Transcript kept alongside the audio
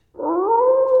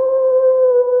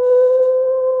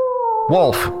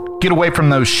Wolf, get away from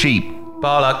those sheep.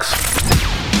 Bollocks.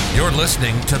 You're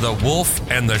listening to the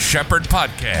Wolf and the Shepherd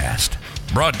podcast,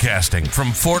 broadcasting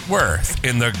from Fort Worth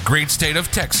in the great state of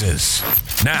Texas.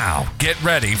 Now, get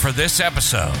ready for this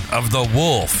episode of the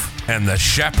Wolf and the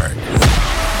Shepherd.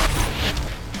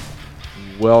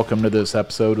 Welcome to this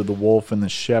episode of the Wolf and the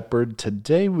Shepherd.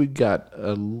 Today we got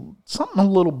something a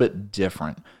little bit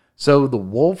different. So the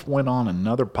Wolf went on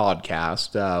another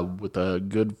podcast with a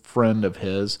good friend of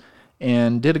his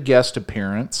and did a guest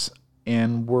appearance,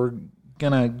 and we're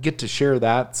going to get to share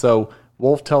that. So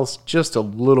Wolf, tell us just a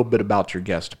little bit about your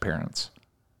guest appearance.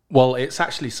 Well, it's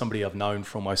actually somebody I've known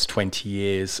for almost 20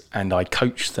 years, and I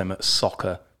coached them at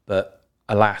soccer, but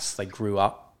alas, they grew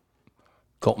up,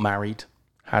 got married,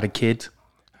 had a kid,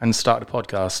 and started a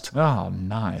podcast. Oh,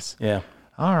 nice. Yeah.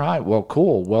 All right. Well,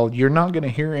 cool. Well, you're not going to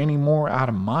hear any more out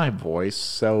of my voice,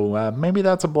 so maybe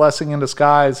that's a blessing in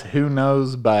disguise. Who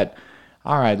knows? But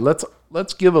all right,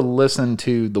 let's give a listen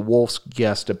to the Wolf's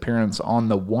guest appearance on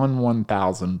the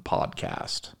 100thousand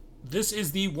podcast. This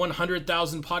is the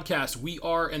 100,000 podcast. We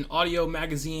are an audio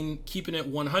magazine keeping it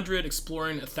 100,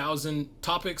 exploring 1,000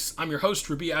 topics. I'm your host,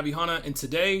 Rabi Abihana, and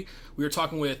today we are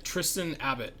talking with Tristan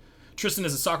Abbott. Tristan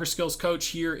is a soccer skills coach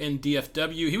here in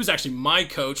DFW. He was actually my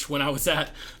coach when I was at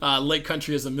Lake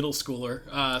Country as a middle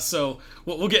schooler. So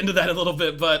we'll get into that in a little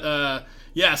bit. But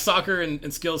yeah, soccer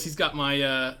and skills. He's got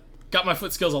my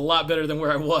foot skills a lot better than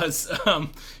where I was.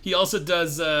 He also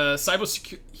does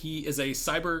he is a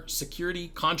cyber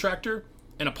security contractor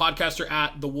and a podcaster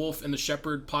at the Wolf and the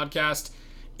Shepherd podcast.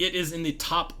 It is in the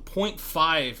top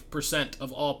 0.5%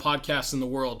 of all podcasts in the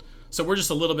world. So we're just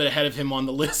a little bit ahead of him on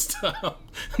the list.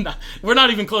 We're not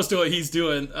even close to what he's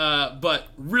doing, but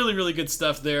really, really good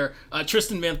stuff there.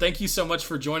 Tristan, man, thank you so much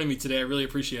for joining me today. I really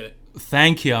appreciate it.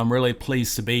 Thank you. I'm really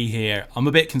pleased to be here. I'm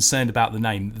a bit concerned about the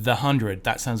name, The 100.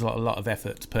 That sounds like a lot of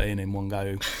effort to put in one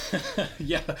go.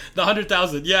 Yeah, the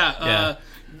 100,000. Yeah.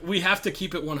 We have to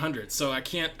keep it 100, so I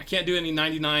can't do any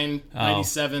 99,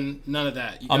 97, none of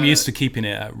that. I'm used to keeping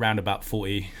it at around about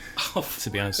 40, to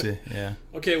be honest with you. Yeah.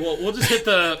 Okay, well, we'll just hit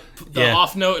the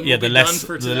off note and we'll be done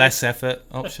for today. The less effort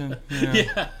option.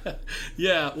 Yeah.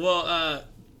 Yeah. Well,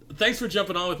 thanks for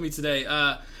jumping on with me today.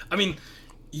 I mean,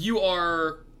 you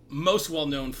are most well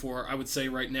known for, I would say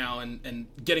right now, and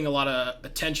getting a lot of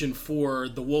attention for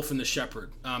the Wolf and the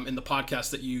Shepherd in the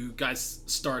podcast that you guys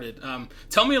started.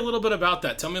 Tell me a little bit about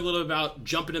that. Tell me a little bit about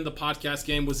jumping in the podcast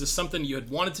game. Was this something you had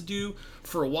wanted to do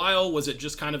for a while? Was it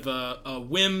just kind of a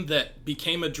whim that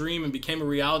became a dream and became a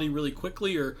reality really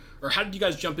quickly, or how did you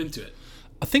guys jump into it?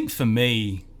 I think for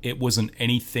me, it wasn't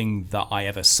anything that I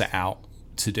ever set out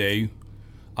to do.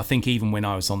 I think even when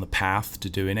I was on the path to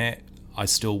doing it, I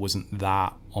still wasn't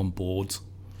that on board.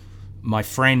 My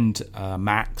friend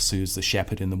Max, who's the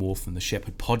Shepherd in the Wolf and the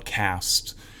Shepherd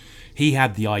podcast, he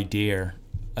had the idea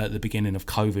at the beginning of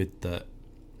COVID that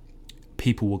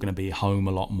people were going to be home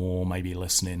a lot more, maybe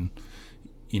listening,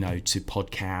 to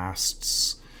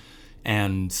podcasts.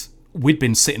 And we'd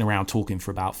been sitting around talking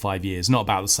for about 5 years, not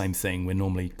about the same thing. We're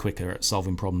normally quicker at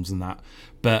solving problems than that.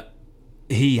 But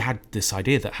he had this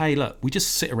idea that, hey, look, we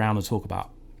just sit around and talk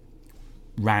about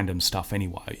random stuff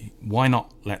anyway. Why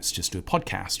not let's just do a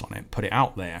podcast on it, put it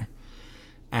out there?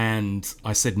 And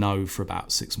I said no for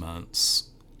about 6 months.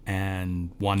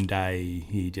 And one day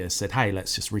he just said, hey,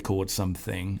 let's just record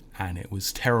something. And it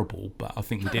was terrible, but I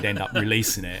think we did end up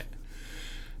releasing it.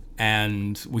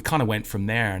 And we kind of went from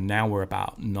there. And now we're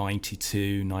about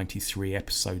 92, 93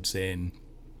 episodes in.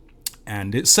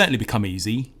 And it's certainly become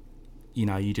easy.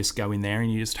 You just go in there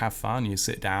and you just have fun. You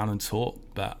sit down and talk.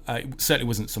 But it certainly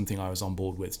wasn't something I was on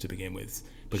board with to begin with,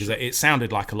 because it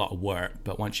sounded like a lot of work.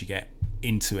 But once you get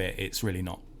into it, it's really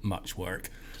not much work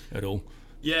at all.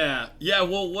 Yeah.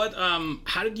 Well,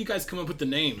 how did you guys come up with the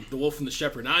name, The Wolf and the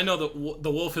Shepherd? Now, I know that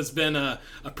the Wolf has been a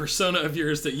persona of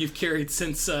yours that you've carried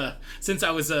since I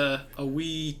was a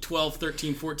wee 12,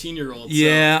 13, 14-year-old. So.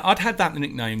 Yeah, I'd had that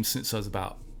nickname since I was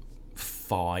about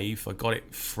 5. I got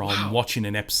it from watching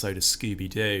an episode of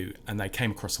Scooby-Doo, and they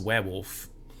came across a werewolf,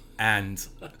 and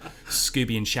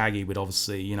Scooby and Shaggy would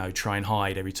obviously, try and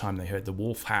hide every time they heard the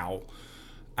wolf howl.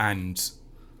 And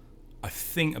I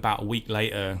think about a week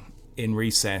later in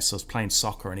recess, I was playing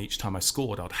soccer, and each time I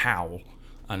scored, I'd howl,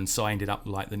 and so I ended up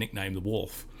with the nickname The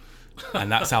Wolf,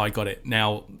 and that's how I got it.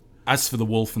 Now, as for the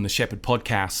Wolf and the Shepherd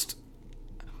podcast,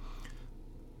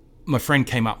 my friend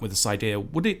came up with this idea: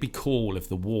 would it be cool if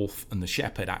the wolf and the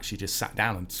shepherd actually just sat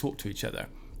down and talked to each other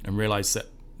and realized that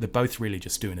they're both really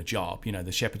just doing a job?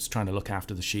 The shepherd's trying to look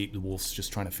after the sheep, the wolf's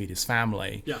just trying to feed his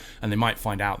family. Yeah. And they might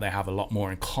find out they have a lot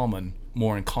more in common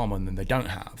than they don't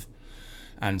have.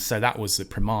 And so that was the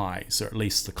premise, or at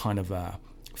least the kind of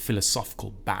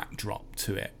philosophical backdrop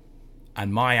to it.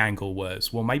 And my angle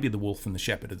was, well, maybe the wolf and the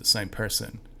shepherd are the same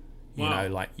person. You know,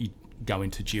 like you go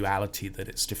into duality, that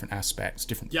it's different aspects,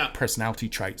 different personality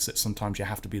traits, that sometimes you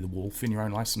have to be the wolf in your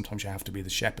own life, sometimes you have to be the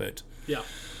shepherd. Yeah.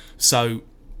 So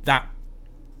that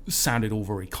sounded all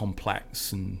very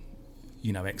complex and,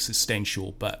 you know,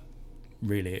 existential, but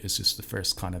really it was just the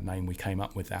first kind of name we came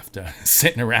up with after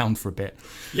sitting around for a bit.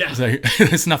 Yeah. So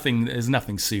there's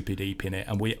nothing super deep in it,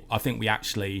 and I think we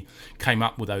actually came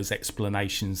up with those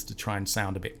explanations to try and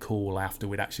sound a bit cool after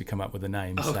we'd actually come up with a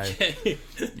name. Okay.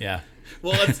 So yeah.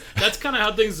 Well, that's kind of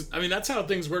how things. I mean, that's how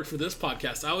things work for this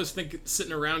podcast. I was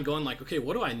sitting around going like, okay,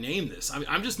 what do I name this?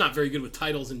 I'm just not very good with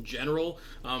titles in general.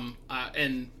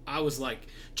 And I was like,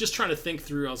 just trying to think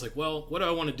through. I was like, well, what do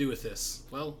I want to do with this?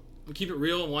 Well, we keep it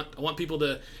real. I want people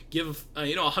to give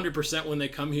 100% when they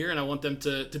come here, and I want them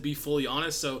to be fully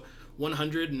honest. So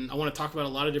 100, and I want to talk about a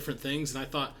lot of different things. And I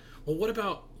thought, well, what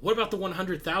about the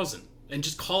 100,000? And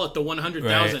just call it the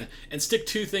 100,000 right. And stick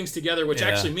two things together, which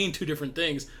actually mean two different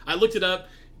things. I looked it up.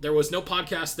 There was no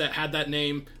podcast that had that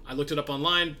name. I looked it up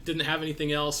online. Didn't have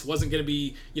anything else. Wasn't going to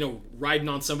be, riding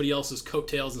on somebody else's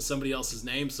coattails and somebody else's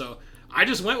name. So I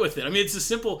just went with it. I mean, it's a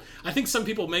simple. I think some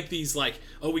people make these like,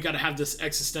 oh, we got to have this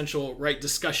existential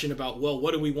discussion about, well,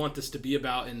 what do we want this to be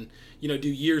about, and do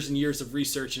years and years of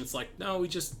research. And it's like, no,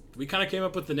 we kind of came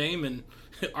up with the name, and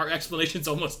our explanations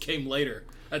almost came later.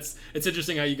 It's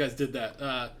interesting how you guys did that.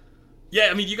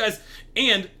 I mean, you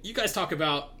guys talk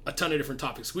about a ton of different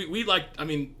topics. We like, I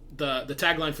mean, the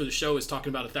tagline for the show is talking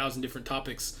about 1,000 different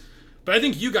topics, but I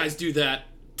think you guys do that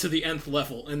to the nth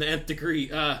level and the nth degree.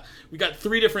 We got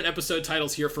 3 different episode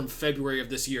titles here from February of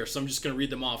this year, so I'm just going to read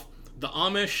them off. The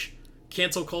Amish,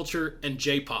 cancel culture, and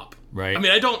J-pop. Right. I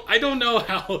mean, I don't know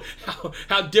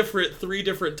how different 3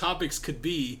 different topics could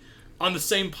be on the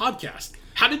same podcast.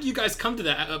 How did you guys come to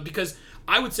that? Because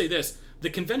I would say this,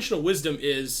 the conventional wisdom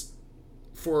is,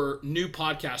 for new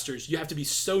podcasters, you have to be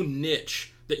so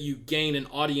niche that you gain an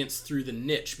audience through the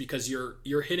niche, because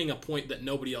you're hitting a point that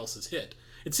nobody else has hit.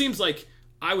 It seems like,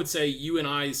 I would say, you and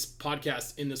I's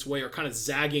podcast in this way are kind of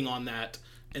zagging on that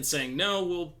and saying,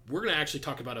 no, we're going to actually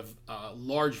talk about a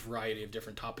large variety of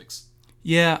different topics.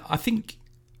 Yeah, I think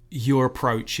your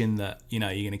approach in that, you're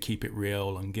going to keep it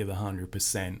real and give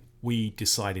 100%. We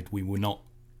decided we were not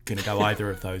going to go either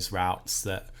of those routes,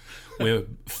 that we're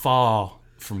far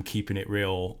from keeping it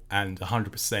real and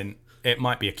 100%. It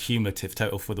might be a cumulative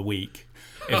total for the week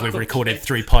if we've recorded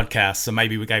 3 podcasts, so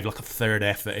maybe we gave like a third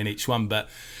effort in each one. But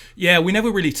yeah, we never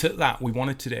really took that. We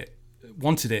wanted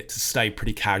it to stay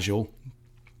pretty casual.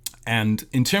 And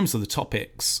in terms of the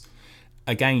topics,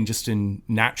 again, just in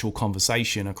natural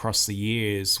conversation across the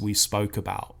years, we spoke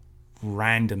about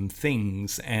random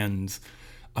things. And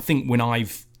I think when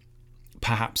I've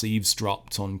perhaps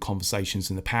eavesdropped on conversations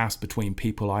in the past between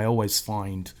people, I always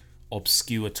find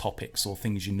obscure topics or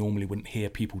things you normally wouldn't hear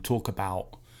people talk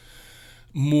about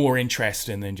more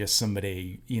interesting than just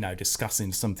somebody,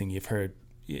 discussing something you've heard,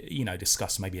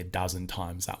 discussed maybe a dozen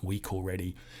times that week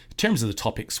already. In terms of the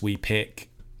topics we pick,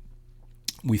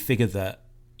 we figure that,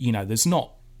 there's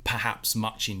not perhaps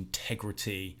much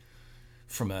integrity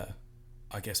from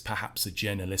perhaps a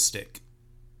journalistic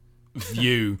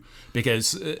view,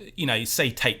 because say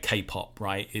take K-pop,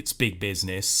 right? It's big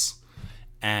business,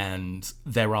 and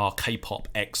there are K-pop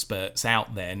experts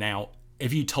out there. Now,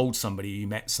 if you told somebody, you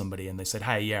met somebody and they said,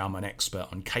 hey, yeah, I'm an expert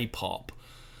on K-pop,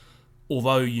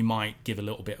 although you might give a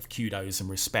little bit of kudos and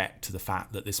respect to the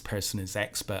fact that this person is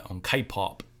expert on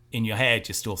K-pop, in your head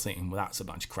you're still thinking, well, that's a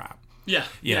bunch of crap.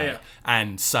 Yeah.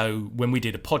 And so when we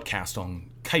did a podcast on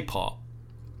K-pop,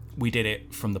 we did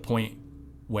it from the point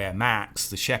where Max,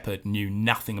 the shepherd, knew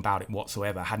nothing about it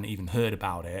whatsoever, hadn't even heard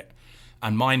about it.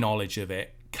 And my knowledge of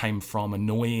it came from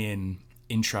annoying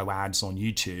intro ads on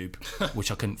YouTube, which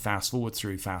I couldn't fast forward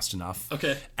through fast enough.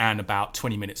 Okay. And about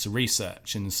 20 minutes of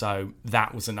research. And so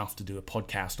that was enough to do a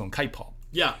podcast on K-pop.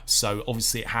 Yeah. So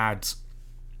obviously it had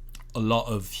a lot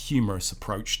of humorous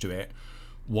approach to it.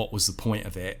 What was the point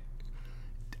of it?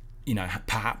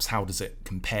 Perhaps how does it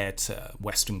compare to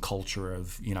Western culture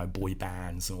of, boy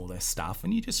bands and all this stuff?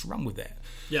 And you just run with it.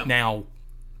 Yeah. Now,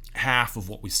 half of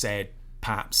what we said,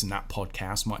 perhaps in that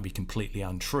podcast, might be completely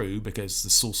untrue because the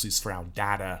sources for our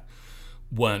data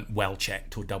weren't well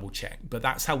checked or double checked. But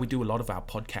that's how we do a lot of our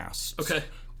podcasts. Okay.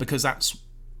 Because that's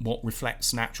what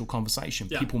reflects natural conversation.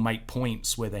 Yeah. People make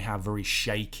points where they have very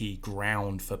shaky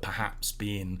ground for perhaps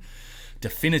being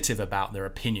definitive about their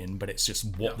opinion, but it's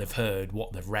just what they've heard,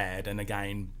 what they've read. And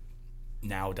again,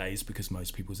 nowadays, because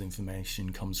most people's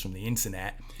information comes from the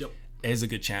internet, there's a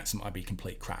good chance it might be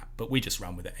complete crap, but we just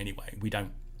run with it anyway. We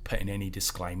don't put in any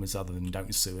disclaimers other than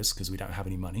don't sue us because we don't have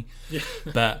any money. Yeah.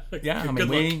 But yeah, I Good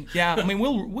mean, luck.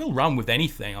 we'll run with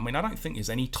anything. I mean, I don't think there's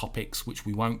any topics which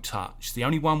we won't touch. The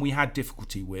only one we had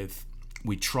difficulty with,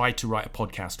 we tried to write a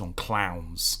podcast on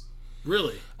clowns.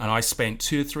 Really? And I spent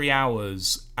 2 or 3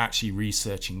 hours actually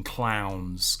researching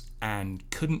clowns and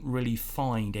couldn't really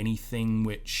find anything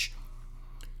which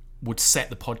would set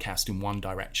the podcast in one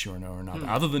direction or another,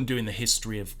 other than doing the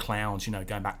history of clowns, you know,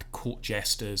 going back to court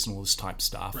jesters and all this type of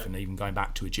stuff, and even going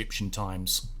back to Egyptian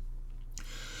times.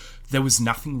 There was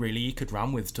nothing really you could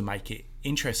run with to make it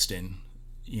interesting,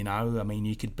 you know? I mean,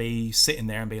 you could be sitting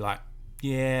there and be like,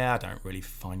 yeah, I don't really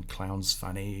find clowns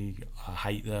funny, I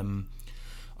hate them,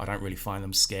 I don't really find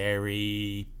them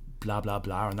scary, blah, blah,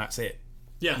 blah, and that's it.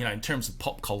 Yeah. You know, in terms of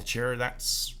pop culture,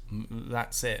 that's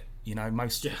it. You know,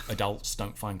 most adults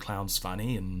don't find clowns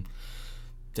funny, and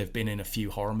they've been in a few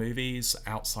horror movies.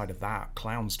 Outside of that,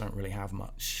 clowns don't really have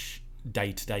much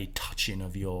day-to-day touching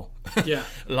of your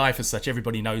life as such.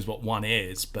 Everybody knows what one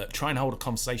is, but try and hold a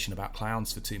conversation about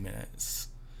clowns for 2 minutes.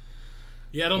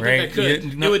 Yeah, I don't think I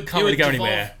could. It would go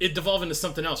anywhere. It'd devolve into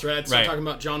something else, right? I'd start talking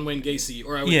about John Wayne Gacy,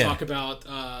 or I would talk about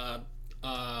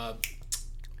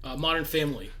Modern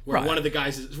Family, where one of the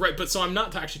guys is right. But so I'm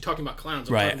not actually talking about clowns.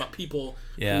 I'm talking about people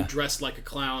who dress like a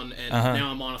clown, and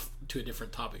now I'm on to a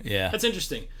different topic. Yeah, that's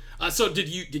interesting. So did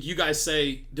you guys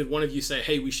say? Did one of you say,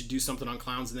 "Hey, we should do something on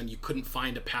clowns," and then you couldn't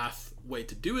find a pathway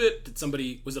to do it? Did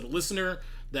somebody? Was it a listener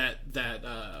that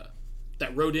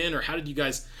wrote in, or how did you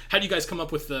guys come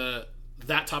up with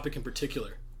that topic in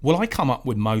particular? Well, I come up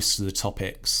with most of the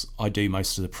topics. I do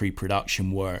most of the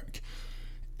pre-production work.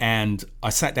 And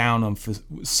I sat down, and for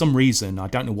some reason, I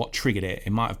don't know what triggered it. It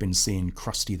might have been seeing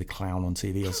Krusty the Clown on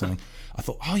TV or something. I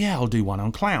thought, oh yeah, I'll do one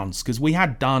on clowns. Because we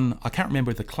had done, I can't remember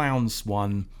if the clowns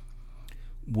one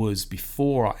was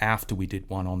before or after we did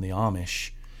one on the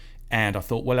Amish. And I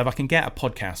thought, well, if I can get a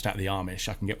podcast out of the Amish,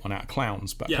 I can get one out of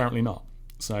clowns. But apparently not.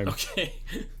 So, okay.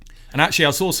 And actually,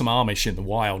 I saw some Amish in the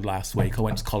wild last week. I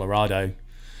went to Colorado,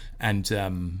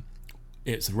 and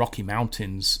it's the Rocky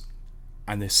Mountains.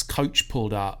 And this coach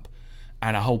pulled up,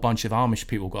 and a whole bunch of Amish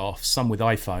people got off, some with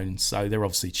iPhones, so they're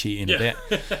obviously cheating a bit.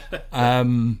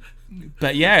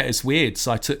 But yeah, it's weird.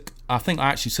 So I think I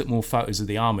actually took more photos of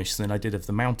the Amish than I did of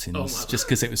the mountains, just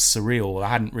because it was surreal. I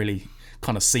hadn't really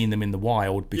kind of seen them in the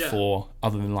wild before,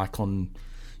 other than like on,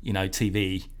 you know,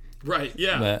 TV. Right.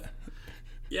 Yeah. But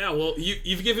yeah. Well,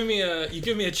 you've given me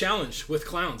a challenge with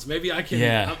clowns. Maybe I can.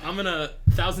 Yeah. I'm in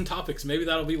 1,000 topics. Maybe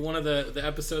that'll be one of the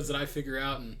episodes that I figure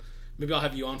out, and maybe I'll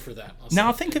have you on for that. Now,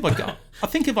 I think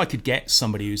if I could get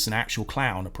somebody who's an actual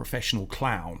clown, a professional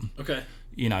clown. Okay.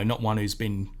 You know, not one who's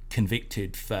been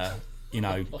convicted for, you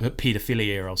know,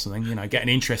 paedophilia or something. You know, get an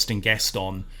interesting guest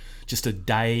on, just a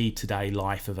day-to-day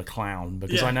life of a clown,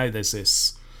 because I know there's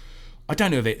this. I don't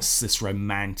know if it's this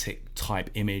romantic type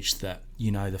image that,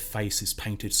 you know, the face is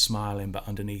painted smiling, but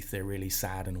underneath they're really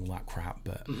sad and all that crap.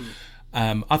 But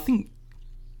I think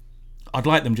I'd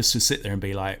like them just to sit there and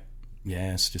be like,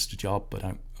 yeah, it's just a job, but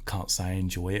I can't say I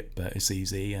enjoy it, but it's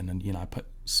easy. And then, you know, put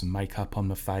some makeup on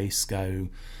my face, go,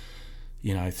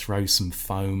 you know, throw some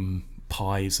foam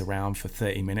pies around for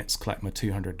 30 minutes, collect my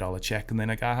 $200 check, and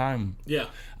then I go home. Yeah.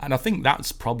 And I think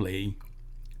that's probably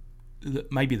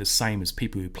maybe the same as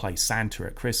people who play Santa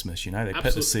at Christmas. You know, they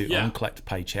put the suit on, collect a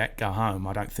paycheck, go home.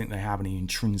 I don't think they have any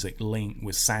intrinsic link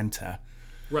with Santa.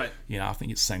 Right. You know, I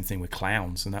think it's the same thing with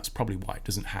clowns, and that's probably why it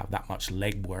doesn't have that much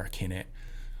legwork in it.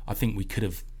 I think we could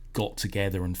have got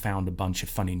together and found a bunch of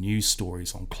funny news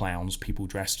stories on clowns, people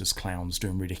dressed as clowns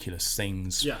doing ridiculous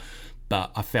things. Yeah.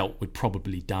 But I felt we'd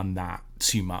probably done that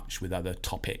too much with other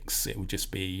topics. It would just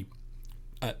be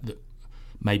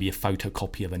maybe a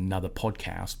photocopy of another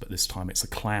podcast, but this time it's a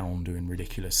clown doing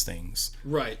ridiculous things.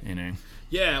 Right. You know?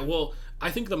 Yeah, well,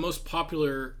 I think the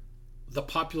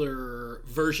popular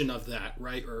version of that,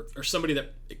 right, or somebody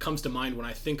that it comes to mind when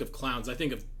I think of clowns, I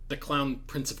think of the clown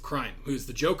prince of crime, who's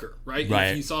the Joker, right?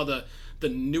 If you saw the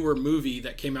newer movie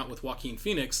that came out with Joaquin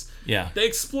Phoenix, they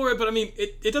explore it, but I mean,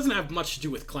 it doesn't have much to do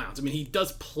with clowns. I mean, he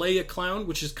does play a clown,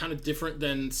 which is kind of different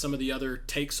than some of the other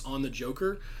takes on the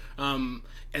Joker. And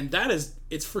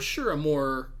it's for sure a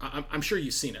more, I'm sure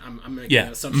you've seen it. I'm making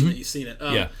an assumption that you've seen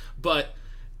it. But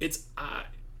it's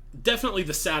definitely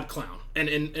the sad clown,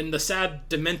 and the sad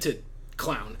demented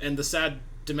clown, and the sad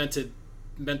demented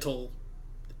mental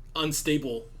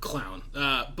unstable clown.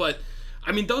 But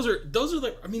I mean, those are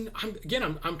the. I mean,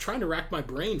 I'm trying to rack my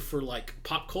brain for like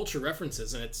pop culture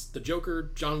references, and it's the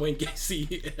Joker, John Wayne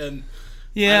Gacy, and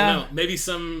I don't know, maybe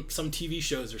some TV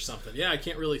shows or something. Yeah, I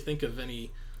can't really think of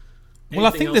any. Well,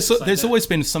 I think there's always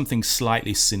been something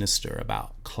slightly sinister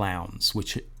about clowns,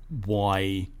 which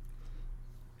why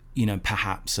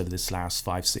perhaps over this last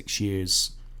 5-6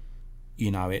 years,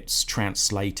 it's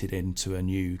translated into a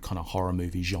new kind of horror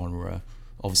movie genre.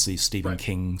 Obviously, Stephen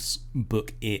King's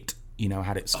book It,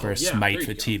 had its first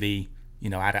made-for-TV,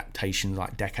 adaptation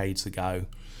like decades ago.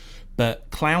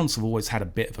 But clowns have always had a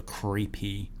bit of a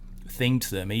creepy thing to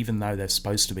them, even though they're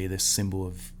supposed to be this symbol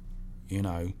of,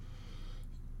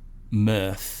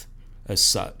 mirth as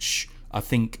such. I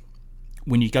think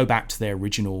when you go back to their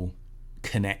original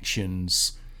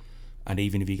connections, and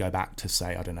even if you go back to,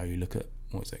 say, I don't know, you look at,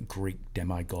 Greek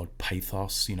demigod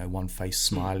pathos, one face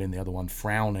smiling, the other one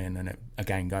frowning, and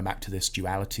again, going back to this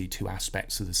duality, two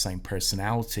aspects of the same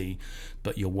personality,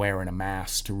 but you're wearing a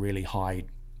mask to really hide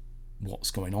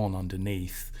what's going on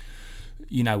underneath.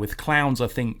 With clowns, I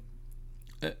think,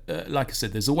 like I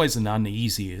said, there's always an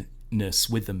uneasiness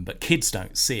with them, but kids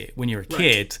don't see it. When you're a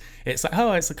kid, it's like,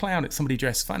 oh, it's a clown, it's somebody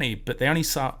dressed funny, but they only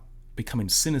start becoming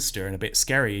sinister and a bit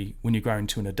scary when you grow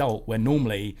into an adult, where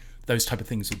normally those type of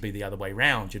things would be the other way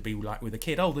around. You'd be like with a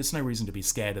kid, oh, there's no reason to be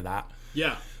scared of that.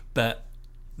 Yeah. But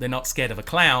they're not scared of a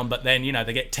clown, but then,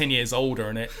 they get 10 years older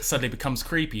and it suddenly becomes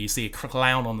creepy. You see a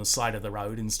clown on the side of the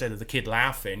road, instead of the kid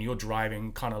laughing, you're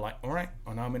driving kind of like, all right,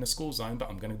 I know I'm in a school zone, but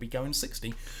I'm going to be going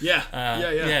 60.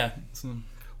 Yeah. So.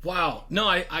 Wow. No,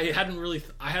 I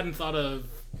hadn't thought of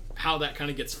how that kind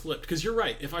of gets flipped. Because you're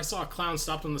right. If I saw a clown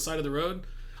stopped on the side of the road,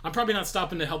 I'm probably not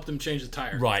stopping to help them change the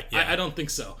tire. Right. Yeah. I don't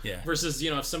think so. Yeah. Versus,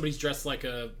 if somebody's dressed like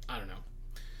a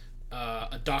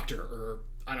doctor or,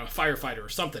 I don't know, a firefighter or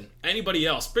something. Anybody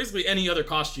else, basically any other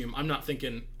costume, I'm not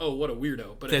thinking, oh, what a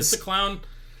weirdo. But if it's a clown,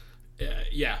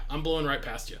 I'm blowing right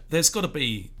past you. There's got to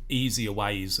be easier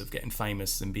ways of getting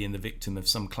famous than being the victim of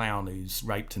some clown who's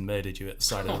raped and murdered you at the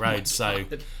side of the road. So,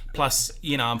 plus,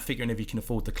 I'm figuring if you can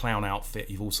afford the clown outfit,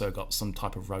 you've also got some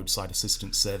type of roadside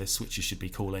assistance service which you should be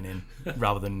calling in,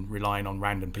 rather than relying on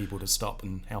random people to stop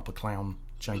and help a clown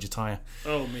change a tire.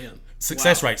 Oh man,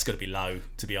 success rate's got to be low,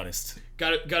 to be honest.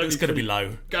 It's got to be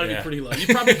low. Got to be pretty low. You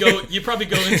probably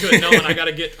go into it knowing I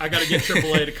gotta get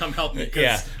AAA to come help me,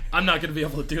 because I'm not gonna be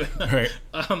able to do it.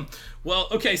 Right. Well,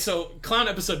 okay, so clown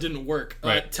episode didn't work.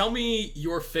 Right. Tell me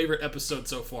your favorite episode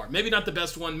so far. Maybe not the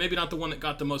best one, maybe not the one that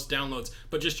got the most downloads,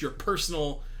 but just your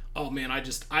personal. Oh man,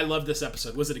 I love this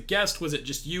episode. Was it a guest? Was it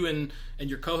just you and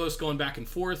your co-host going back and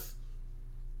forth?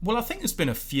 Well, I think there's been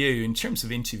a few. In terms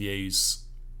of interviews,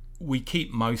 we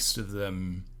keep most of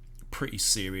them pretty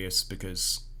serious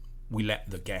because we let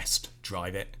the guest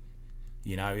drive it.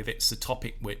 If it's a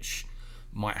topic which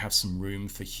might have some room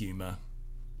for humour,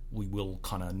 we will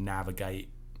kind of navigate,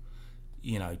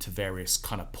 to various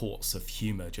kind of ports of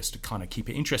humour just to kind of keep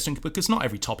it interesting, because not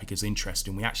every topic is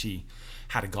interesting. We actually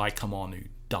had a guy come on who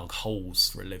dug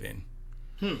holes for a living.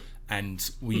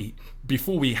 And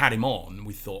before we had him on,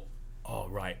 we thought, oh,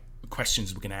 right, the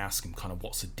questions we're going to ask him, kind of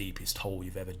what's the deepest hole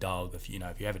you've ever dug? If you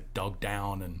ever dug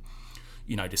down and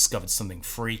discovered something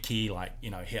freaky, like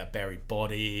hit a buried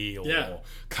body, or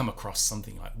come across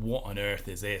something like, what on earth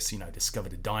is this?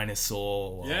 Discovered a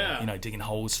dinosaur, or digging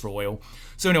holes for oil.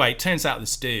 So anyway, it turns out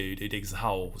this dude who digs the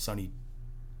holes only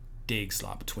digs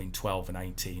like between 12 and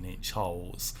 18 inch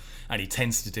holes, and he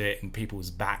tends to do it in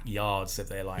people's backyards if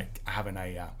they're like having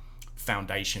a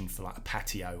foundation for like a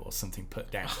patio or something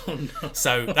put down. Oh, no.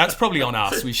 So that's probably on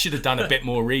us. We should have done a bit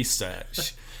more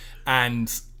research. And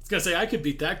I was gonna say, I could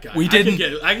beat that guy. I could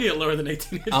get lower than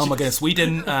 18 inches. Oh my goodness, we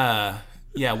didn't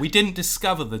we didn't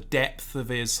discover the depth of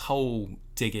his hole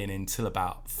digging until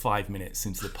about 5 minutes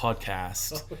into the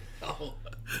podcast. Oh,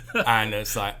 no. And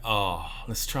it's like,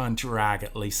 let's try and drag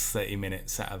at least 30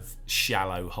 minutes out of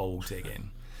shallow hole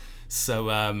digging. So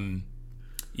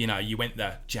you went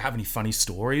there, do you have any funny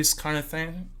stories, kind of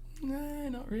thing? No,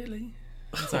 not really.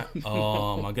 It's like,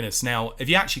 oh my goodness. Now, if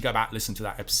you actually go back and listen to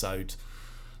that episode,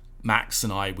 Max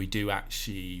and we do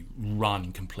actually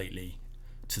run completely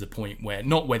to the point where,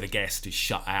 not where the guest is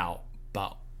shut out,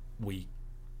 but we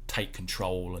take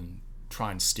control and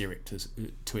try and steer it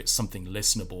to it's something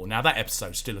listenable. Now, that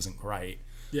episode still isn't great.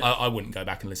 Yeah. I wouldn't go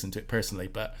back and listen to it personally,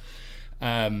 but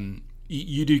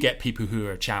you do get people who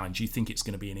are a challenge. You think it's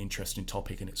going to be an interesting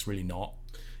topic and it's really not.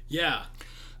 Yeah.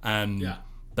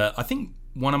 But I think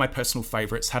one of my personal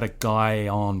favorites had a guy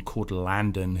on called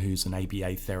Landon, who's an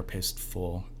ABA therapist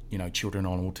for children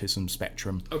on autism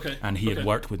spectrum. Okay. And he had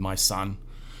worked with my son.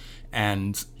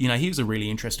 And, he was a really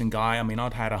interesting guy. I mean,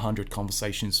 I'd had 100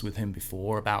 conversations with him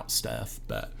before about stuff,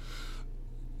 but,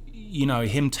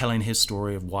 him telling his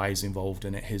story of why he's involved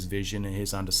in it, his vision and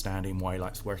his understanding, why he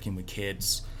likes working with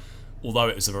kids, although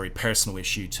it was a very personal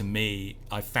issue to me,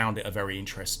 I found it a very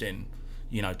interesting,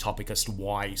 topic as to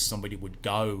why somebody would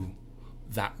go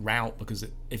that route, because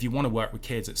if you want to work with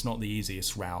kids, it's not the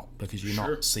easiest route, because you're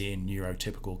not seeing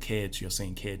neurotypical kids. You're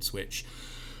seeing kids which,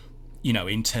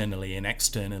 internally and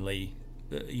externally,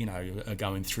 are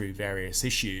going through various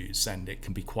issues, and it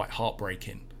can be quite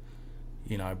heartbreaking,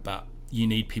 but you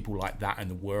need people like that in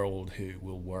the world who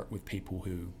will work with people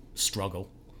who struggle,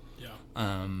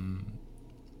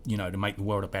 to make the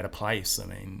world a better place. I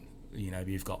mean, if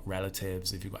you've got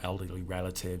elderly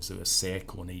relatives who are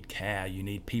sick or need care, you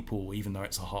need people, even though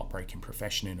it's a heartbreaking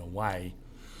profession in a way,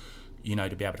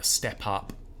 to be able to step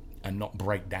up and not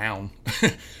break down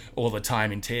all the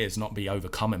time in tears, not be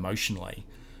overcome emotionally.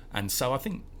 And so I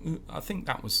think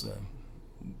that was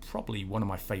probably one of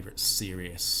my favorite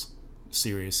serious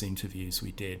interviews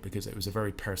we did, because it was a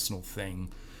very personal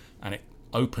thing, and it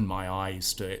opened my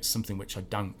eyes to it's something which I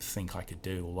don't think I could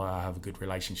do, although I have a good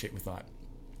relationship with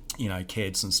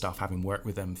kids and stuff, having worked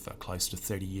with them for close to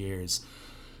 30 years.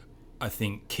 I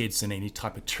think kids in any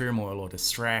type of turmoil or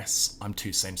distress, I'm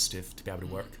too sensitive to be able to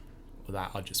work with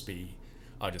that. I'd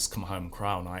just come home and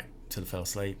cry all night till I fell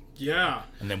asleep. Yeah.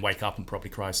 And then wake up and probably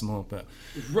cry some more. But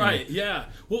right, yeah.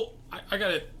 Well, I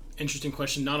got an interesting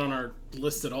question, not on our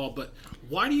list at all, but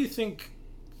why do you think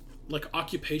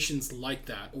occupations like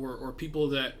that, or people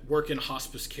that work in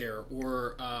hospice care,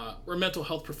 or mental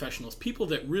health professionals, people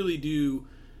that really do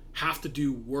have to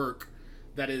do work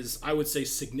that is, I would say,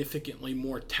 significantly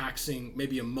more taxing,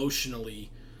 maybe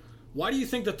emotionally, why do you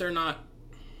think that they're not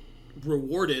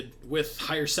rewarded with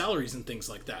higher salaries and things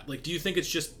like that? Do you think it's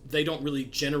just they don't really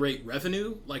generate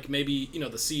revenue? Maybe, the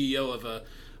CEO of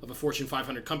a Fortune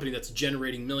 500 company that's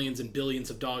generating millions and billions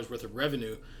of dollars worth of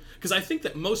revenue? Because I think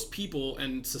that most people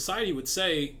and society would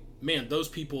say, man, those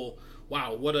people,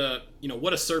 wow, what a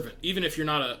servant. Even if you're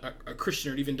not a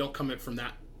Christian, or even don't come in from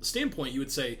that standpoint, you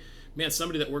would say, man,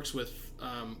 somebody that works with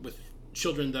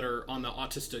children that are on the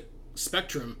autistic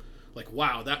spectrum,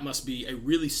 wow, that must be a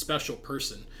really special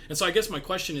person. And so I guess my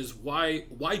question is, why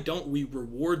don't we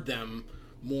reward them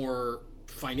more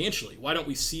financially? Why don't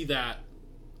we see that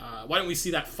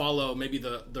follow maybe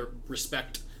the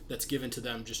respect that's given to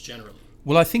them just generally?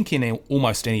 Well, I think in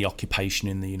almost any occupation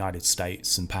in the United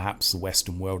States, and perhaps the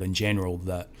Western world in general,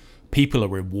 that people are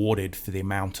rewarded for the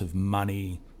amount of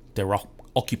money their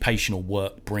occupational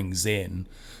work brings in,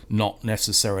 not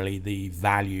necessarily the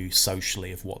value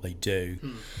socially of what they do.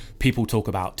 People talk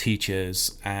about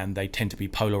teachers, and they tend to be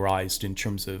polarized in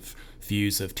terms of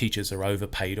views of teachers are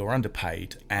overpaid or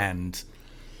underpaid. And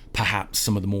perhaps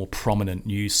some of the more prominent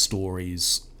news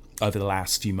stories over the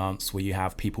last few months, where you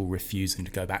have people refusing to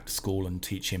go back to school and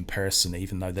teach in person,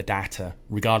 even though the data,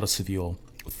 regardless of your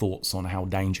thoughts on how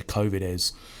dangerous COVID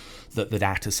is, that the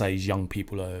data says young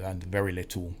people are under very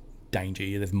little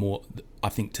danger. There's more, I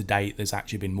think to date, there's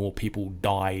actually been more people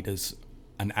died as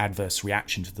an adverse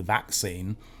reaction to the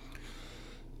vaccine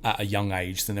at a young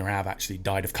age than there have actually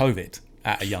died of COVID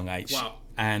at a young age. Wow.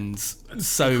 And that's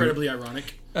so incredibly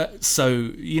ironic. So,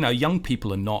 young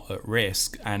people are not at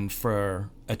risk, and for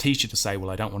a teacher to say, well,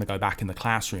 I don't want to go back in the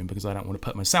classroom because I don't want to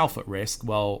put myself at risk.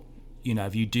 Well,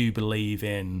 if you do believe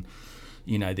in,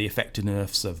 the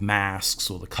effectiveness of masks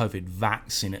or the COVID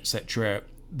vaccine, etc.,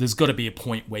 there's got to be a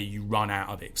point where you run out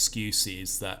of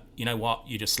excuses that,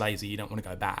 you're just lazy, you don't want to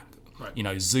go back.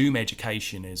 Right. Zoom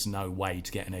education is no way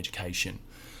to get an education.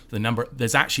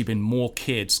 There's actually been more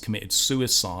kids committed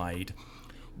suicide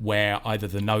where either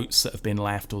the notes that have been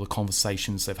left or the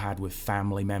conversations they've had with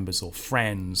family members or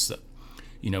friends that,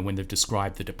 when they've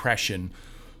described the depression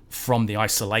from the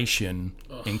isolation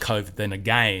in COVID, then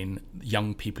again,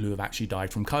 young people who have actually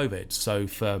died from COVID. So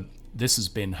this has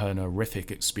been an horrific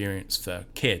experience for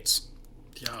kids.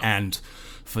 Yeah. And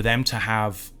for them to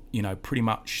have, pretty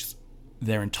much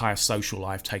their entire social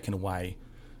life taken away,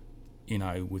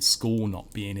 with school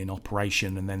not being in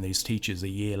operation, and then these teachers a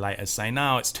year later say,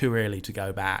 no, it's too early to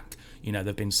go back.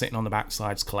 They've been sitting on the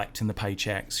backsides collecting the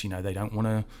paychecks. They don't want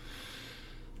to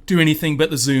do anything but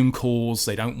the Zoom calls.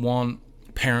 They don't want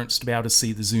parents to be able to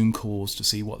see the Zoom calls to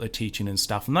see what they're teaching and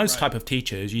stuff. And those type of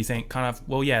teachers, you think kind of,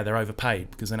 well, yeah, they're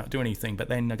overpaid because they're not doing anything. But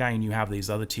then again, you have these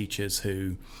other teachers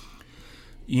who,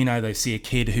 they see a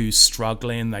kid who's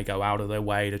struggling, they go out of their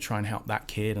way to try and help that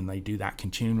kid, and they do that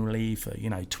continually for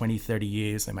 20, 30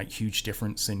 years. They make huge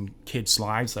difference in kids'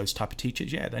 lives. Those type of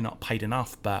teachers, yeah, they're not paid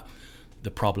enough. But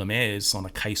the problem is, on a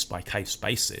case-by-case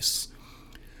basis,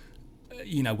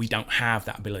 we don't have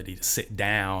that ability to sit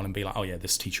down and be like, oh yeah,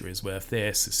 this teacher is worth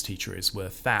this teacher is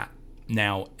worth that.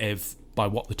 Now, if by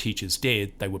what the teachers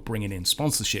did, they were bringing in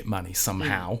sponsorship money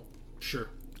somehow. Sure.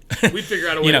 We'd figure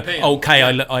out a way to pay them. Okay,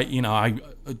 yeah.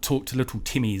 talk to little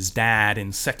Timmy's dad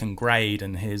in second grade,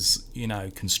 and his,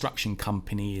 construction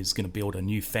company is going to build a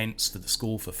new fence for the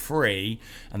school for free,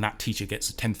 and that teacher gets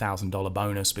a $10,000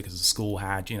 bonus because the school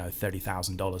had,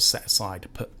 $30,000 set aside to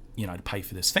put, to pay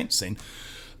for this fencing.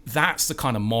 That's the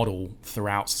kind of model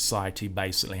throughout society,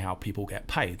 basically, how people get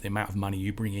paid. The amount of money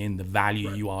you bring in, the value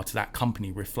you are to that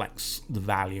company reflects the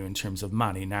value in terms of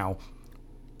money. Now,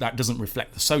 that doesn't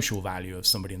reflect the social value of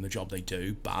somebody in the job they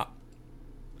do, but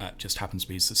that just happens to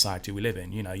be the society we live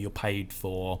in. You're paid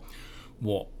for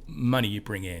what money you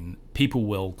bring in. People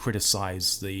will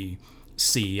criticize the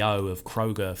CEO of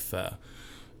Kroger for,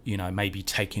 maybe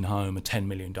taking home a $10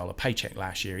 million paycheck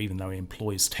last year, even though he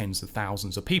employs tens of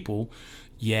thousands of people.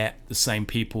 Yet the same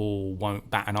people won't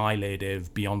bat an eyelid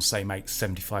if Beyonce makes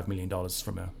 $75 million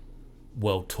from a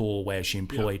world tour where she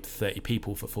employed 30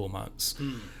 people for 4 months.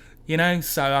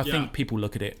 So I think people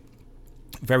look at it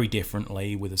very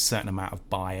differently with a certain amount of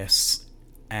bias,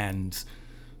 and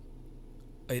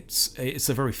it's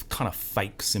a very kind of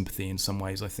fake sympathy in some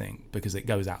ways, I think, because it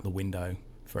goes out the window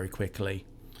very quickly.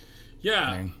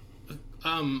 Yeah.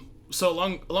 So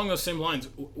along those same lines,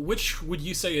 which would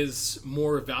you say is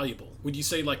more valuable? Would you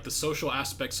say like the social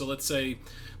aspect? So let's say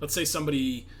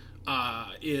somebody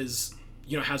is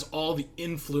has all the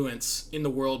influence in the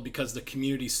world because the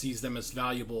community sees them as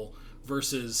valuable,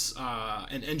 versus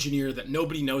an engineer that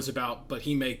nobody knows about, but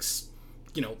he makes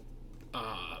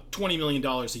 $20 million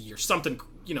a year,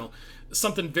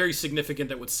 something very significant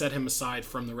that would set him aside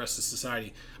from the rest of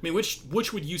society. I mean,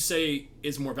 which would you say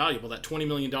is more valuable, that $20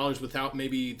 million without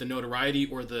maybe the notoriety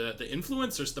or the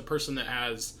influence, or is the person that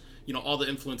has all the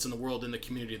influence in the world in the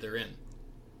community they're in?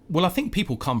 Well, I think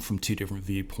people come from two different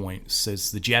viewpoints.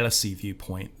 There's the jealousy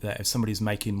viewpoint, that if somebody's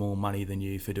making more money than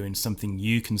you for doing something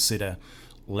you consider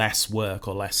less work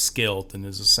or less skilled, then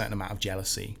there's a certain amount of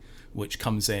jealousy which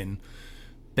comes in.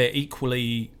 But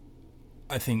equally,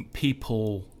 I think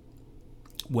people,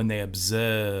 when they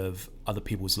observe other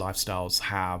people's lifestyles,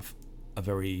 have a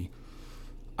very,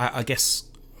 I guess,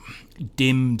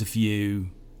 dimmed view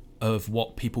of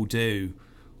what people do,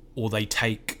 or they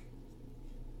take,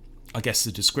 I guess,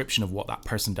 the description of what that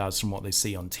person does from what they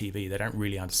see on TV. They don't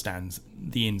really understand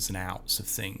the ins and outs of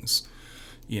things.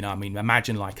 I mean,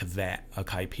 imagine like a vet.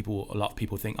 Okay, a lot of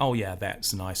people think, oh yeah,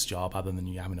 vet's a nice job, other than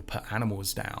you having to put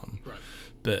animals down. Right.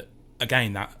 But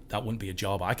again, that wouldn't be a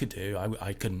job I could do.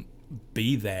 I couldn't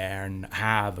be there and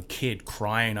have a kid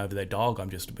crying over their dog I'm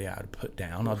just to be able to put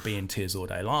down. I'd be in tears all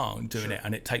day long doing it,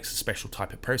 and it takes a special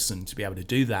type of person to be able to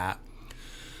do that.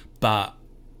 But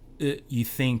you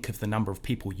think of the number of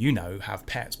people have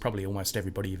pets. Probably almost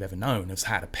everybody you've ever known has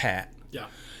had a pet. Yeah.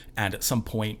 And at some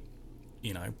point,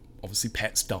 obviously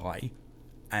pets die,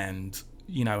 and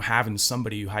having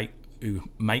somebody who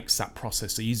makes that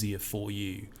process easier for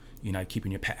you,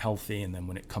 keeping your pet healthy, and then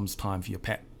when it comes time for your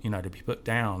pet to be put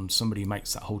down, somebody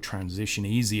makes that whole transition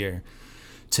easier.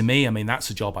 To me, I mean, that's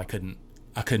a job I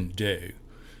couldn't do.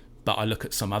 But I look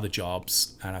at some other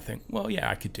jobs and I think, well, yeah,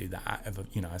 I could do that. If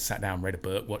I sat down, read a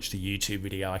book, watched a YouTube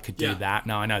video, I could do that.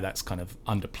 Now, I know that's kind of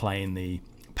underplaying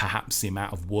perhaps the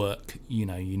amount of work, you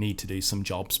need to do some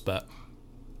jobs. But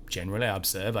generally, I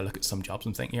look at some jobs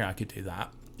and think, yeah, I could do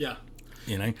that. Yeah.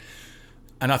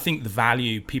 And I think the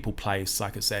value people place,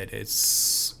 like I said,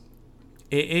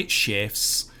 it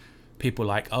shifts. People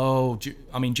like,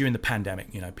 during the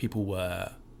pandemic, people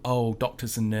were,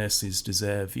 doctors and nurses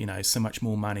deserve, so much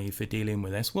more money for dealing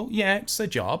with this. Well, yeah, it's their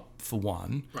job, for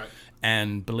one. Right.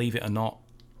 And believe it or not,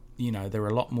 there are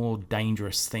a lot more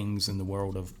dangerous things in the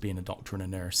world of being a doctor and a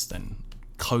nurse than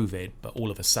COVID. But all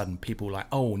of a sudden, people are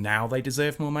like, now they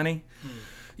deserve more money?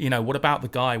 What about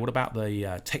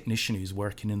the technician who's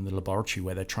working in the laboratory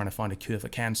where they're trying to find a cure for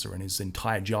cancer, and his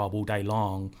entire job all day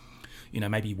long,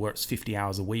 maybe he works 50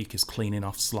 hours a week, is cleaning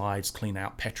off slides, cleaning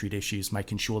out Petri dishes,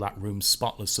 making sure that room's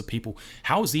spotless for people.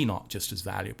 How is he not just as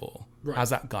valuable as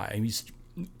that guy? He's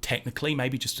technically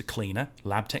maybe just a cleaner,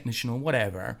 lab technician or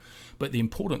whatever, but the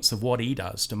importance of what he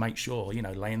does to make sure,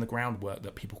 laying the groundwork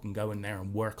that people can go in there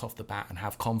and work off the bat and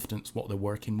have confidence what they're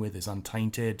working with is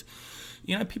untainted.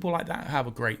 People like that have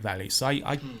a great value. So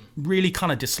I really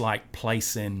kind of dislike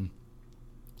placing,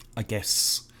 I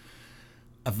guess,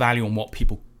 a value on what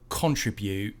people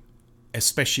contribute,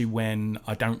 especially when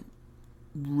I don't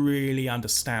really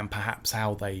understand perhaps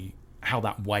how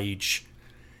that wage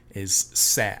is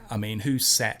set. I mean, who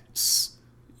sets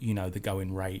the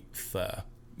going rate for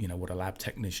what a lab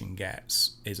technician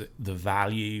gets? Is it the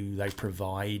value they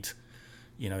provide?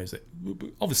 Is it,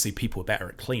 obviously people are better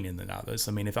at cleaning than others.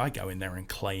 I mean, if I go in there and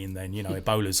clean, then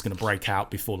Ebola's going to break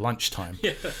out before lunchtime.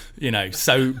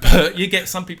 So but you get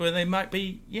some people and they might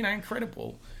be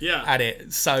incredible at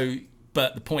it. So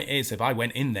But the point is, if I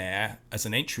went in there as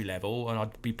an entry level, and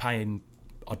I'd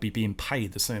be being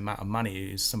paid the same amount of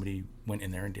money as somebody who went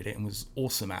in there and did it and was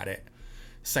awesome at it.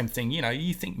 Same thing,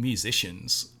 you think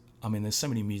musicians, I mean, there's so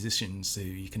many musicians who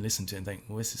you can listen to and think,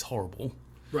 well, this is horrible.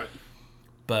 Right.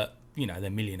 But,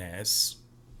 they're millionaires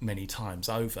many times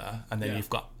over. And then you've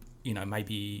got,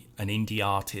 maybe an indie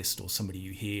artist or somebody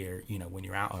you hear, when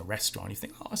you're out at a restaurant, you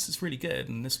think, oh, this is really good.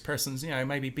 And this person's,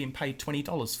 maybe being paid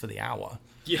 $20 for the hour.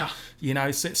 Yeah.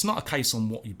 So it's not a case on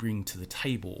what you bring to the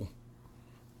table.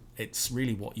 It's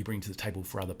really what you bring to the table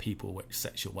for other people which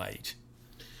sets your wage.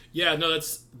 Yeah, no,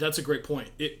 that's a great point.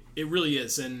 It really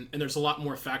is, and there's a lot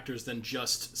more factors than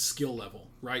just skill level,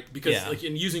 right? Because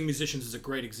in using musicians is a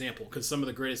great example, because some of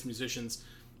the greatest musicians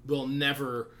will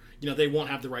never, they won't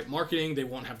have the right marketing, they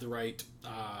won't have the right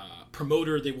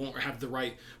promoter, they won't have the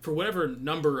right, for whatever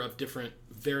number of different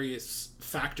various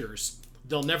factors,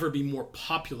 they'll never be more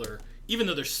popular, even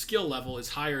though their skill level is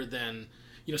higher than,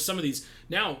 some of these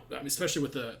now, especially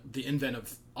with the invent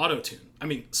of auto-tune. I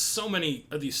mean, so many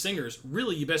of these singers,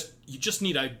 really, you just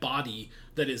need a body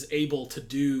that is able to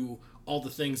do all the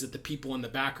things that the people in the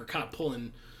back are kind of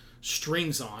pulling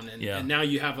strings on, and now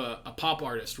you have a pop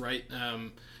artist, right?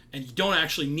 And you don't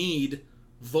actually need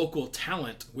vocal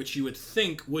talent, which you would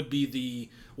think would be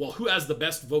who has the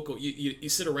best vocal? You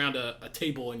sit around a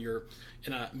table and you're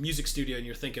in a music studio and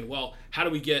you're thinking, well, how do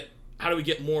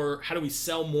we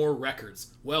sell more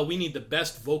records? Well, we need the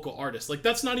best vocal artist. Like,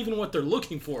 that's not even what they're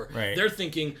looking for. Right. They're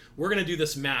thinking, we're going to do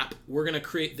this map, we're going to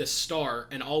create this star,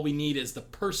 and all we need is the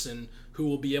person who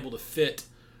will be able to fit,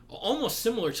 almost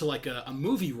similar to like a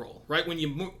movie role, right? When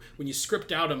you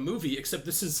script out a movie, except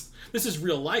this is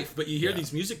real life, but you hear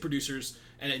these music producers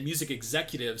and music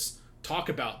executives talk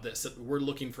about this, that we're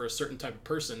looking for a certain type of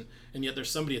person, and yet there's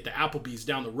somebody at the Applebee's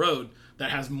down the road that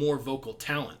has more vocal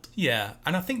talent. Yeah,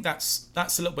 and I think that's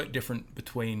a little bit different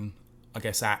between, I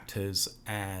guess, actors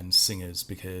and singers,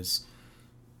 because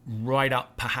right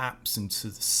up perhaps into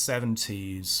the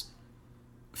 70s,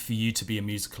 for you to be a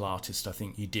musical artist, I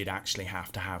think you did actually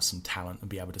have to have some talent and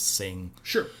be able to sing.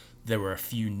 Sure. There were a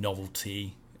few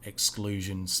novelty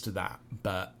exclusions to that,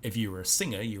 but if you were a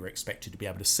singer, you were expected to be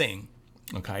able to sing.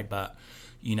 Okay, but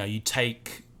you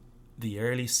take the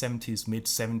early 70s, mid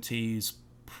 70s,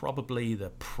 probably the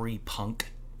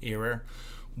pre-punk era,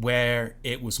 where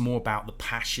it was more about the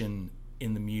passion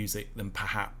in the music than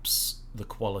perhaps the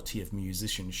quality of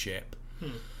musicianship.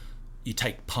 You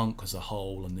take punk as a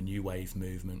whole and the new wave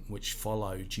movement which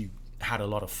followed, you had a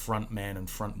lot of front men and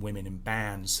front women in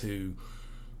bands who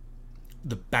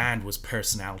the band was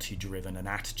personality driven and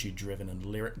attitude driven and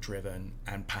lyric driven,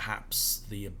 and perhaps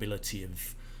the ability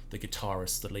of the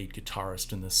guitarist, the lead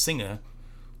guitarist and the singer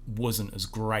wasn't as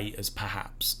great as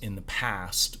perhaps in the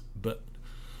past, but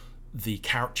the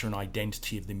character and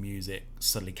identity of the music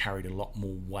suddenly carried a lot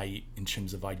more weight in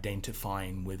terms of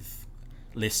identifying with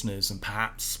listeners and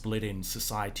perhaps splitting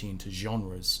society into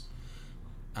genres.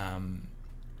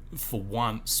 For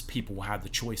once, people had the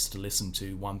choice to listen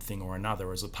to one thing or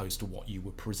another as opposed to what you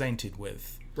were presented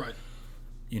with. Right.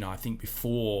 I think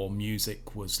before,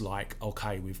 music was like,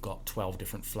 okay, we've got 12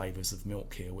 different flavors of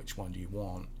milk here, which one do you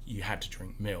want? You had to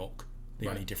drink milk. The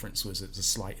only difference was it's a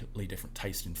slightly different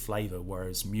taste and flavor,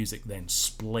 whereas music then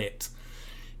split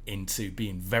into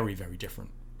being very, very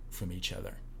different from each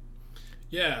other.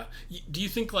 Yeah. Do you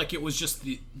think like it was just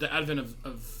the advent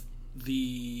of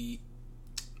the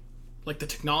like the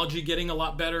technology getting a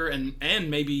lot better, and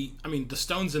maybe, I mean, the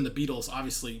Stones and the Beatles,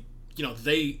 obviously,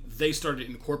 they started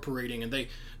incorporating, and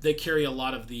they carry a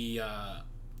lot of the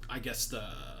I guess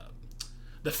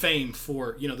the fame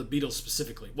for, the Beatles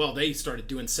specifically. Well, they started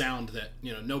doing sound that,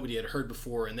 nobody had heard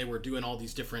before, and they were doing all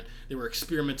these they were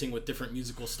experimenting with different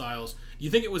musical styles. Do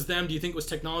you think it was them? Do you think it was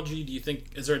technology? Do you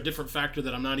think, is there a different factor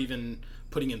that I'm not even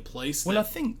putting in place? Well, I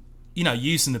think,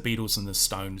 using the Beatles and the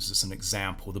Stones as an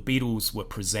example, the Beatles were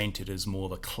presented as more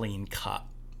of a clean cut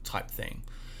type thing,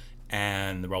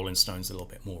 and the Rolling Stones a little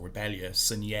bit more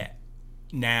rebellious, and yet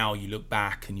now you look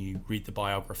back and you read the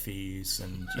biographies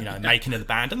and making of the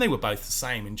band, and they were both the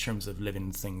same in terms of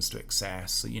living things to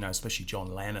excess, especially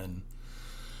John Lennon,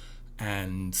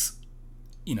 and for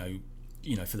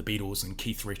the Beatles and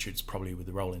Keith Richards probably with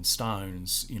the Rolling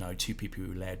Stones, two people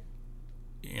who led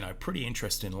pretty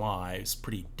interesting lives,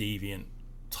 pretty deviant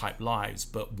type lives,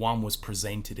 but one was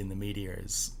presented in the media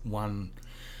as one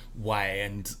way,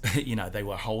 and they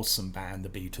were a wholesome band, the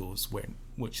Beatles,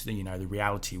 which the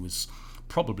reality was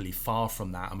probably far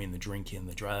from that. I mean, the drinking,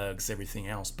 the drugs, everything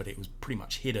else, but it was pretty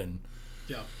much hidden.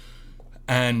 Yeah.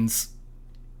 And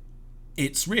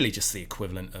it's really just the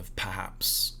equivalent of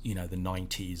perhaps the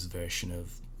 90s version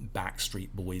of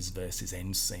Backstreet Boys versus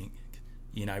NSYNC.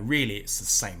 Really it's the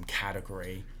same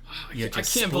category. I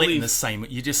can't believe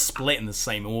you're just splitting the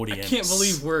same audience. I can't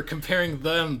believe we're comparing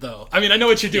them, though. I mean, I know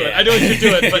what you're doing. Yeah. I know what you're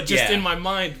doing, but just in my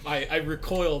mind, I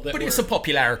recoil that. But it's a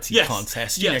popularity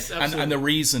contest, yes, absolutely. And the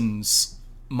reasons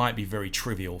might be very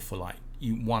trivial for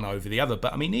one over the other.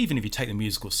 But I mean, even if you take the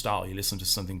musical style, you listen to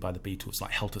something by the Beatles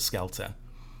like Helter Skelter.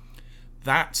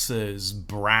 That's as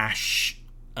brash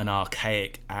and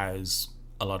archaic as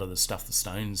a lot of the stuff the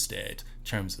Stones did in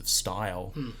terms of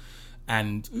style.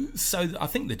 And so I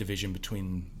think the division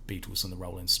between Beatles and the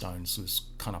Rolling Stones was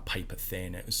kind of paper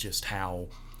thin. It was just how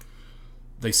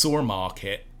they saw a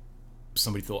market.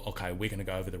 Somebody thought, okay, we're going to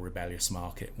go over the rebellious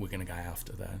market. We're going to go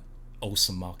after the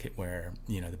awesome market where,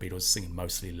 the Beatles singing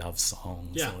mostly love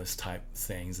songs, all this type of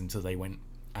things, until they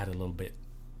had a little bit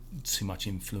too much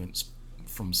influence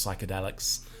from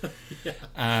psychedelics.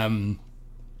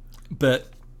 But,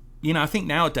 I think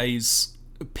nowadays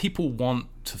people want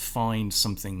to find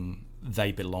something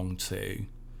they belong to.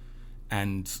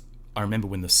 And I remember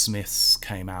when the Smiths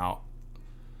came out,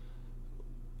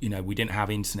 we didn't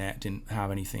have internet, didn't have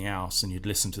anything else, and you'd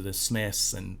listen to the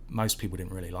Smiths, and most people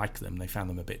didn't really like them. They found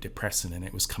them a bit depressing, and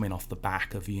it was coming off the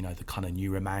back of, the kind of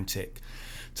new romantic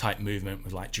type movement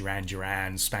with like Duran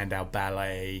Duran, Spandau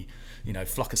Ballet,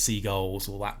 Flock of Seagulls,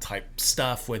 all that type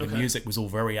stuff, where the music was all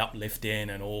very uplifting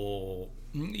and all,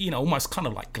 almost kind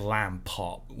of like glam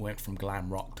pop. It went from glam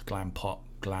rock to glam pop,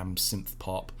 glam synth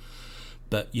pop.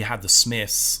 But you had the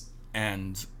Smiths,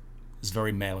 and it was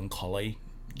very melancholy.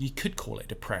 You could call it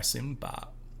depressing, but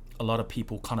a lot of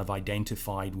people kind of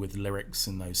identified with lyrics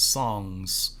in those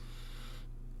songs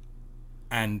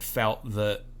and felt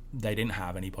that they didn't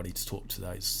have anybody to talk to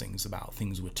those things about.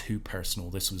 Things were too personal.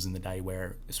 This was in the day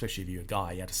where, especially if you're a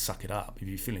guy, you had to suck it up. If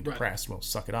you're feeling depressed, well,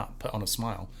 suck it up. Put on a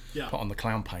smile. Yeah. Put on the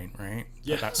clown paint, right?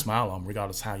 Put that smile on,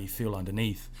 regardless how you feel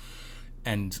underneath.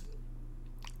 And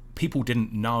people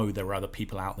didn't know there were other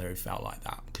people out there who felt like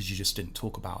that because you just didn't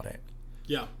talk about it.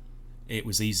 Yeah. It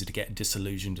was easy to get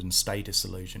disillusioned and stay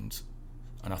disillusioned.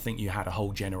 And I think you had a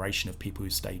whole generation of people who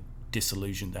stayed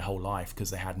disillusioned their whole life because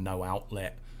they had no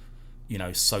outlet,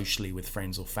 socially with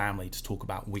friends or family to talk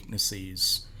about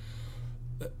weaknesses.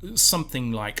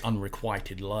 Something like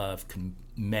unrequited love can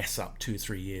mess up 2 or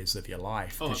 3 years of your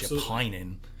life because you're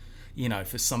pining,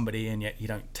 for somebody, and yet you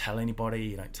don't tell anybody,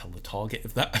 you don't tell the target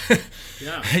of that,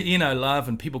 love,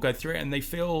 and people go through it and they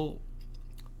feel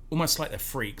almost like they're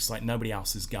freaks, like nobody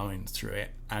else is going through it.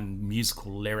 And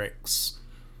musical lyrics,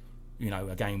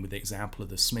 again with the example of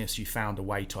the Smiths, you found a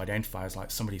way to identify as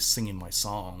like somebody's singing my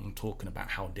song, talking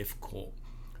about how difficult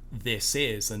this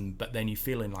is, but then you're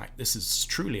feeling like this is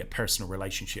truly a personal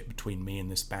relationship between me and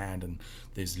this band and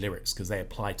these lyrics because they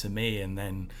apply to me. And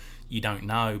then you don't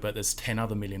know, but there's 10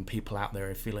 other million people out there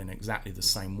who are feeling exactly the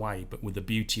same way. But with the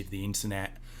beauty of the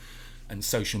internet and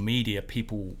social media,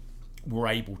 people were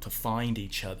able to find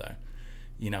each other,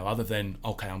 other than,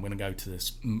 okay, I'm going to go to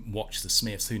this, watch the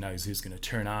Smiths, who knows who's going to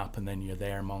turn up, and then you're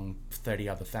there among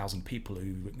 30,000 people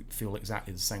who feel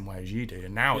exactly the same way as you do.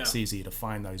 And now it's easier to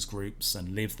find those groups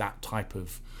and live that type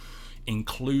of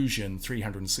inclusion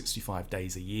 365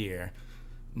 days a year.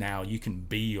 Now you can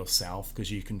be yourself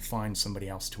because you can find somebody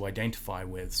else to identify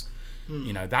with.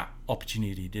 That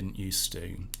opportunity didn't used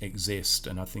to exist,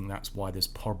 and I think that's why there's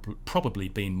probably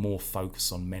been more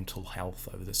focus on mental health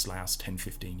over this last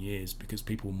 10-15 years, because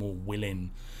people are more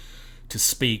willing to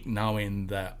speak knowing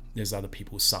that there's other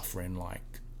people suffering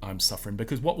like I'm suffering.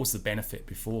 Because what was the benefit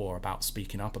before about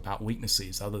speaking up about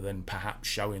weaknesses other than perhaps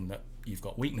showing that you've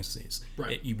got weaknesses?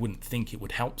 You wouldn't think it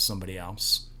would help somebody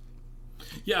else.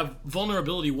 Yeah,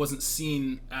 vulnerability wasn't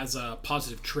seen as a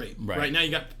positive trait. Right now you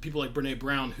got people like Brene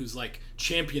Brown who's like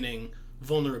championing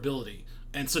vulnerability.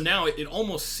 And so now it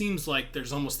almost seems like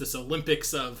there's almost this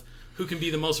Olympics of who can be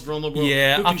the most vulnerable.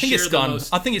 Yeah, I think it's gone.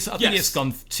 I think it's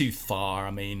gone too far.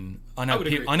 I mean, I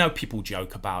know people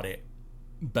joke about it,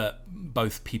 but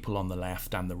both people on the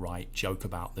left and the right joke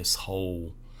about this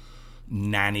whole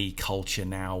nanny culture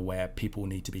now, where people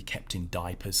need to be kept in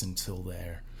diapers until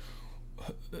they're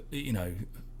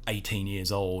 18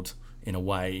 years old, in a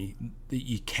way that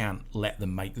you can't let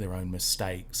them make their own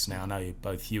mistakes. Now I know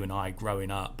both you and I growing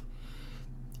up,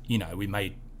 we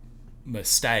made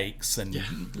mistakes, and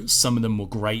some of them were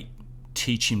great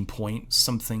teaching points.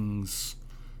 Some things,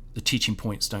 the teaching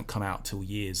points don't come out till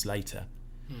years later,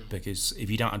 because if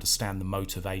you don't understand the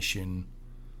motivation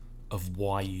of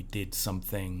why you did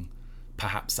something,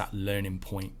 perhaps that learning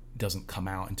point doesn't come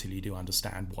out until you do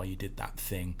understand why you did that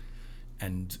thing.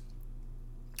 And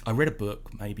I read a book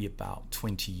maybe about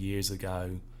 20 years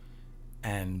ago,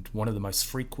 and one of the most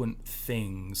frequent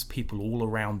things people all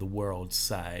around the world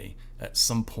say at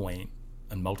some point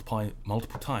and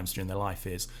multiple times during their life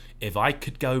is, if I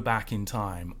could go back in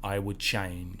time, I would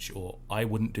change, or I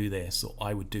wouldn't do this, or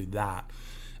I would do that.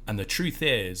 And the truth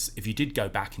is, if you did go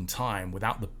back in time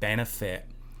without the benefit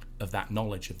of that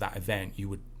knowledge of that event, you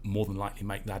would more than likely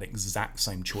make that exact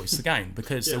same choice again,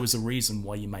 because there was a reason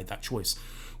why you made that choice.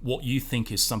 What you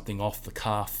think is something off the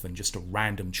cuff and just a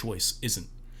random choice isn't.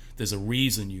 There's a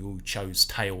reason you chose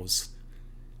tails.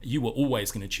 You were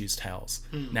always going to choose tails.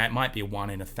 Now, it might be a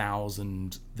 1 in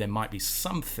 1,000. There might be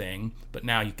something, but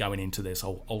now you're going into this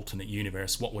whole alternate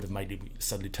universe. What would have made it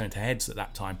suddenly turn to heads at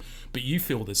that time? But you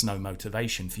feel there's no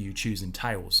motivation for you choosing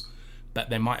tails. But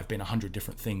there might have been 100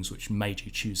 different things which made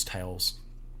you choose tails.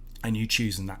 And you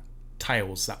choosing that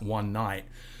tails that one night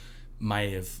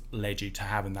may have led you to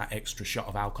having that extra shot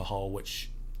of alcohol, which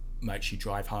makes you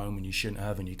drive home and you shouldn't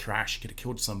have, and you crash, you could have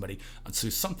killed somebody. And so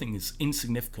something as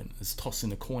insignificant as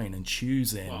tossing a coin and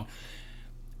choosing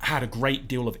had a great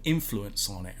deal of influence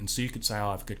on it. And so you could say,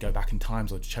 oh, if I could go back in time,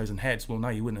 so I'd chosen heads. Well, no,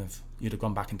 you wouldn't have. You'd have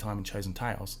gone back in time and chosen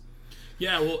tails.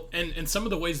 Yeah, well, and some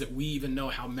of the ways that we even know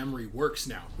how memory works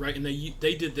now, right? And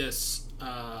they did this,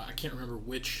 I can't remember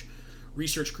which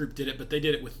research group did it, but they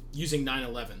did it with using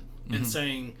 9/11 and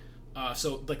saying,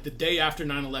 so like the day after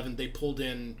 9/11, they pulled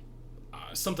in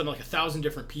something like 1,000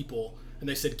 different people, and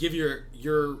they said, give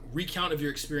your recount of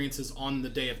your experiences on the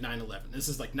day of 9/11. This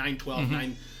is like 9/12,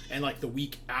 9, and like the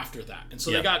week after that. And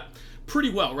so they got pretty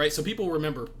well, right? So people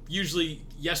remember usually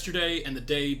yesterday and the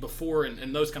day before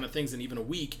and those kind of things, and even a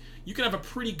week. You can have a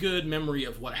pretty good memory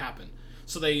of what happened.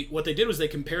 So what they did was they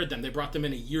compared them. They brought them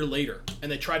in a year later,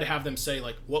 and they tried to have them say,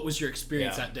 like, what was your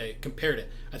experience that day? Compared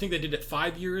it. I think they did it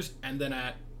 5 years, and then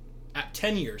at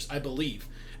 10 years, I believe.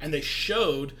 And they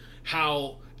showed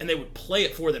how, and they would play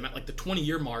it for them at like the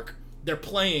 20-year mark. They're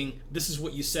playing, this is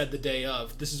what you said the day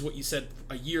of, this is what you said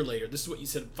a year later, this is what you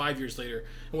said 5 years later.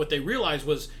 And what they realized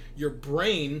was your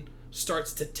brain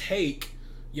starts to take,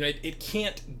 it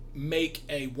can't make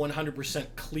a 100%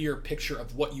 clear picture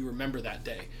of what you remember that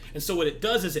day. And so what it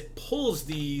does is it pulls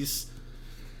these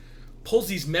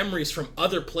memories from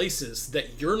other places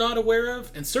that you're not aware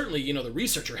of, and certainly the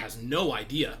researcher has no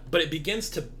idea, but it begins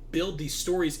to build these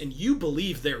stories, and you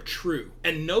believe they're true,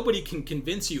 and nobody can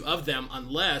convince you of them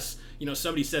unless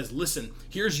somebody says, listen,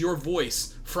 here's your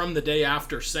voice from the day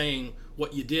after saying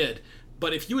what you did.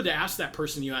 But if you would ask that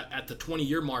person at the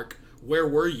 20-year mark, where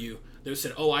were you, they would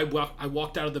say, oh, I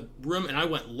walked out of the room and I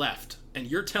went left. And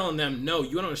you're telling them, no,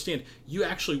 you don't understand, you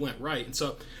actually went right. And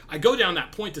so I go down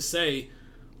that point to say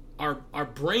our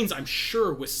brains, I'm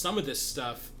sure, with some of this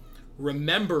stuff,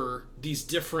 remember these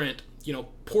different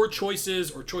poor choices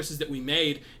or choices that we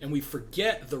made, and we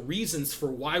forget the reasons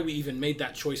for why we even made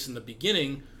that choice in the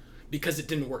beginning, because it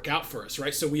didn't work out for us,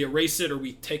 right? So we erase it, or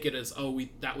we take it as,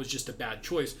 that was just a bad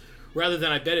choice, rather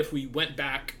than, I bet if we went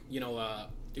back,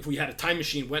 if we had a time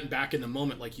machine, went back in the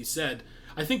moment, like you said,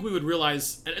 I think we would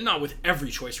realize, and not with every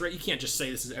choice, right? You can't just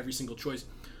say this is every single choice,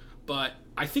 but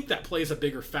I think that plays a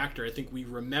bigger factor. I think we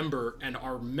remember, and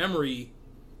our memory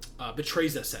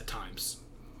betrays us at times.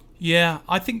 Yeah,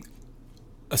 I think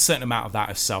a certain amount of that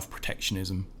is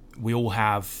self-protectionism. We all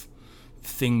have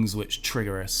things which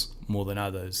trigger us more than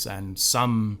others, and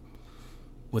some,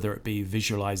 whether it be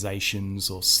visualizations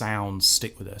or sounds,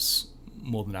 stick with us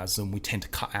more than others, and we tend to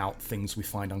cut out things we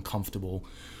find uncomfortable.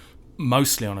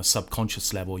 Mostly on a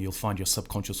subconscious level, you'll find your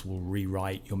subconscious will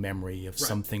rewrite your memory of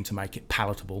something to make it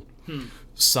palatable.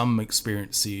 Some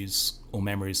experiences or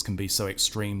memories can be so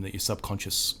extreme that your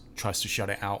subconscious tries to shut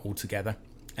it out altogether,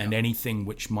 and anything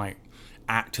which might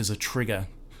act as a trigger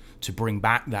to bring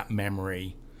back that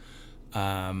memory,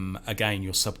 again,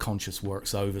 your subconscious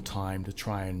works overtime to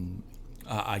try and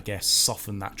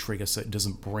soften that trigger so it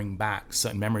doesn't bring back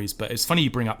certain memories. But it's funny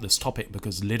you bring up this topic,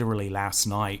 because literally last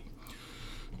night,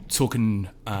 talking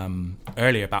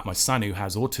earlier about my son who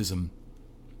has autism,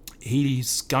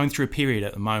 he's going through a period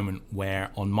at the moment where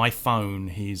on my phone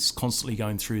he's constantly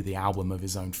going through the album of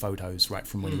his own photos right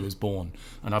from when he was born,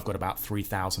 and I've got about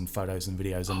 3,000 photos and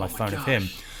videos on my phone of him.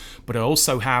 But I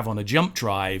also have on a jump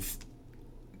drive,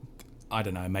 I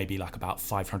don't know, maybe like about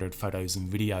 500 photos and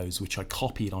videos which I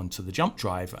copied onto the jump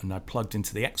drive and I plugged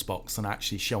into the Xbox and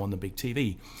actually show on the big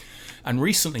TV. And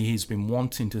recently he's been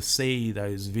wanting to see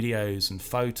those videos and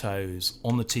photos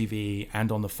on the TV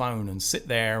and on the phone and sit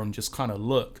there and just kind of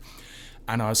look.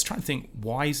 And I was trying to think,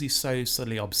 why is he so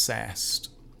suddenly obsessed?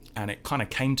 And it kind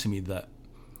of came to me that,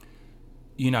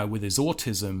 with his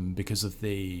autism, because of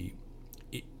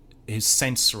his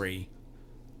sensory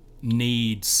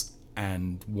needs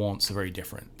and wants are very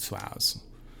different to ours,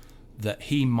 that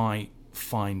he might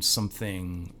find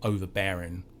something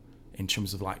overbearing in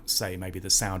terms of, like, say, maybe the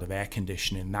sound of air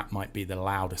conditioning, that might be the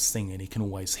loudest thing, and he can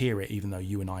always hear it, even though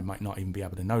you and I might not even be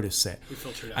able to notice it. We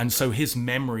filter it out. And so his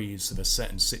memories of a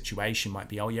certain situation might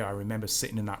be, oh yeah, I remember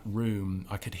sitting in that room,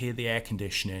 I could hear the air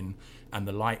conditioning, and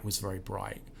the light was very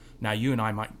bright. Now, you and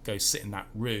I might go sit in that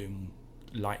room,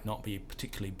 light not be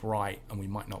particularly bright, and we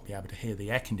might not be able to hear the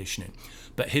air conditioning.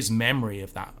 But his memory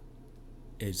of that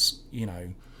is, you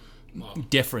know,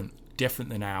 different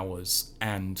than ours.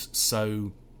 And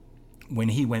so when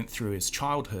he went through his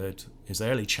childhood, his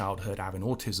early childhood, having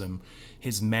autism,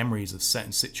 his memories of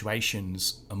certain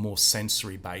situations are more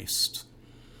sensory based,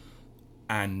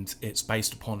 and it's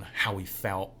based upon how he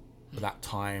felt at that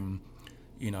time,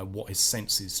 you know, what his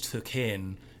senses took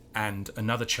in. And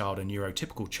another child, a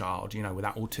neurotypical child, you know,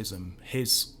 without autism,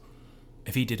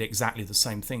 if he did exactly the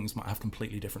same things, might have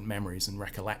completely different memories and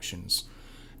recollections.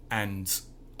 And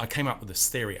I came up with this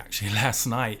theory actually last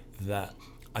night, that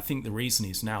I think the reason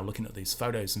he's now looking at these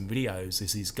photos and videos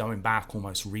is he's going back,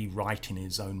 almost rewriting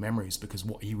his own memories, because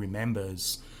what he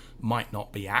remembers might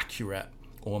not be accurate,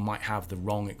 or might have the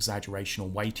wrong exaggeration or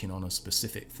weighting on a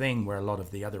specific thing, where a lot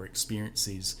of the other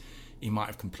experiences he might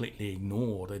have completely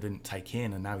ignored or didn't take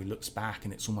in, and now he looks back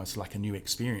and it's almost like a new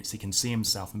experience. He can see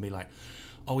himself and be like,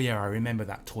 oh yeah, I remember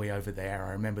that toy over there,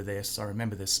 I remember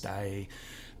this day,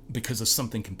 because of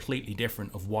something completely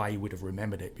different of why he would have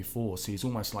remembered it before. So he's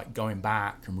almost like going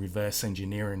back and reverse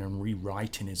engineering and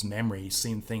rewriting his memory,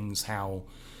 seeing things how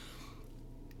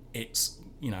it's,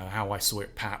 you know, how I saw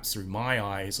it perhaps through my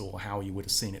eyes, or how he would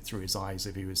have seen it through his eyes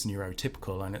if he was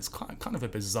neurotypical. And it's kind of a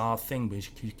bizarre thing, because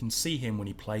you can see him when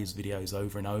he plays videos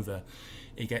over and over,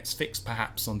 he gets fixed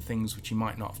perhaps on things which he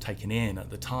might not have taken in at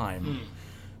the time.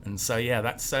 And so yeah,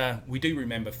 that's we do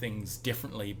remember things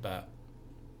differently. But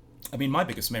I mean, my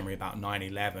biggest memory about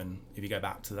 9/11, if you go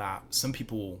back to that, some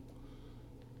people,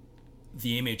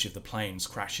 the image of the planes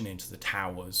crashing into the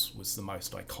towers was the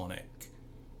most iconic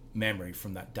memory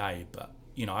from that day. But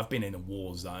you know, I've been in a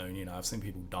war zone, you know, I've seen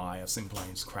people die, I've seen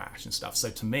planes crash and stuff. So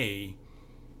to me,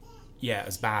 yeah,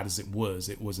 as bad as it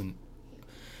wasn't,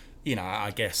 you know,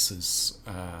 I guess as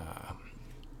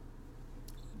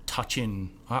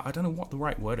touching, I don't know what the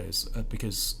right word is,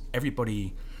 because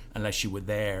everybody, unless you were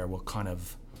there, were kind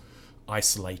of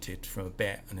isolated for a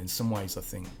bit. And in some ways, I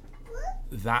think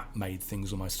that made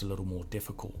things almost a little more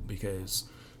difficult, because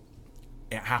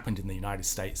it happened in the United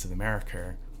States of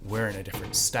America. We're in a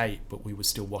different state, but we were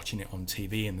still watching it on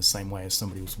TV in the same way as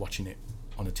somebody was watching it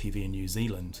on a TV in New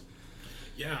Zealand.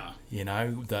 Yeah. You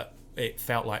know, that it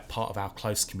felt like part of our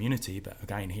close community. But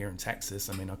again, here in Texas,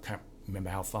 I mean, I can't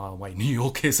remember how far away New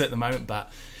York is at the moment,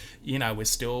 but you know, it's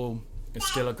still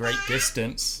a great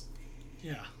distance.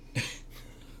 Yeah.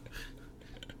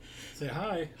 Say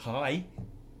hi. Hi.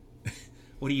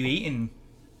 What are you eating?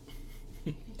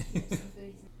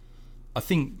 I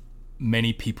think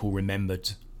many people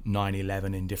remembered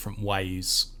 9/11 in different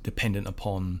ways, dependent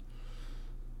upon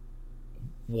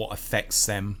what affects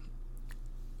them.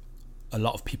 A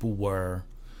lot of people were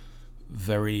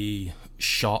very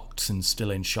shocked, and still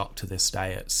in shock to this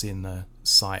day, at seeing the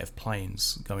sight of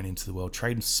planes going into the World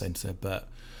Trade Center. But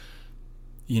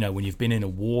you know, when you've been in a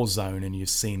war zone and you've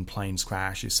seen planes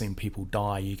crash, you've seen people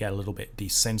die, you get a little bit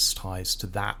desensitized to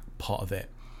that part of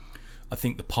it. I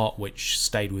think the part which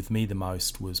stayed with me the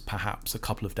most was perhaps a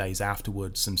couple of days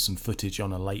afterwards, and some footage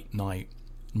on a late night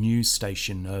news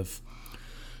station of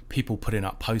people putting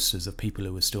up posters of people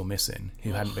who were still missing,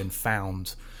 who hadn't been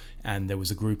found. And there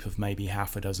was a group of maybe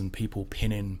half a dozen people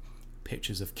pinning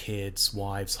pictures of kids,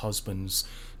 wives, husbands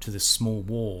to this small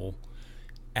wall,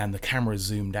 and the camera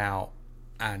zoomed out,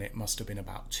 and it must have been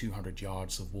about 200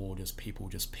 yards of wall, just people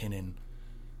just pinning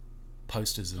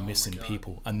posters of missing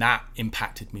people. And that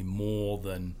impacted me more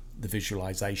than the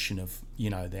visualization of, you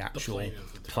know, the actual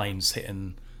planes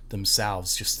hitting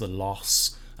themselves, just the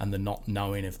loss and the not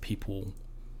knowing of people,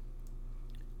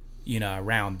 you know,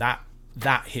 around. That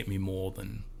hit me more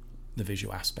than the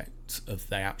visual aspect of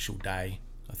the actual day.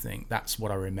 I think that's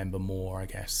what I remember more, I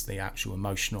guess, the actual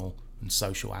emotional and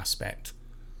social aspect.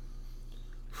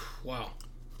 Wow.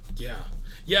 Yeah,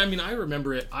 I mean, I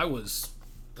remember it. I was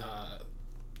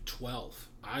 12.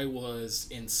 I was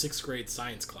in 6th grade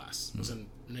science class. Her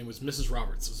name was Mrs.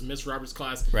 Roberts. It was a Miss Roberts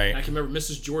class. Right. And I can remember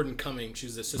Mrs. Jordan coming. She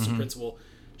was the assistant principal.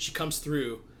 She comes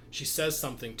through. She says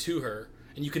something to her,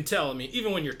 and you can tell. I mean,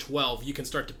 even when you're 12, you can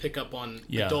start to pick up on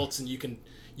adults, and you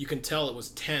can tell it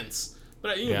was tense.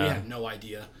 But we had no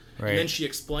idea. Right. And then she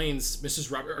explains.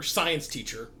 Mrs. Roberts, our science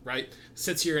teacher, right,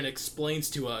 sits here and explains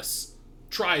to us,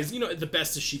 tries, the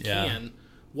best as she can,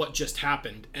 what just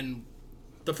happened. And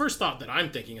the first thought that I'm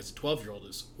thinking as a 12-year-old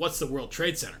is, what's the World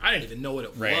Trade Center? I didn't even know what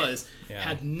it was. Yeah.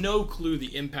 Had no clue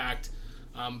the impact.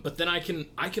 But then I can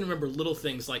remember little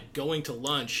things like going to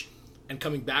lunch and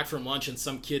coming back from lunch and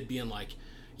some kid being like,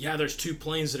 yeah, there's 2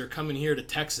 planes that are coming here to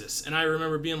Texas. And I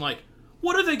remember being like,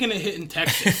 what are they going to hit in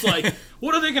Texas? Like,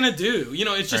 what are they going to do? You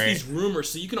know, it's just these rumors.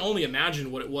 So you can only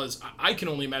imagine what it was. I can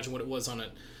only imagine what it was on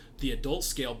the adult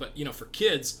scale. But, you know, for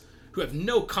kids who have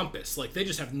no compass, like, they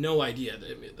just have no idea.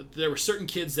 There were certain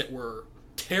kids that were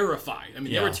terrified. I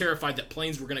mean, they were terrified that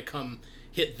planes were going to come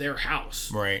hit their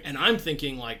house. Right. And I'm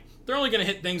thinking, like, they're only going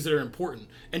to hit things that are important.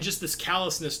 And just this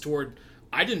callousness toward...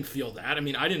 I didn't feel that. I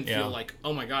mean, I didn't feel like,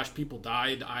 oh my gosh, people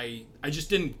died. I just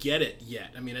didn't get it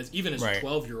yet. I mean, even as a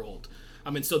 12-year-old.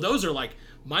 I mean, so those are like,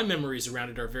 my memories around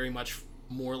it are very much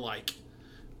more like,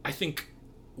 I think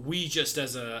we just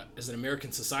as an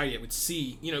American society, would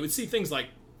see things like,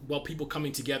 well, people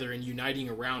coming together and uniting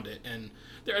around it. And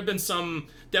there had been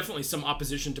definitely some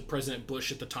opposition to President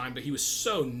Bush at the time, but he was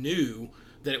so new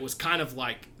that it was kind of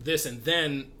like this. And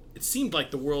then it seemed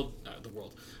like the world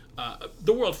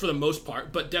for the most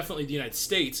part, but definitely the United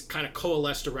States kind of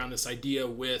coalesced around this idea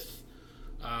with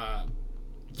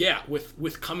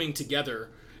coming together.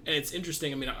 And it's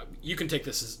interesting. I mean, you can take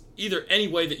this as either any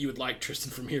way that you would like,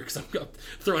 Tristan, from here, because I'm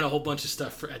throwing a whole bunch of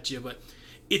stuff at you. But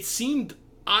it seemed,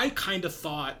 I kind of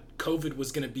thought COVID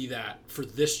was going to be that for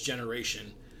this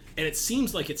generation. And it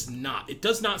seems like it's not. It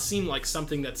does not seem like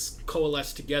something that's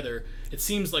coalesced together. It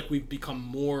seems like we've become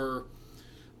more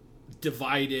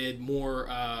divided, more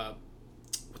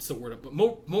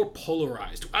more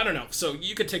polarized. I don't know. So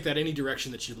you could take that any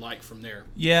direction that you'd like from there.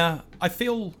 Yeah, I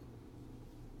feel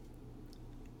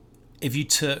if you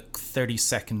took 30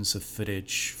 seconds of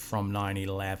footage from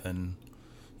 9/11,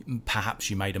 perhaps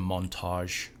you made a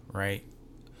montage, right?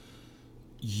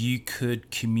 You could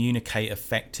communicate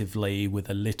effectively with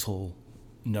a little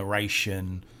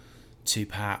narration to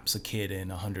perhaps a kid in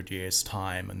 100 years'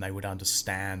 time, and they would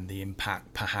understand the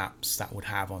impact perhaps that would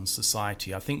have on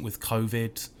society. I think with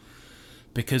COVID,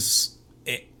 because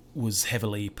it was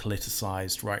heavily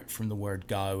politicized right from the word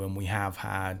go, and we have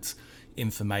had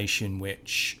information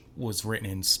which was written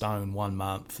in stone 1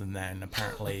 month, and then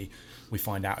apparently we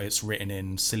find out it's written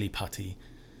in silly putty.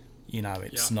 You know,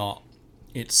 it's not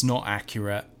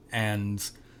accurate, and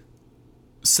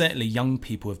certainly young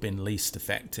people have been least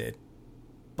affected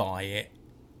by it,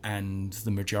 and the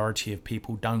majority of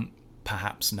people don't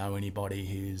perhaps know anybody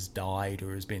who's died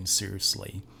or has been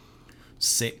seriously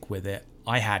sick with it.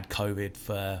 I had COVID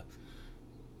for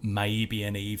maybe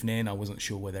an evening. I wasn't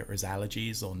sure whether it was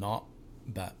allergies or not,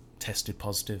 but tested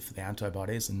positive for the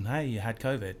antibodies, and hey, you had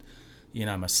COVID. You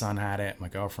know, my son had it, my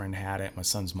girlfriend had it, my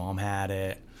son's mom had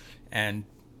it, and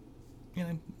you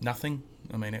know, nothing.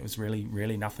 I mean, it was really,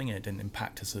 really nothing. It didn't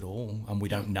impact us at all. And we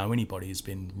don't know anybody who's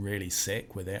been really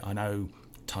sick with it. I know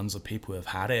tons of people who have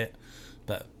had it,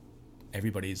 but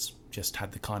everybody's just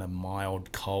had the kind of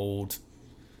mild cold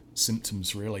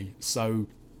symptoms, really. So,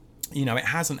 you know, it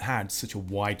hasn't had such a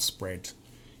widespread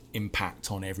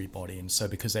impact on everybody. And so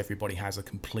because everybody has a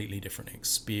completely different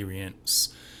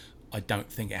experience, I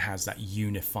don't think it has that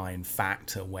unifying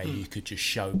factor where you could just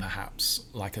show, perhaps,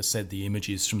 like I said, the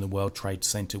images from the World Trade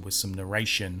Center with some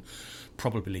narration,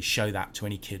 probably show that to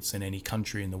any kids in any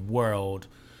country in the world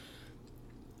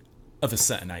of a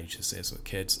certain age, this is, with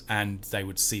kids, and they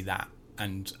would see that,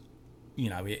 and, you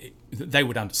know, they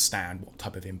would understand what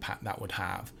type of impact that would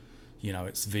have. You know,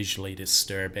 it's visually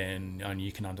disturbing, and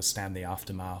you can understand the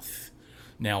aftermath.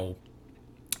 Now,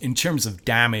 in terms of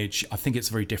damage, I think it's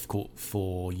very difficult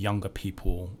for younger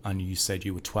people, and you said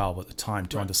you were 12 at the time,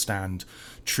 to understand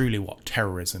truly what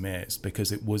terrorism is,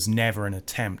 because it was never an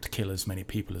attempt to kill as many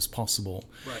people as possible.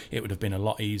 Right. It would have been a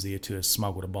lot easier to have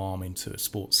smuggled a bomb into a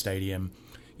sports stadium,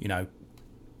 you know,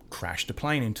 crashed a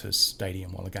plane into a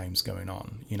stadium while the game's going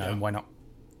on, you know, why not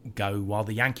go while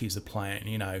the Yankees are playing,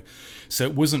 you know. So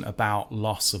it wasn't about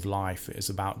loss of life, it was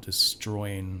about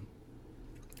destroying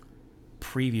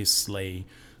previously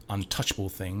untouchable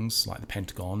things like the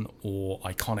Pentagon, or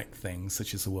iconic things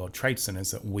such as the World Trade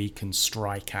Centers that we can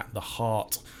strike at the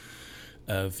heart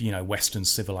of, you know, Western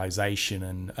civilization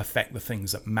and affect the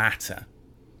things that matter.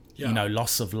 You know,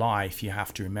 loss of life, you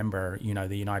have to remember, you know,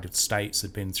 the United States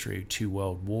had been through 2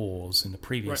 world wars in the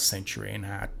previous century and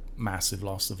had massive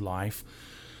loss of life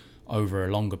over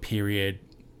a longer period.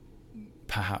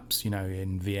 Perhaps, you know,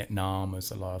 in Vietnam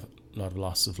there's a lot of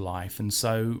loss of life. And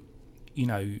so, you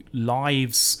know,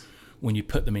 lives, when you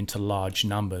put them into large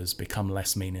numbers, become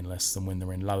less meaningless than when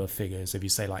they're in lower figures. If you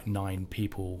say like 9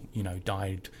 people, you know,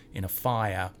 died in a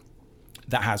fire,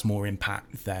 that has more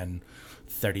impact than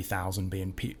 30,000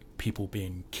 being people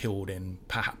being killed in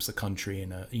perhaps a country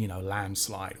in a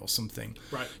landslide or something.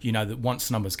 Right. That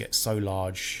once numbers get so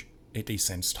large, it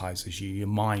desensitizes you. Your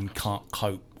mind can't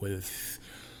cope with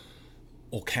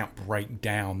or can't break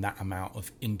down that amount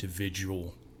of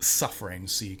individual suffering,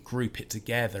 so you group it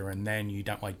together, and then you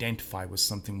don't identify with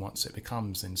something once it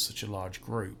becomes in such a large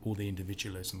group. All the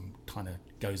individualism kind of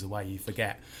goes away. You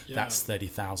forget that's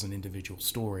 30,000 individual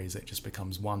stories. It just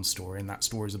becomes one story, and that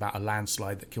story is about a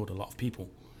landslide that killed a lot of people.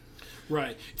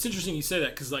 Right. It's interesting you say that,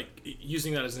 because like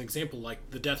using that as an example,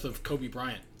 like the death of Kobe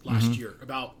Bryant last year,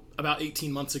 about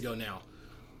 18 months ago now,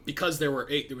 because there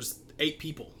was 8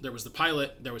 people. There was the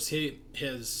pilot, there was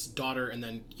his daughter, and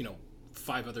then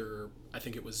 5 other, I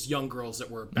think it was young girls that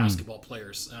were basketball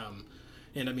players.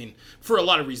 And I mean, for a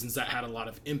lot of reasons that had a lot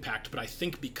of impact, but I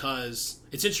think because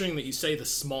it's interesting that you say the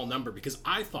small number, because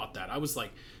I thought that. I was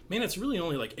like, man, it's really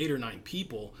only like 8 or 9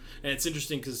 people. And it's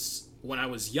interesting because when I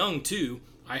was young too,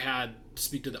 I had, to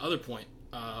speak to the other point,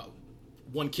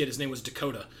 one kid, his name was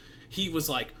Dakota. He was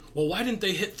like, well, why didn't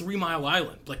they hit 3 Mile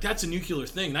Island? Like, that's a nuclear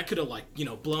thing. That could have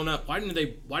blown up. Why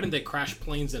didn't they crash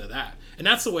planes into that? And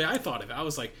that's the way I thought of it. I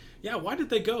was like, yeah, why did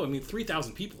they go? I mean,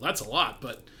 3,000 people, that's a lot,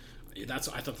 but I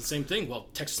thought the same thing. Well,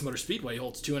 Texas Motor Speedway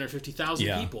holds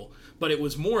 250,000 people, but it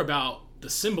was more about the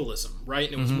symbolism,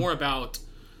 right? And it was more about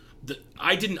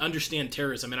I didn't understand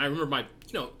terrorism, and I remember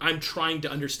I'm trying to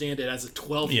understand it as a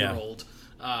 12-year-old,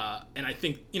 and I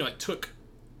think, it took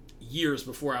years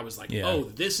before I was like, oh,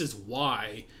 this is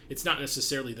why. It's not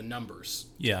necessarily the numbers.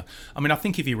 Yeah. I mean, I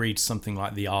think if you read something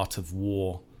like The Art of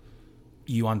War,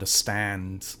 you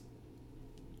understand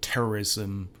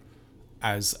terrorism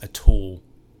as a tool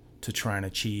to try and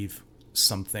achieve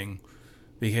something,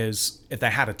 because if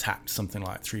they had attacked something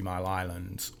like 3 Mile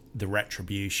Island, the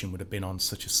retribution would have been on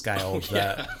such a scale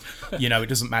that it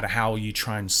doesn't matter how you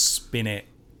try and spin it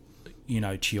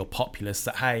to your populace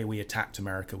that, hey, we attacked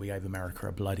America, we gave America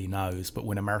a bloody nose, but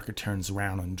when America turns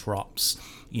around and drops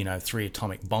 3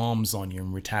 atomic bombs on you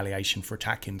in retaliation for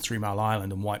attacking 3 Mile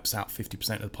Island and wipes out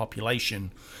 50% of the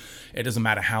population, it doesn't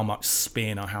matter how much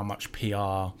spin or how much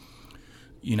PR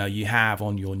you have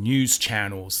on your news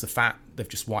channels. The fact they've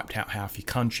just wiped out half your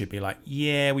country, be like,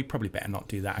 yeah, we probably better not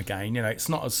do that again. It's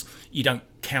not as, you don't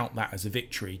count that as a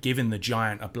victory. Giving the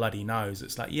giant a bloody nose,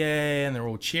 it's like, yeah, and they're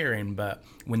all cheering, but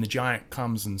when the giant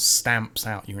comes and stamps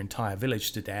out your entire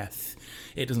village to death,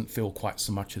 it doesn't feel quite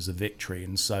so much as a victory.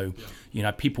 And so,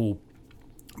 people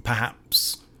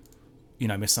perhaps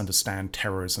misunderstand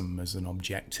terrorism as an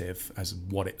objective, as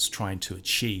what it's trying to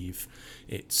achieve.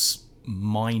 It's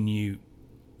minute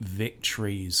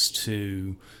victories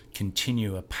to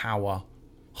continue a power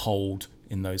hold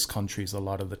in those countries a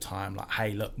lot of the time. Like,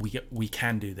 hey, look, we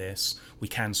can do this. We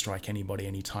can strike anybody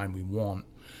anytime we want.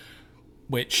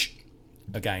 Which,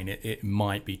 again, it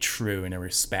might be true in a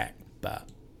respect, but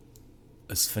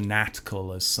as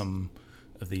fanatical as some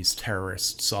of these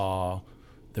terrorists are,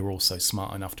 they're also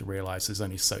smart enough to realize there's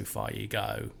only so far you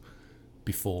go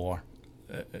before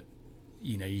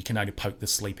you can only poke the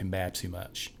sleeping bear too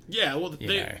much. Yeah, well,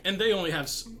 they only have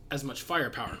as much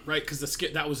firepower, right? Because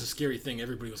that was a scary thing.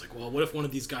 Everybody was like, well, what if one of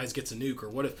these guys gets a nuke, or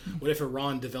what if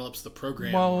Iran develops the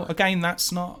program? Well, again,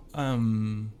 that's not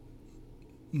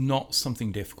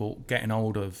something difficult. Getting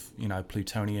hold of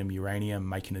plutonium, uranium,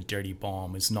 making a dirty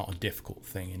bomb is not a difficult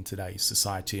thing in today's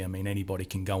society. I mean, anybody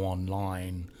can go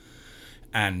online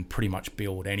and pretty much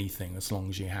build anything as long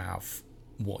as you have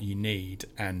what you need.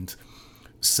 And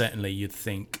certainly you'd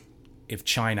think if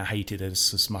China hated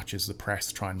us as much as the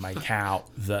press try and make out,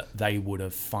 that they would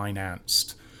have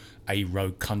financed a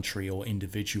rogue country or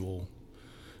individual.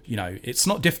 It's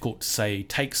not difficult to say,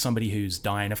 take somebody who's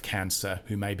dying of cancer,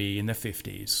 who may be in their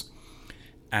 50s,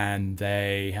 and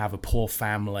they have a poor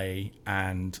family,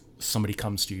 and somebody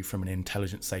comes to you from an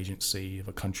intelligence agency of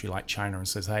a country like China and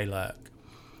says, hey, look,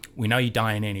 we know you're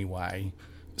dying anyway,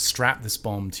 strap this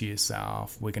bomb to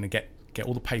yourself, we're going to get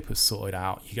all the papers sorted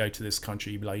out, you go to this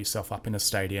country, you blow yourself up in a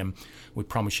stadium, we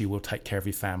promise you we'll take care of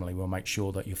your family, we'll make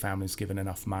sure that your family's given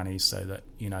enough money so that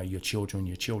your children,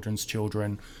 your children's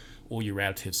children, all your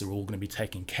relatives are all going to be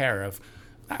taken care of.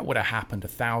 That would have happened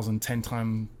 10,000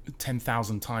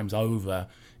 times over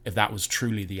if that was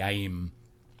truly the aim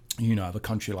of a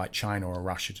country like China or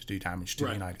Russia to do damage to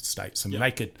the United States. I mean,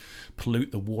 they could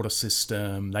pollute the water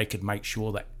system, they could make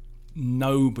sure that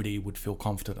nobody would feel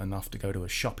confident enough to go to a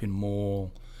shopping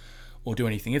mall or do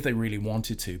anything if they really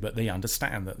wanted to, but they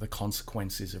understand that the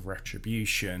consequences of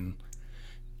retribution,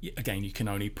 again, you can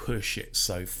only push it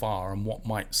so far. And what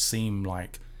might seem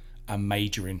like a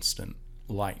major incident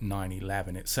like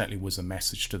 9/11, it certainly was a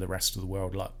message to the rest of the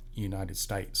world, like, United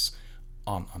States,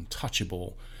 aren't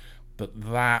untouchable, but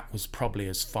that was probably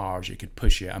as far as you could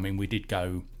push it. I mean, we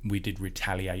did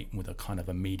retaliate with a kind of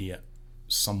immediate,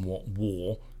 somewhat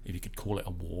war, if you could call it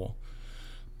a war.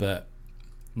 But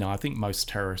no, I think most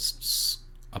terrorists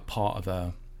are part of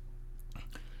a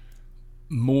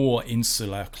more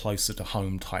insular, closer to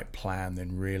home type plan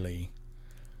than really,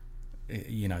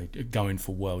 going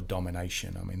for world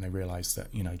domination. I mean, they realize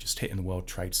that, just hitting the World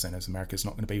Trade Centers, America's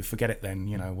not going to be, forget it then,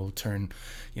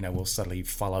 we'll suddenly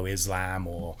follow Islam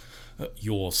or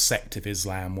your sect of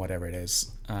Islam, whatever it is.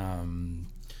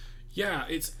 Yeah,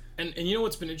 it's, and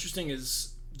what's been interesting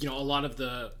is, a lot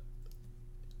of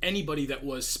anybody that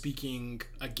was speaking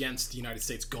against the United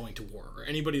States going to war, or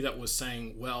anybody that was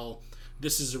saying, well,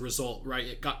 this is a result, right?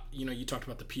 It got, you talked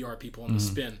about the PR people and the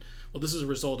spin. Well, this is a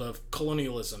result of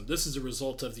colonialism. This is a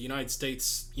result of the United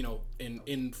States,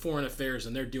 in foreign affairs,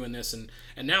 and they're doing this. And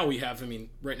now we have,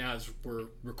 right now as we're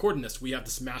recording this, we have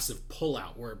this massive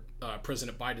pullout where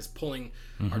President Biden is pulling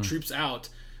our troops out.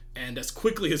 And as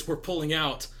quickly as we're pulling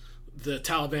out, the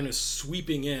Taliban is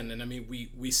sweeping in. And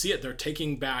we see it. They're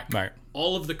taking back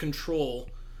all of the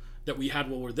control that we had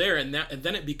while we're there. And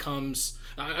then it becomes,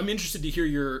 I'm interested to hear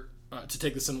your, to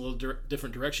take this in a little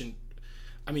different direction.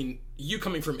 You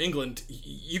coming from England,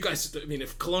 you guys,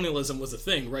 if colonialism was a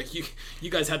thing, right? You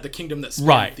guys had the kingdom that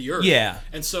spanned the earth. Yeah.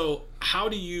 And so how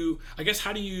do you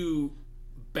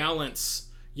balance,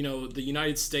 the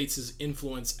United States'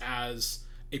 influence as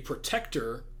a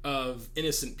protector of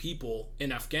innocent people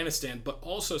in Afghanistan, but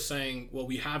also saying, well,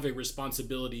 we have a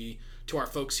responsibility to our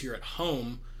folks here at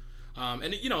home.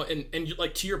 And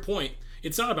like, to your point,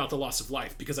 it's not about the loss of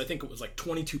life, because I think it was like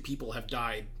 22 people have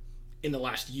died in the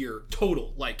last year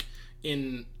total, like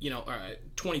in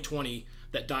 2020,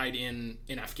 that died in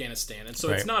Afghanistan. And so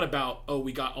it's not about, oh,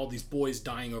 we got all these boys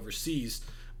dying overseas,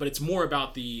 but it's more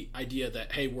about the idea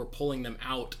that, hey, we're pulling them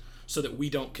out so that we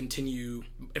don't continue,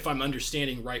 if I'm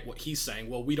understanding right what he's saying,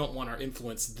 well, we don't want our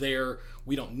influence there,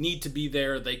 we don't need to be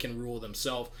there, they can rule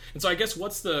themselves. And so I guess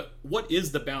what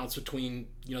is the balance between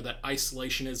that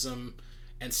isolationism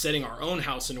and setting our own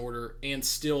house in order and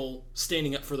still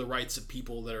standing up for the rights of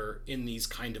people that are in these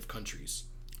kind of countries?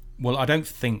 Well, I don't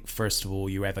think, first of all,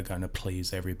 you're ever going to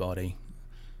please everybody.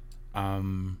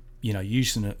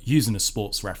 Using a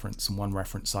sports reference, and one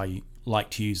reference I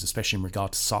like to use, especially in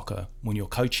regard to soccer, when you're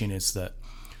coaching, is that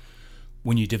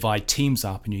when you divide teams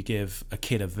up and you give a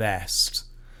kid a vest,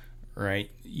 right?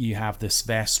 You have this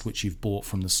vest which you've bought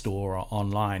from the store or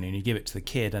online, and you give it to the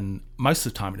kid, and most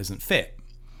of the time it doesn't fit,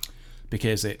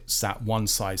 because it's that one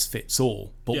size fits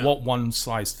all. But what one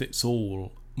size fits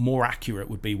all, more accurate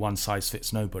would be one size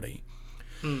fits nobody.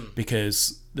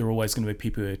 Because there are always going to be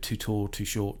people who are too tall, too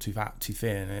short, too fat, too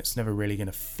thin, and it's never really going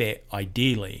to fit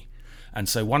ideally. And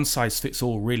so one size fits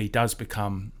all really does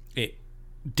become, it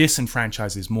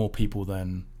disenfranchises more people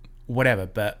than whatever,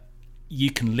 but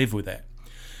you can live with it.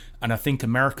 And I think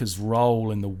America's role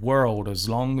in the world, as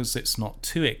long as it's not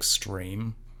too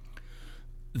extreme,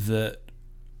 that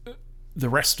the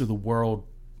rest of the world,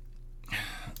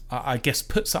 I guess,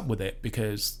 puts up with it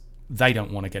because they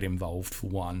don't want to get involved, for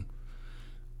one.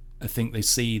 I think they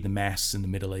see the mess in the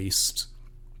Middle East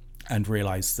and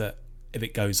realize that if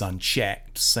it goes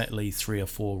unchecked, certainly 3 or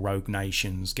 4 rogue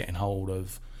nations getting hold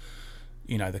of,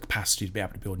 the capacity to be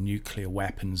able to build nuclear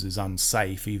weapons is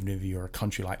unsafe, even if you're a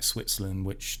country like Switzerland,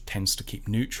 which tends to keep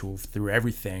neutral through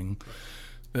everything.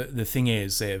 But the thing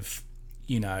is, if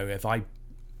I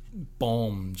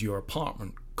bombed your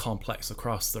apartment complex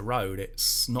across the road,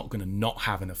 it's not going to not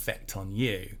have an effect on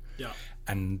you. Yeah.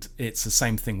 And it's the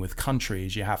same thing with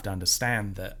countries. You have to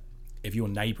understand that if your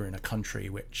neighbor in a country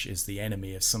which is the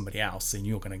enemy of somebody else, then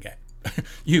you're going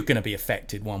to be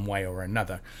affected one way or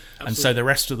another. Absolutely. And so the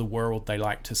rest of the world, they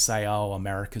like to say, oh,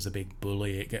 America's a big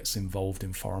bully, it gets involved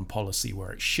in foreign policy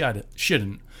where it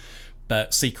shouldn't,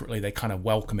 but secretly they kind of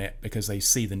welcome it because they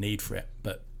see the need for it,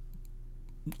 but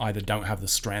either don't have the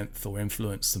strength or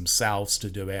influence themselves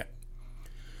to do it,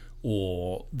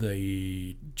 or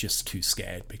they just too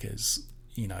scared because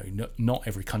not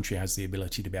every country has the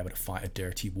ability to be able to fight a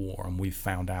dirty war. And we've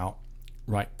found out,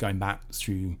 right, going back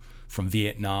through from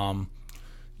Vietnam,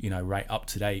 right up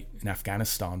to date in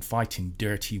Afghanistan, fighting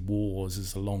dirty wars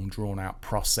is a long drawn out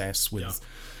process with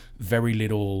very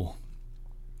little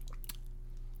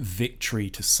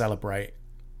victory to celebrate.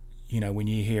 When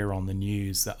you hear on the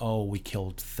news that, oh, we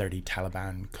killed 30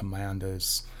 Taliban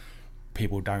commanders,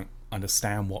 people don't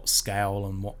understand what scale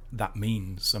and what that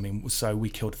means. I mean, so we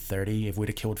killed 30. If we'd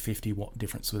have killed 50, what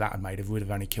difference would that have made? If we'd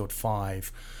have only killed 5,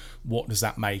 what does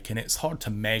that make? And it's hard to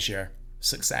measure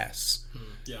success.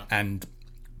 And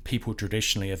people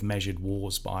traditionally have measured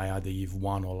wars by either you've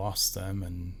won or lost them,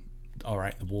 and all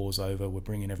right, the war's over, we're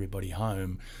bringing everybody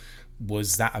home.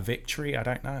 Was that a victory? I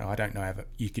don't know. I don't know if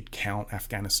you could count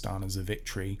Afghanistan as a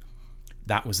victory.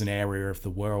 That was an area of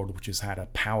the world which has had a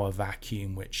power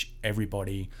vacuum, which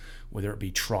everybody, whether it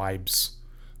be tribes,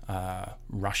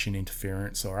 Russian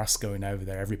interference, or us going over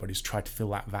there, everybody's tried to fill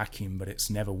that vacuum, but it's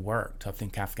never worked. I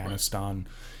think Afghanistan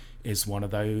is one of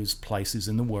those places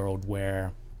in the world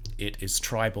where it is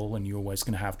tribal, and you're always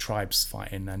going to have tribes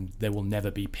fighting, and there will never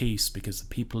be peace, because the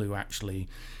people who are actually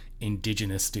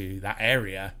indigenous to that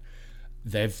area,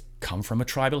 they've come from a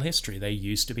tribal history. They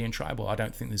used to be in tribal. I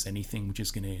don't think there's anything which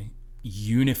is going to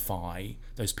unify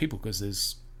those people, because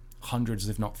there's hundreds,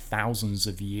 if not thousands,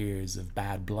 of years of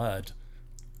bad blood.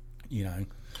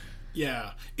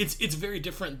 Yeah, it's very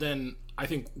different than I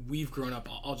think we've grown up.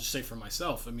 I'll just say for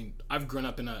myself. I mean, I've grown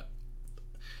up in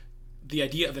the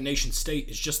idea of a nation state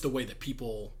is just the way that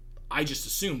people. I just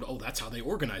assumed, that's how they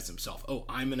organize themselves.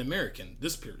 I'm an American.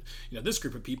 This period, this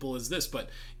group of people is this. But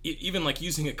even like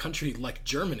using a country like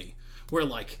Germany, where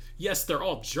like, yes, they're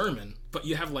all German, but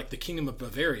you have like the Kingdom of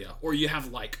Bavaria, or you have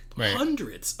like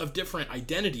hundreds of different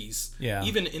identities,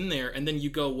 even in there. And then you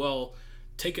go, well,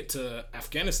 take it to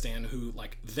Afghanistan, who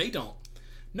like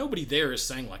nobody there is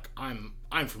saying like I'm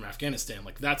from Afghanistan.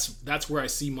 Like that's where I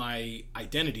see my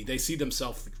identity. They see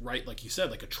themselves, right, like you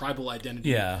said, like a tribal identity.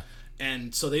 Yeah.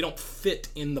 And so they don't fit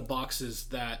in the boxes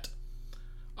that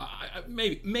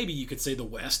maybe you could say the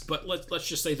West, but let's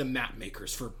just say the map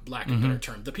makers, for lack of a better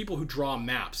term, the people who draw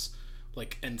maps,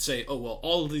 like, and say,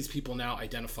 all of these people now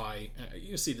identify.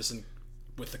 You see this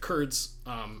with the Kurds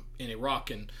in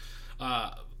Iraq, and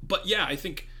but yeah, I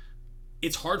think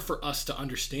it's hard for us to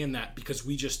understand that, because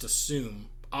we just assume.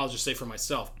 I'll just say for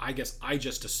myself, I guess I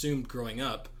just assumed growing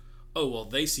up,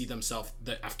 they see themselves,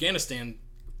 that Afghanistan,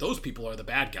 those people are the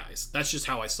bad guys. That's just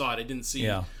how I saw it. I didn't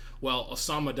see,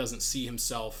 Osama doesn't see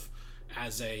himself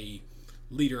as a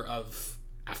leader of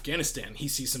Afghanistan. He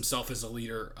sees himself as a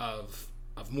leader of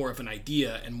more of an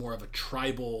idea and more of a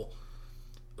tribal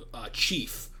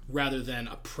chief rather than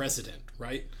a president,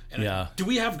 right? And do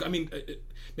we have,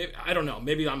 maybe, I don't know,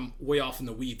 maybe I'm way off in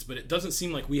the weeds, but it doesn't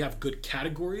seem like we have good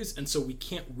categories, and so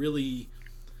we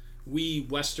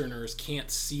Westerners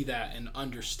can't see that and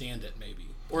understand it, maybe.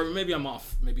 Or maybe I'm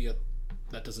off. Maybe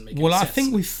that doesn't make any sense. Well, I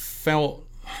think we felt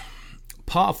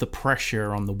part of the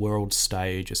pressure on the world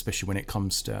stage, especially when it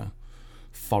comes to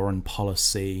foreign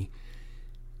policy,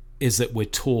 is that we're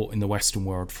taught in the Western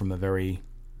world from a very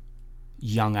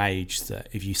young age that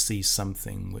if you see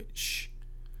something which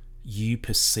you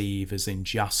perceive as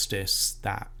injustice,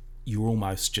 that you're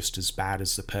almost just as bad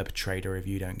as the perpetrator if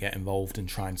you don't get involved and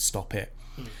try and stop it.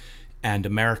 And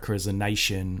America as a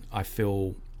nation, I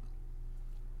feel,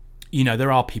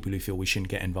 there are people who feel we shouldn't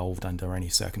get involved under any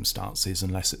circumstances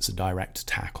unless it's a direct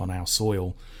attack on our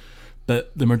soil.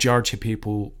 But the majority of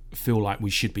people feel like we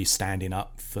should be standing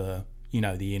up for,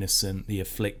 the innocent, the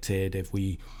afflicted.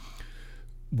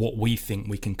 What we think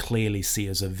we can clearly see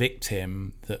as a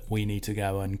victim, that we need to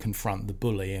go and confront the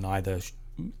bully and either,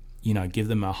 give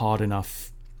them a hard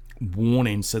enough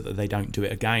warning so that they don't do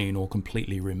it again, or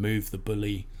completely remove the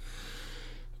bully,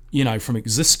 from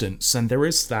existence. And there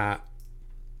is that.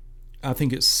 I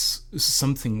think it's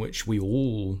something which we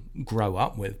all grow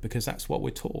up with, because that's what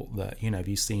we're taught, that, if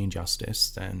you see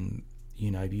injustice, then,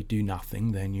 if you do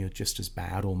nothing, then you're just as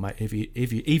bad, or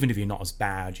even if you're not as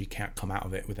bad, you can't come out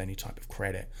of it with any type of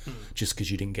credit. Just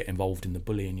because you didn't get involved in the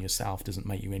bullying yourself doesn't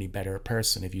make you any better a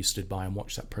person if you stood by and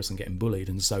watched that person getting bullied.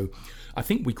 And so I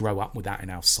think we grow up with that in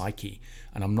our psyche,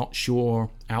 and I'm not sure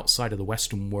outside of the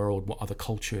Western world what other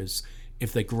cultures,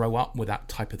 if they grow up with that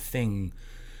type of thing.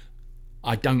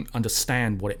 I don't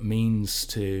understand what it means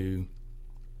to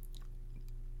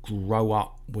grow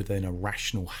up with an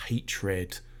irrational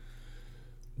hatred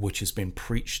which has been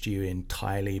preached to you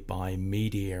entirely by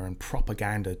media and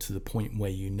propaganda, to the point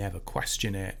where you never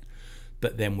question it.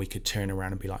 But then we could turn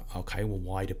around and be like, okay, well,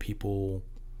 why do people,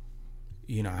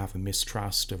 have a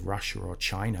mistrust of Russia or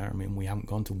China? We haven't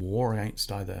gone to war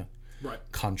against either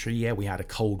country. Yeah, we had a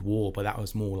Cold War, but that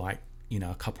was more like,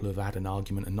 a couple have had an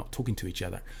argument and not talking to each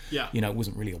other. Yeah. It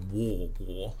wasn't really a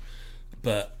war.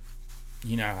 But,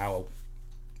 our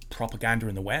propaganda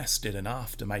in the West did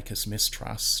enough to make us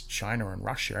mistrust China and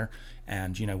Russia.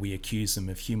 And, we accuse them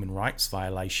of human rights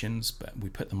violations, but we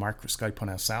put the microscope on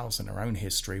ourselves and our own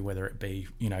history, whether it be,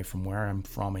 from where I'm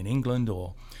from in England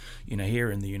or,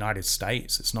 here in the United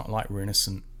States. It's not like we're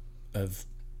innocent of,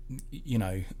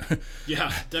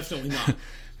 Yeah, definitely not.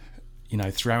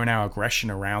 Throwing our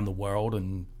aggression around the world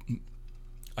and,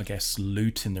 I guess,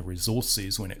 looting the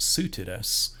resources when it suited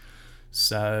us.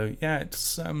 So, yeah,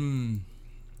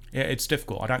 Yeah, it's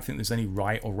difficult. I don't think there's any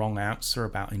right or wrong answer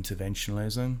about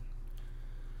interventionism.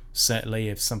 Certainly,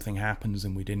 if something happens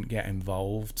and we didn't get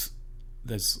involved,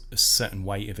 there's a certain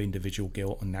weight of individual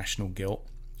guilt and national guilt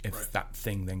if that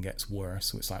thing then gets worse.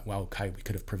 So it's like, well, okay, we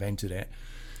could have prevented it.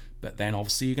 But then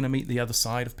obviously you're going to meet the other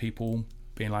side of people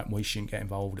being like, we shouldn't get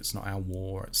involved. It's not our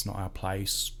war. It's not our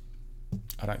place.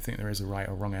 I don't think there is a right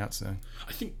or wrong answer.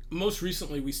 I think most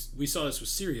recently we saw this with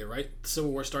Syria, right? The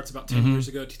civil war starts about 10 years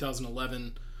ago,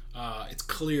 2011. It's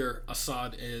clear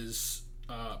Assad is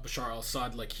Bashar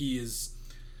al-Assad. Like he's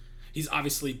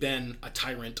obviously been a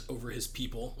tyrant over his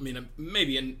people. I mean,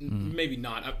 maybe and maybe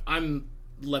not. I'm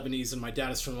Lebanese and my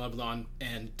dad is from Lebanon,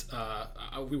 and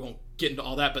we won't get into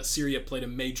all that. But Syria played a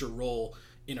major role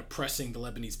in oppressing the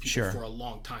Lebanese people for a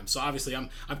long time. So obviously I'm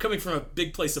coming from a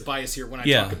big place of bias here when I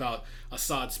talk about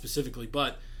Assad specifically.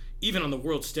 But even on the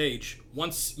world stage,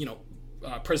 once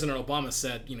President Obama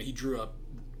said he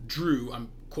drew I'm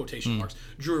quotation marks,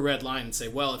 drew a red line and say,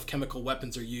 well, if chemical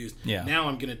weapons are used, now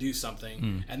I'm going to do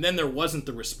something. And then there wasn't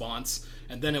the response.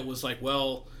 And then it was like,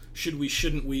 well, should we,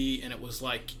 shouldn't we? And it was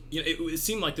like, it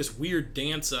seemed like this weird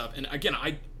dance of, and again,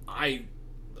 I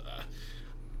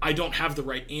don't have the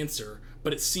right answer,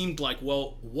 but it seemed like,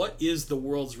 well, what is the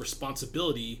world's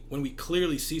responsibility when we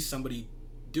clearly see somebody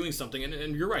doing something?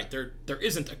 And you're right, there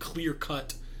isn't a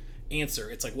clear-cut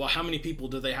answer. It's like, well, how many people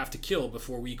do they have to kill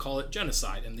before we call it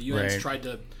genocide? And the UN's tried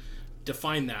to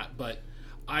define that, but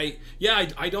I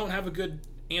don't have a good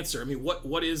answer. I mean,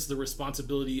 what is the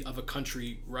responsibility of a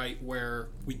country, right, where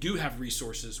we do have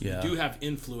resources, we do have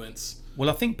influence? Well,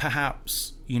 I think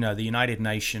perhaps, the United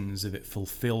Nations, if it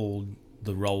fulfilled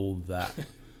the role that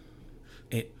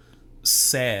it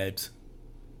said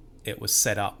it was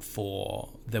set up for,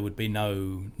 there would be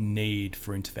no need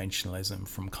for interventionism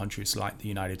from countries like the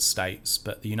United States.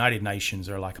 But the United Nations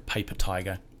are like a paper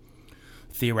tiger.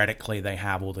 Theoretically, they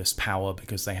have all this power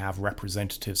because they have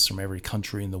representatives from every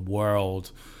country in the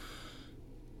world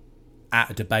at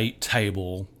a debate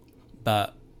table.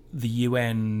 But the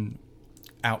UN,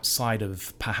 outside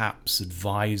of perhaps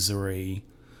advisory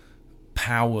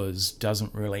powers,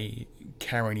 doesn't really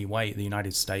carry any weight. The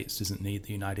United States doesn't need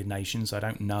the United Nations. I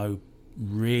don't know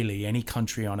really any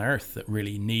country on earth that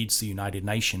really needs the United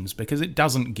Nations, because it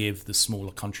doesn't give the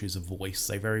smaller countries a voice.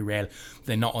 They're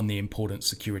not on the important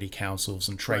security councils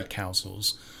and trade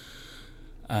councils.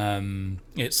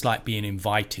 It's like being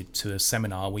invited to a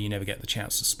seminar where you never get the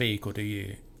chance to speak, or do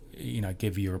you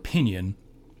give your opinion,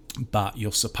 but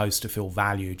you're supposed to feel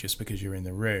valued just because you're in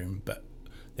the room. But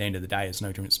at the end of the day, there's no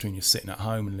difference between you sitting at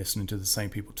home and listening to the same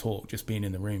people talk. Just being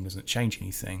in the room doesn't change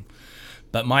anything.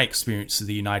 But my experience of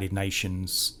the United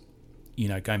Nations,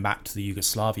 going back to the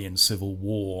Yugoslavian civil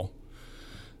war,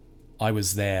 I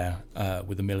was there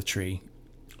with the military.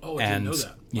 Oh, I didn't know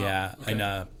that. Wow. Yeah, okay.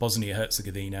 In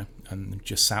Bosnia-Herzegovina, and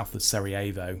just south of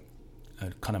Sarajevo,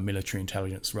 a kind of military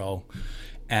intelligence role.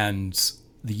 And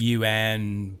the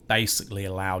UN basically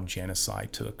allowed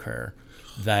genocide to occur.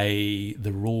 The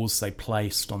rules they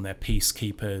placed on their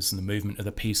peacekeepers and the movement of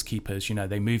the peacekeepers,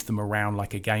 they moved them around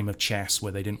like a game of chess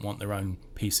where they didn't want their own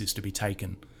pieces to be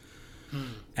taken.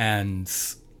 And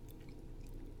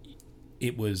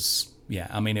it was,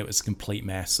 it was a complete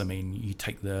mess. I mean, you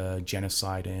take the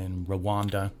genocide in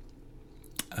Rwanda,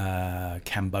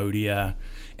 Cambodia,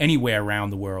 anywhere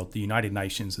around the world, the United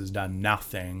Nations has done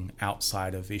nothing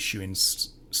outside of issuing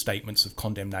statements of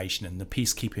condemnation, and the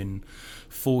peacekeeping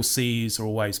forces are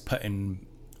always put in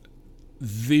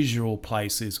visual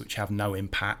places which have no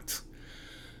impact.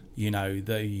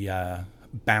 The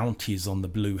bounties on the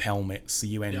blue helmets, the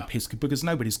UN peacekeepers, because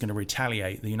nobody's going to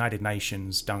retaliate. The United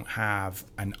Nations don't have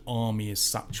an army as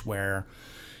such where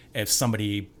if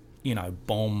somebody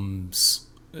bombs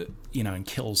and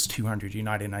kills 200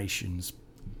 United Nations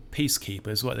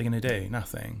peacekeepers, what are they going to do?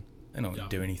 Nothing. They're not going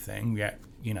to do anything. Yet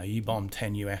you bomb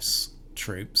 10 US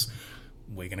troops,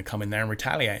 we're going to come in there and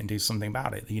retaliate and do something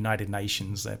about it. The United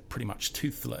Nations, they're pretty much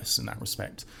toothless in that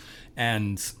respect.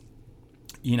 And,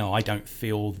 I don't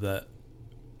feel that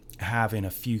having a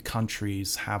few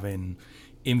countries having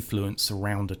influence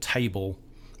around a table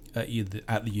at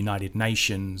the United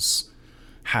Nations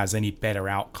has any better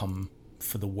outcome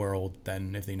for the world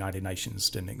than if the United Nations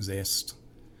didn't exist.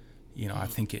 I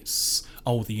think it's,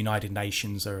 the United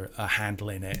Nations are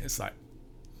handling it. It's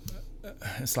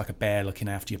like a bear looking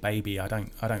after your baby. I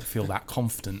don't feel that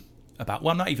confident about,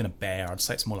 well, not even a bear. I'd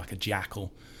say it's more like a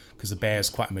jackal, because a bear is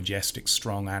quite a majestic,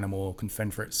 strong animal, can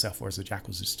fend for itself, whereas a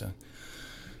jackal's just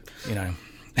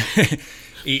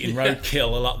eating roadkill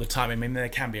a lot of the time. I mean, they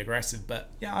can be aggressive,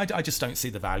 but I just don't see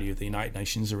the value of the United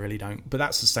Nations. I really don't. But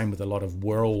that's the same with a lot of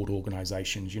world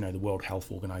organizations. The World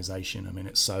Health Organization. I mean,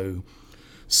 it's so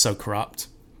so corrupt.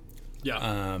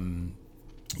 Yeah.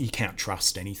 You can't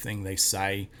trust anything they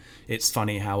say. It's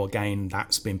funny how, again,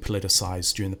 that's been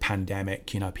politicized during the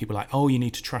pandemic. You know, people are like, oh, you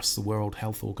need to trust the World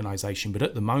Health Organization. But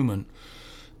at the moment,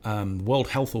 the World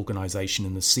Health Organization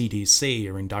and the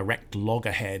CDC are in direct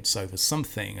loggerheads over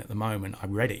something at the moment. I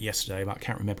read it yesterday, but I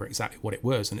can't remember exactly what it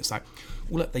was. And it's like,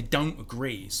 well, look, they don't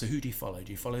agree. So who do you follow?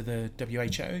 Do you follow the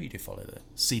WHO? Do you follow the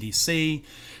CDC?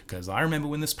 Because I remember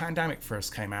when this pandemic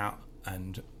first came out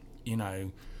and, you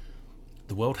know,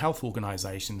 the World Health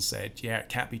Organization said, yeah, it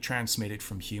can't be transmitted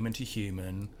from human to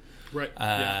human. Right.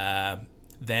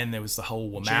 Then there was the whole,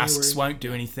 well, masks won't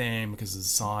do anything because of the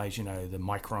size, you know, the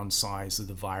micron size of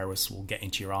the virus will get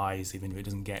into your eyes, even if it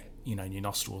doesn't get, you know, in your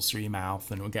nostrils through your mouth,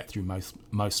 and it will get through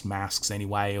most masks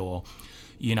anyway. Or,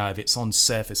 you know, if it's on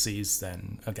surfaces,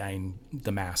 then again,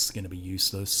 the mask's going to be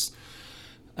useless.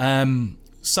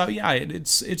 So yeah,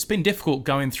 it's been difficult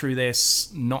going through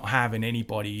this, not having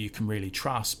anybody you can really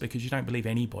trust, because you don't believe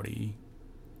anybody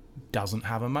doesn't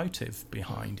have a motive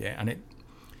behind it. And it,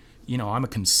 you know, I'm a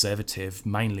conservative,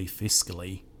 mainly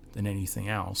fiscally than anything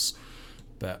else,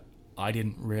 but I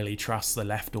didn't really trust the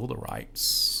left or the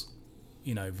right's,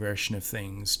 you know, version of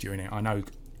things during it.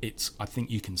 I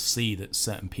think you can see that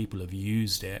certain people have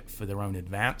used it for their own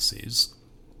advances,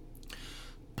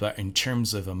 but in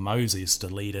terms of a Moses to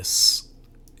lead us,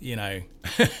 you know,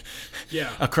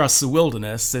 across the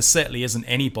wilderness, there certainly isn't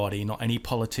anybody, not any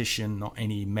politician, not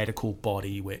any medical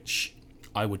body, which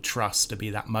I would trust to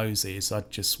be that Moses. I'd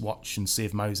just watch and see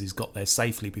if Moses got there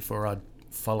safely before I'd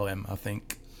follow him, I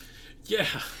think. Yeah.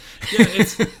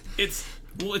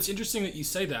 It's interesting that you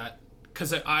say that,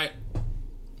 because I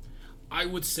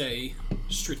would say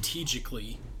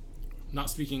strategically, not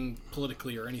speaking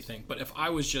politically or anything, but if I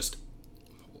was just,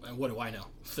 what do I know?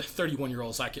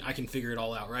 31-year-olds, I can figure it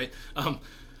all out, right?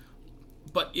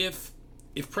 But if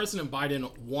President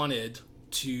Biden wanted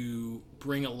to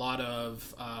bring a lot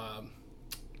of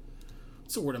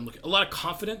what's the word I'm looking? A lot of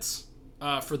confidence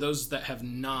for those that have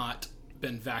not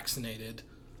been vaccinated,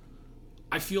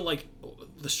 I feel like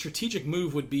the strategic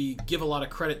move would be give a lot of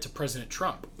credit to President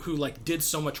Trump, who like did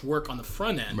so much work on the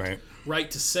front end,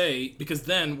 right? To say, because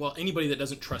then, well, anybody that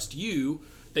doesn't trust you,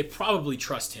 they probably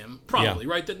trust him,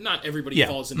 right? That not everybody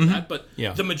falls into that, but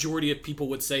the majority of people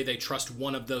would say they trust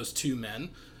one of those two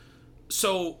men.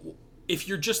 So if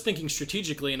you're just thinking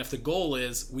strategically, and if the goal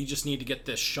is we just need to get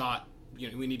this shot,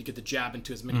 you know, we need to get the jab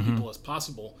into as many people as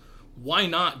possible, why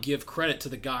not give credit to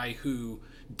the guy who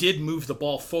did move the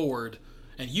ball forward,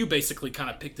 and you basically kind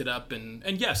of picked it up, and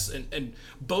yes, and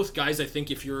both guys, I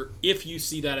think if you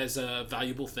see that as a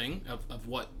valuable thing of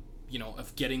what, you know,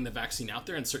 of getting the vaccine out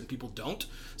there, and certain people don't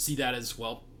see that as,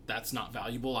 well, that's not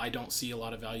valuable. I don't see a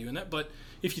lot of value in that. But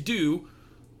if you do,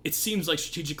 it seems like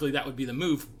strategically that would be the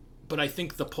move. But I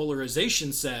think the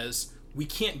polarization says we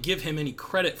can't give him any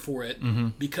credit for it,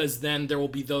 because then there will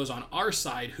be those on our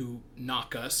side who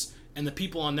knock us, and the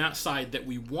people on that side that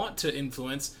we want to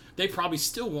influence, they probably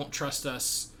still won't trust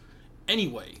us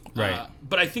anyway. Right.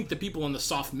 But I think the people in the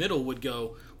soft middle would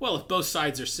go, well, if both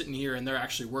sides are sitting here and they're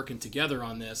actually working together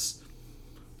on this,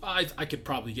 I could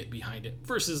probably get behind it.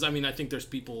 Versus, I mean, I think there's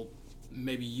people,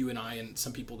 maybe you and I and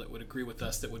some people that would agree with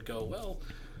us, that would go, well,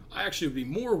 I actually would be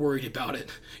more worried about it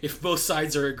if both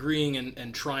sides are agreeing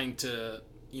and trying to,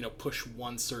 you know, push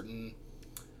one certain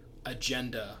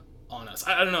agenda on us.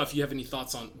 I don't know if you have any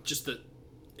thoughts on just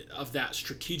of that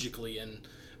strategically, and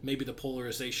maybe the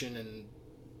polarization, and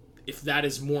if that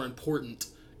is more important,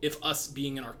 if us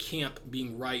being in our camp,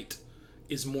 being right,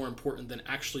 is more important than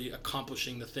actually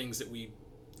accomplishing the things that we,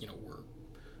 you know, were,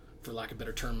 for lack of a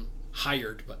better term,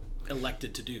 hired but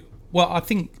elected to do. Well, I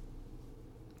think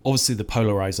obviously the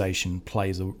polarization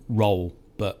plays a role,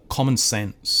 but common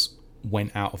sense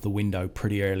went out of the window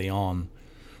pretty early on,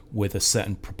 with a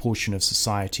certain proportion of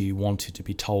society who wanted to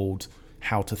be told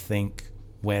how to think,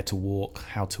 where to walk,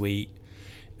 how to eat.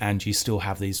 And you still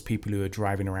have these people who are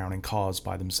driving around in cars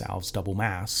by themselves, double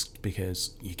masked,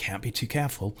 because you can't be too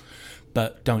careful,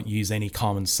 but don't use any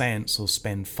common sense or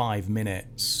spend 5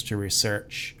 minutes to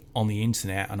research on the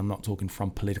internet. And I'm not talking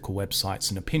from political websites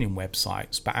and opinion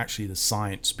websites, but actually the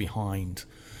science behind,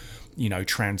 you know,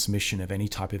 transmission of any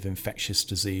type of infectious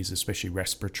disease, especially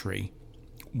respiratory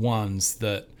ones,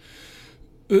 that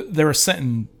there are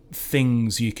certain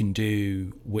things you can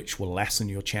do which will lessen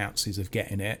your chances of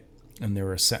getting it, and there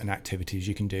are certain activities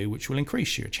you can do which will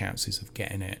increase your chances of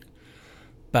getting it.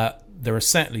 But there are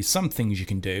certainly some things you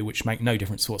can do which make no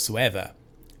difference whatsoever,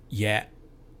 yet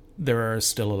there are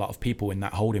still a lot of people in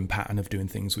that holding pattern of doing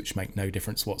things which make no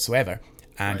difference whatsoever.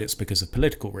 And it's because of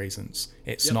political reasons.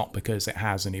 It's not because it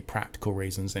has any practical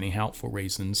reasons, any helpful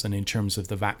reasons. And in terms of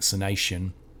the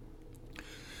vaccination,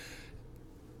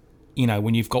 you know,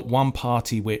 when you've got one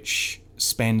party which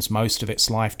spends most of its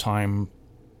lifetime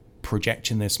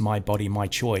projecting this my body, my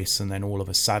choice, and then all of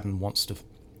a sudden wants to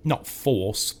not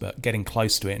force, but getting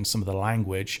close to it in some of the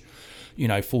language, you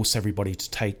know, force everybody to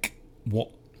take what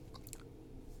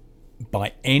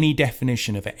by any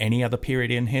definition of any other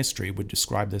period in history would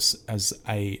describe this as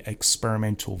a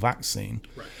experimental vaccine,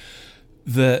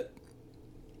 that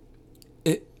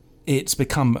it's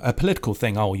become a political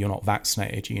thing. Oh, you're not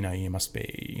vaccinated, you know, you must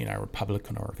be, you know, a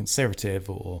Republican or a conservative,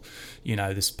 or, you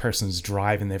know, this person's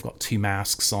driving, they've got 2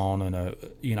 masks on and a,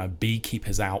 you know,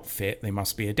 beekeeper's outfit, they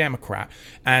must be a Democrat.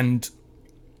 And,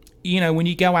 you know, when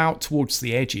you go out towards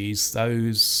the edges,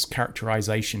 those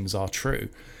characterizations are true.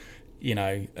 You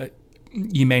know,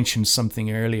 you mentioned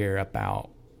something earlier about,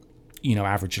 you know,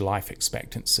 average life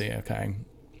expectancy, okay?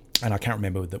 And I can't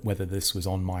remember whether this was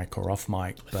on mic or off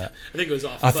mic, but I think it was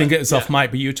off. I think it was off mic,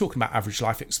 but you were talking about average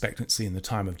life expectancy in the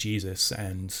time of Jesus.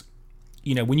 And,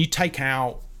 you know, when you take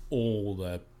out all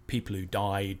the people who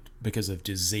died because of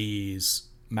disease,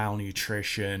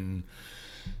 malnutrition,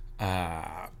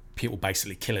 people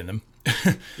basically killing them,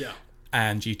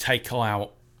 and you take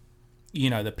out, you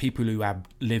know, the people who have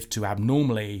lived to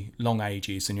abnormally long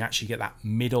ages, and you actually get that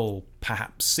middle,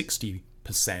 perhaps 60%,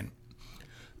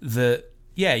 that,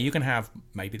 yeah, you can have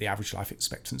maybe the average life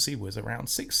expectancy was around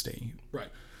 60. Right.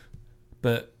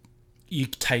 But you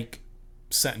take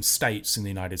certain states in the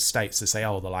United States, they say,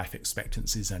 oh, the life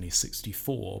expectancy is only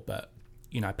 64. But,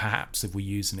 you know, perhaps if we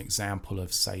use an example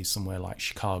of, say, somewhere like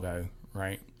Chicago,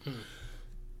 right?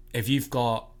 If you've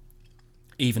got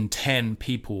even 10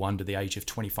 people under the age of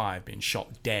 25 being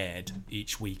shot dead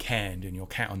each weekend, and you'll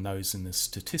count on those in the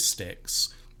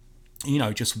statistics, you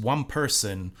know, just one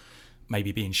person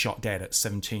maybe being shot dead at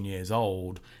 17 years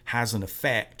old has an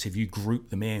effect. If you group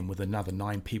them in with another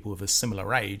 9 people of a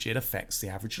similar age, it affects the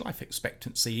average life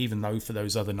expectancy, even though for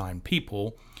those other 9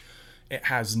 people, it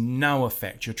has no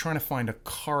effect. You're trying to find a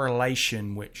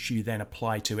correlation which you then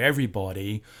apply to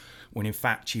everybody, when in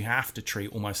fact you have to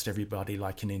treat almost everybody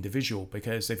like an individual,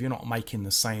 because if you're not making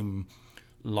the same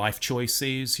life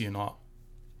choices, you're not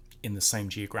in the same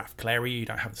geographical area, you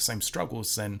don't have the same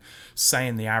struggles, then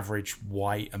saying the average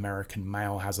white American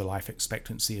male has a life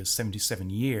expectancy of 77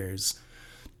 years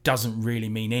doesn't really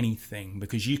mean anything,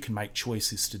 because you can make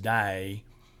choices today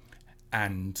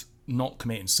and not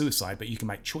committing suicide, but you can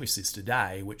make choices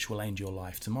today which will end your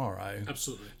life tomorrow.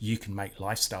 Absolutely. You can make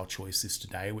lifestyle choices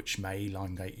today which may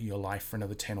elongate your life for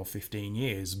another 10 or 15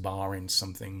 years, barring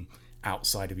something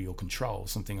outside of your control,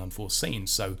 something unforeseen.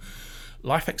 So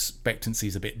life expectancy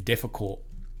is a bit difficult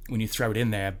when you throw it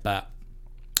in there, but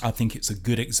I think it's a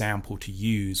good example to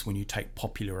use when you take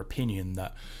popular opinion,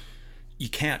 that you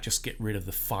can't just get rid of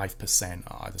the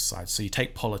 5% on either side. So you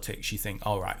take politics, you think,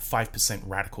 all right, 5%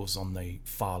 radicals on the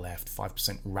far left,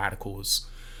 5% radicals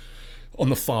on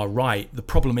the far right. The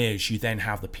problem is you then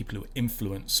have the people who are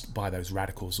influenced by those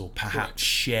radicals, or perhaps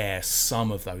share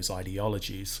some of those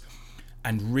ideologies.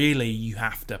 And really, you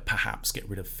have to perhaps get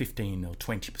rid of 15 or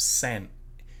 20%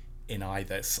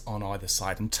 on either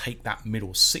side, and take that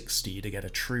middle 60 to get a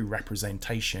true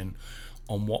representation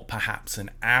on what perhaps an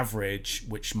average,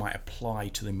 which might apply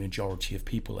to the majority of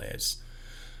people, is.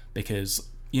 Because,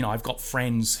 you know, I've got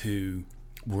friends who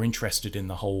were interested in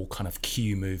the whole kind of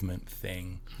Q movement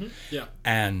thing. Yeah.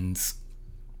 And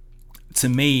to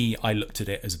me, I looked at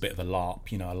it as a bit of a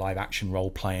LARP, you know, a live action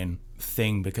role playing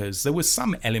thing, because there was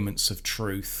some elements of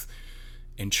truth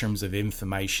in terms of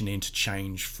information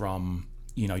interchange from,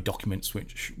 you know, documents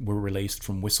which were released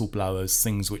from whistleblowers,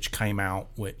 things which came out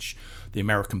which the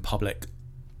American public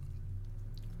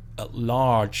at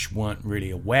large weren't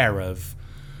really aware of,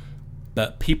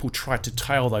 but people tried to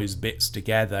tie all those bits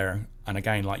together. And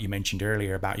again, like you mentioned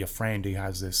earlier about your friend who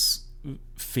has this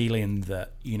feeling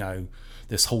that, you know,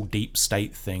 this whole deep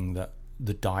state thing, that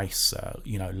the dice are,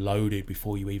 you know, loaded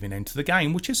before you even enter the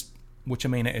game, which I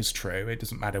mean, it is true. It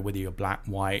doesn't matter whether you're black,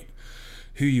 white,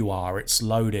 who you are, it's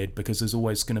loaded, because there's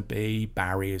always going to be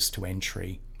barriers to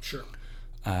entry. Sure.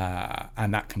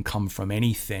 And that can come from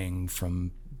anything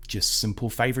from just simple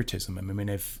favoritism. I mean,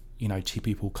 if, you know, 2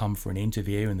 people come for an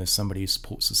interview and there's somebody who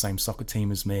supports the same soccer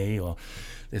team as me, or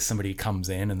there's somebody who comes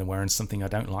in and they're wearing something I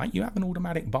don't like, you have an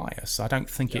automatic bias. I don't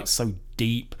think it's so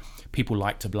deep. People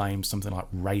like to blame something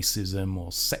like racism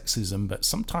or sexism, but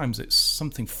sometimes it's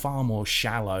something far more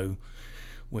shallow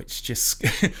which just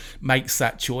makes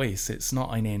that choice. It's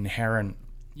not an inherent,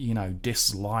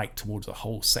 dislike towards a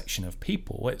whole section of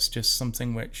people. It's just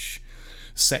something which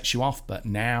sets you off. But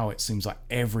now it seems like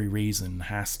every reason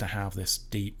has to have this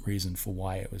deep reason for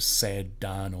why it was said,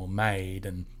 done, or made,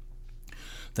 and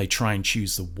they try and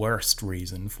choose the worst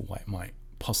reason for why it might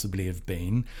possibly have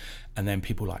been, and then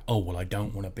people are like, oh well, I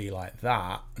don't want to be like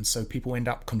that, and so people end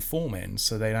up conforming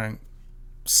so they don't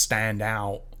stand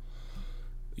out.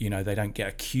 They don't get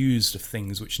accused of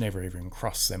things which never even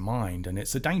cross their mind. And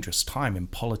it's a dangerous time in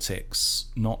politics,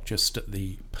 not just at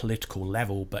the political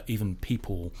level, but even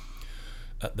people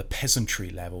at the peasantry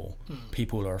level.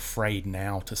 People are afraid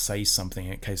now to say something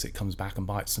in case it comes back and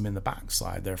bites them in the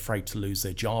backside. They're afraid to lose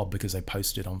their job because they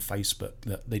posted on Facebook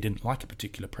that they didn't like a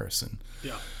particular person.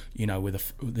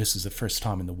 This is the first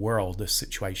time in the world this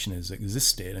situation has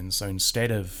existed. And so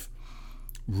instead of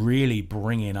really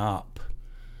bringing up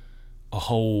a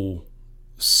whole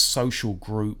social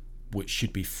group which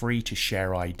should be free to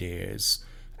share ideas,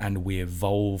 and we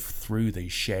evolve through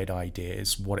these shared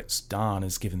ideas, what it's done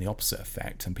is given the opposite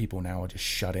effect, and people now are just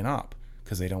shutting up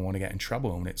because they don't want to get in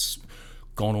trouble. And it's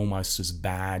gone almost as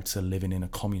bad to living in a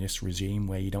communist regime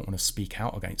where you don't want to speak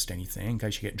out against anything in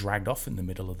case you get dragged off in the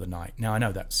middle of the night. Now, I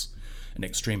know that's an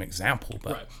extreme example,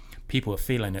 but people are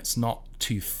feeling it's not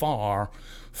too far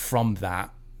from that,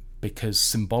 because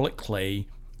symbolically,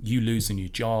 you losing your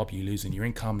job, you losing your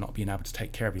income, not being able to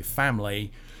take care of your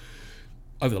family,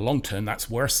 over the long term, that's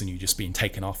worse than you just being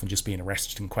taken off and just being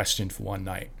arrested and questioned for one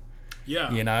night.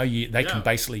 They can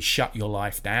basically shut your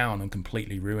life down and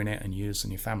completely ruin it, and yours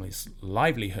and your family's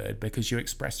livelihood, because you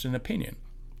expressed an opinion.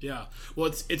 Yeah. Well,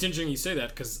 it's interesting you say that,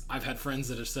 because I've had friends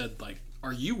that have said, like,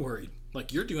 are you worried?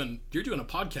 Like, you're doing a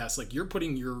podcast, like, you're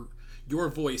putting your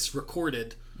voice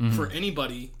recorded for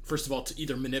anybody, first of all, to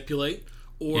either manipulate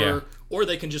or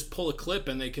they can just pull a clip,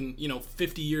 and they can,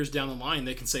 50 years down the line,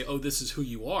 they can say, oh, this is who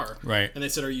you are. Right. And they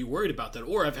said, are you worried about that?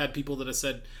 Or I've had people that have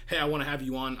said, hey, I want to have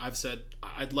you on. I've said,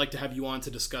 I'd like to have you on to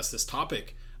discuss this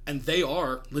topic. And they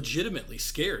are legitimately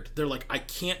scared. They're like, I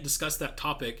can't discuss that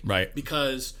topic. Right.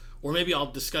 Because, or maybe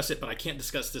I'll discuss it, but I can't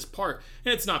discuss this part.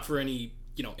 And it's not for any,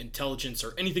 intelligence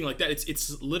or anything like that.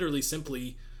 It's literally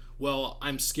simply, well,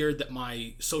 I'm scared that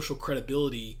my social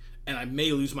credibility, and I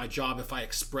may lose my job if I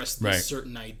express this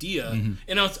certain idea.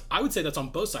 And I would say that's on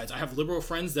both sides. I have liberal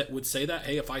friends that would say that,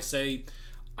 hey, if I say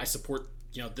I support,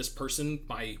 this person,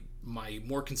 my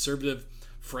more conservative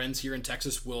friends here in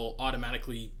Texas will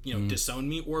automatically, disown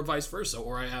me, or vice versa.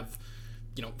 Or I have,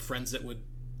 friends that would,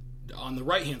 on the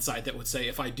right-hand side, that would say,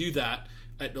 if I do that,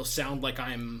 it'll sound like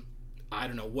I'm, I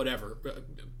don't know, whatever.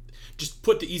 Just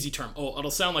put the easy term. Oh, it'll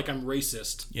sound like I'm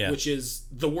racist, which is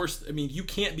the worst. I mean, you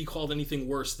can't be called anything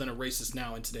worse than a racist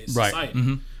now in today's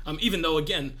society. Even though,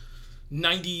 again,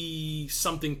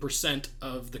 90-something%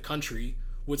 of the country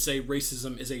would say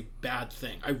racism is a bad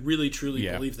thing. I really, truly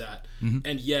believe that.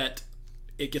 And yet,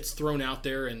 it gets thrown out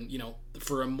there, and,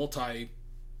 for a multi,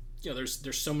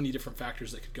 there's so many different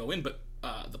factors that could go in. But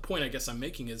the point I guess I'm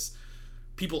making is,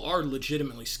 people are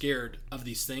legitimately scared of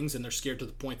these things, and they're scared to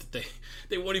the point that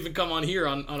they won't even come on here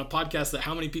on a podcast that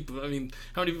how many people are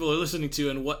listening to,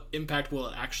 and what impact will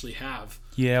it actually have?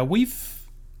 Yeah, we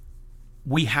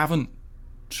haven't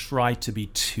tried to be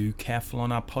too careful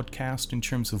on our podcast in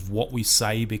terms of what we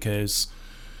say, because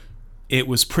it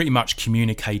was pretty much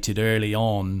communicated early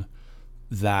on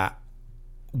that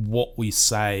what we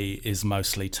say is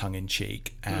mostly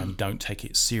tongue-in-cheek and don't take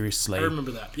it seriously. I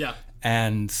remember that, yeah.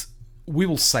 And we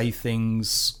will say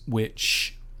things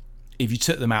which, if you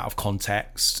took them out of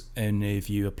context and if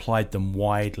you applied them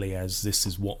widely as this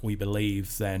is what we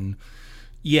believe, then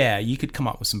yeah, you could come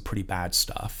up with some pretty bad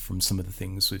stuff from some of the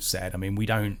things we've said. I mean, we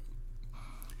don't,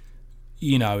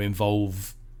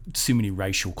 involve too many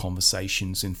racial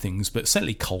conversations and things, but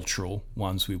certainly cultural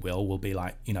ones we will be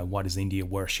like, why does India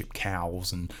worship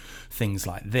cows and things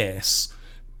like this?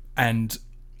 And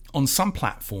on some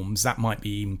platforms, that might be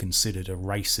even considered a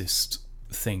racist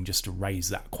thing, just to raise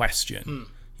that question.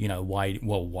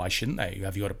 Why shouldn't they?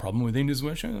 Have you got a problem with India's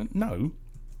worship? No.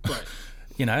 Right.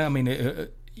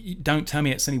 Don't tell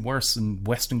me it's any worse than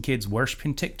Western kids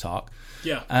worshiping TikTok.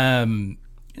 Yeah.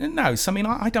 No, so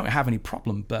I don't have any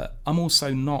problem, but I'm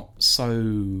also not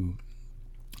so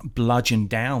bludgeoned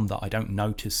down that I don't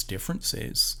notice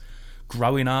differences.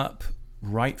 Growing up,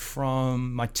 right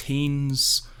from my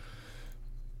teens,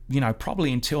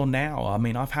 probably until now,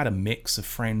 I've had a mix of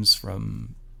friends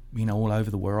from, all over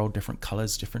the world, different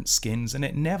colors, different skins, and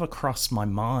it never crossed my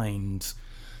mind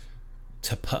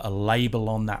to put a label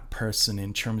on that person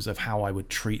in terms of how I would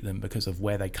treat them because of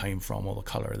where they came from or the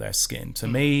color of their skin. To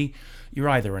me, you're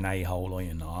either an a-hole or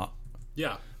you're not.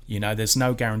 Yeah. There's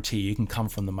no guarantee. You can come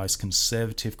from the most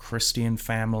conservative Christian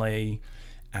family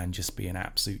and just be an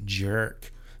absolute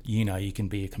jerk. You know, you can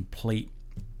be a complete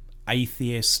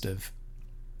atheist of,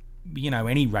 you know,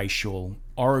 any racial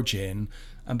origin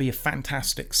and be a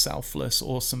fantastic, selfless,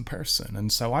 awesome person.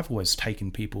 And so I've always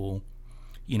taken people,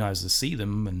 you know, as I see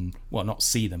them, and, well, not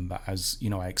see them, but as, you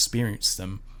know, I experience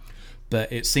them.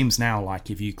 But it seems now like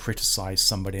if you criticize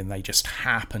somebody and they just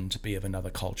happen to be of another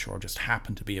culture or just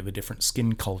happen to be of a different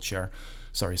skin color,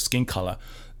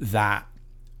 that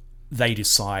they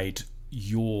decide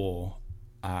your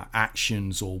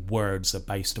actions or words are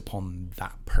based upon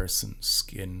that person's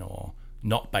skin or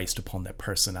not based upon their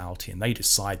personality, and they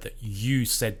decide that you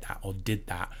said that or did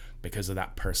that because of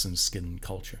that person's skin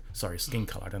color.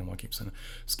 I don't know why I keep saying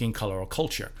that. Skin color or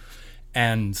culture.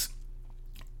 And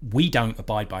we don't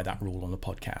abide by that rule on the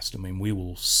podcast. I mean, we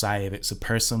will say if it's a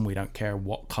person, we don't care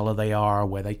what color they are,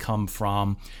 where they come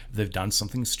from. If they've done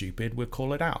something stupid, we'll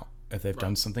call it out. If they've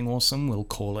done something awesome, we'll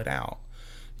call it out.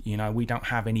 You know, we don't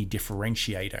have any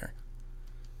differentiator.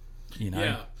 You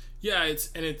know? Yeah.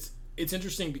 It's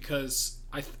interesting because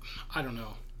I don't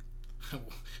know,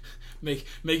 may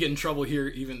get in trouble here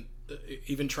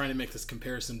even trying to make this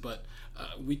comparison, but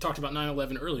we talked about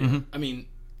 9/11 earlier. Mm-hmm. I mean,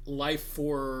 life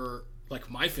for like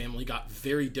my family got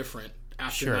very different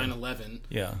after 9/11.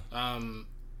 Yeah.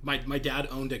 My dad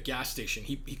owned a gas station.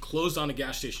 He closed on a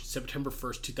gas station September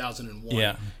 1st, 2001.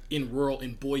 Yeah.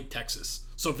 in Boyd, Texas.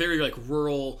 So very like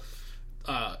rural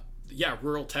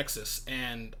Texas.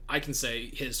 And I can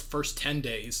say his first 10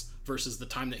 days versus the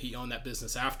time that he owned that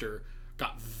business after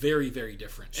got very, very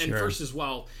different. And first as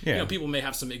well, you know, people may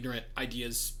have some ignorant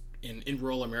ideas in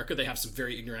rural America. They have some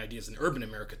very ignorant ideas in urban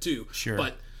America too. Sure.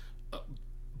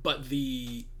 But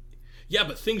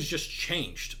things just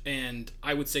changed. And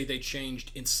I would say they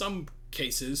changed in some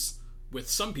cases with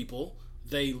some people.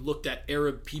 They looked at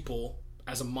Arab people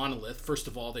as a monolith. First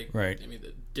of all, I mean,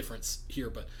 the difference here,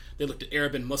 but they looked at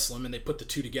Arab and Muslim and they put the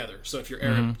two together. So if you're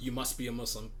Arab, you must be a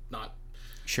Muslim, not,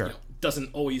 sure. You know,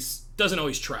 doesn't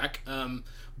always track.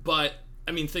 But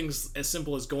I mean, things as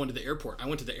simple as going to the airport. I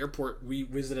went to the airport. We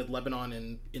visited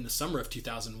Lebanon in the summer of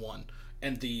 2001,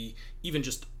 and even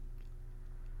just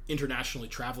internationally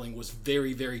traveling was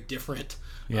very, very different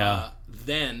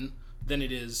then than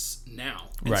it is now.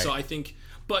 And so I think,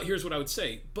 but here's what I would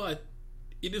say, but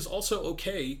it is also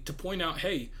okay to point out,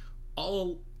 hey,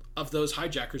 all of those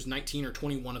hijackers, 19 or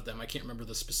 21 of them, I can't remember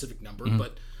the specific number,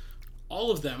 but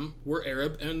all of them were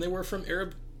Arab, and they were from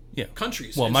Arab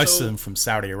countries. Well, and most of them from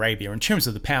Saudi Arabia in terms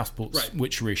of the passports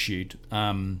which were issued.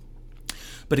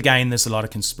 But again, there's a lot of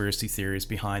conspiracy theories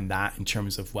behind that in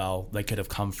terms of, well, they could have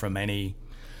come from any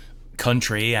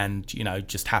country and, you know,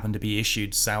 just happened to be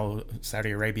issued Saudi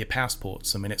Arabia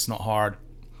passports. I mean, it's not hard.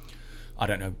 I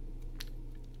don't know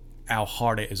how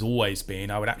hard it has always been.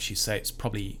 I would actually say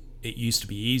it used to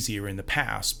be easier in the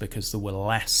past because there were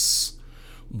less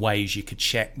ways you could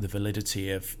check the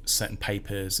validity of certain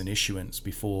papers and issuance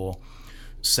before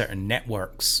certain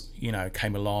networks, you know,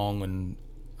 came along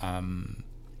and,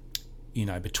 you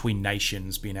know, between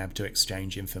nations being able to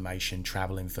exchange information,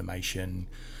 travel information,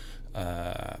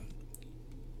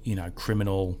 you know,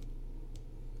 criminal,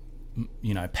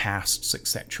 you know, pasts,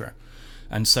 etc.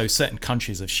 And so certain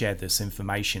countries have shared this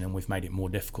information and we've made it more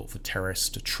difficult for terrorists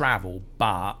to travel.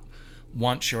 But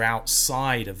once you're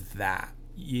outside of that,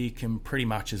 you can pretty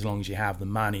much, as long as you have the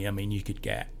money, I mean, you could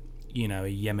get, you know,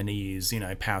 a Yemenis, you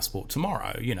know, passport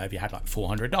tomorrow, you know, if you had like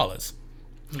 $400.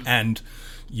 And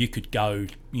you could go,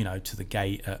 you know, to the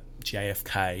gate at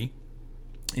JFK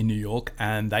in New York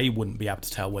and they wouldn't be able to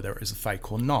tell whether it was a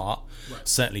fake or not,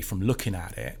 certainly from looking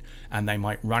at it. And they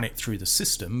might run it through the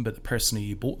system, but the person who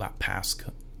you bought that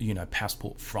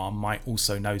passport from might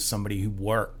also know somebody who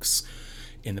works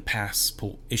in the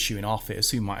passport issuing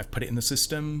office who might have put it in the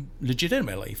system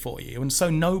legitimately for you. And so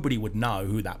nobody would know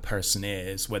who that person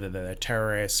is, whether they're a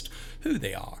terrorist, who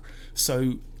they are.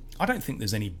 So I don't think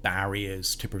there's any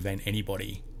barriers to prevent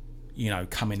anybody, you know,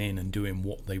 coming in and doing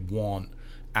what they want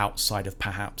outside of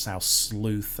perhaps our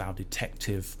sleuth, our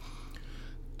detective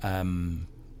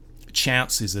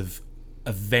chances of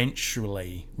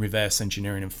eventually reverse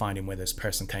engineering and finding where this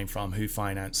person came from, who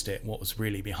financed it, what was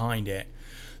really behind it.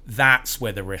 That's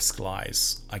where the risk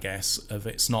lies, I guess, of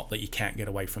it's not that you can't get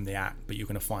away from the act, but you're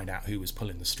going to find out who was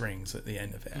pulling the strings at the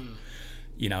end of it.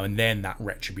 You know, and then that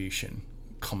retribution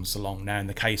comes along. Now, in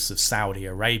the case of Saudi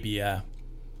Arabia,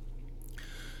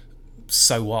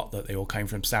 so what that they all came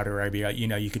from Saudi Arabia? You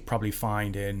know, you could probably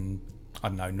find in, I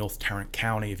don't know, North Tarrant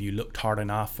County, if you looked hard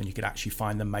enough, and you could actually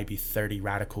find them maybe 30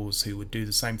 radicals who would do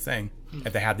the same thing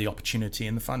if they had the opportunity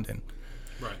and the funding.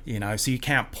 Right. So you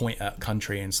can't point at a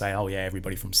country and say, oh yeah,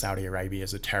 everybody from Saudi Arabia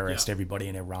is a terrorist, everybody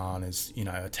in Iran is,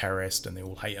 a terrorist, and they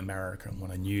all hate America and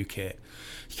want to nuke it.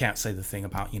 You can't say the thing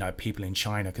about, people in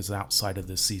China, because outside of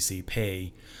the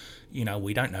CCP,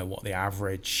 we don't know what the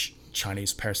average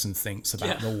Chinese person thinks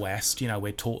about the West.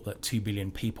 We're taught that 2 billion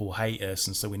people hate us,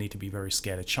 and so we need to be very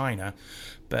scared of China.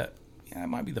 But it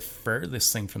might be the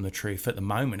furthest thing from the truth. At the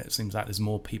moment, it seems like there's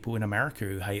more people in America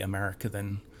who hate America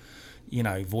than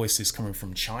voices coming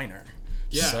from China.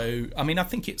 Yeah. So, I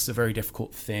think it's a very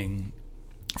difficult thing.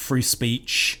 Free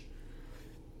speech,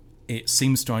 it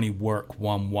seems to only work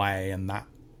one way, and that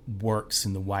works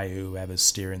in the way whoever's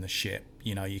steering the ship.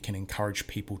 You can encourage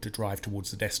people to drive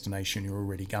towards the destination you're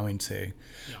already going to.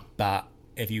 Yeah. But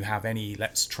if you have any,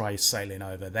 let's try sailing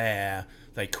over there,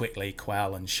 they quickly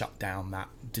quell and shut down that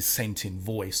dissenting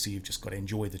voice. So you've just got to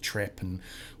enjoy the trip. And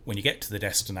when you get to the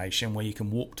destination, where you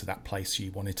can walk to that place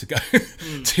you wanted to go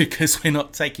to, because we're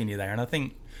not taking you there. And I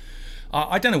think,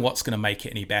 I don't know what's going to make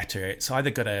it any better. It's either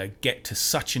got to get to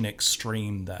such an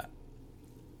extreme that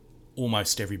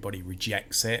almost everybody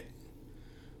rejects it,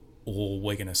 or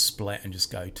we're going to split and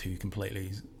just go two completely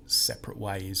separate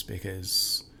ways,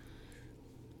 because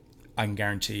I can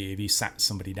guarantee you, if you sat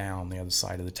somebody down the other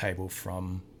side of the table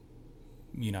from,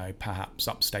 perhaps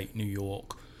upstate New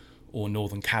York or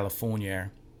Northern California,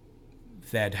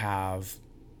 they'd have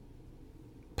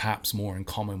perhaps more in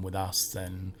common with us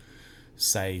than,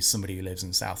 say, somebody who lives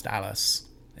in South Dallas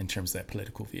in terms of their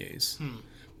political views.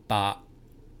 But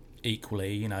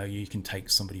equally, you can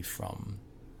take somebody from,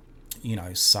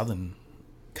 Southern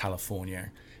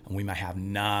California, and we may have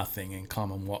nothing in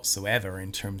common whatsoever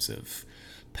in terms of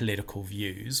political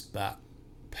views, but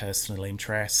personal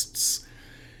interests,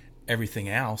 everything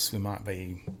else, we might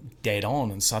be dead on.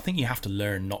 And so I think you have to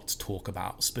learn not to talk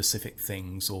about specific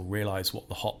things or realize what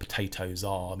the hot potatoes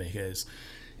are, because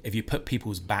if you put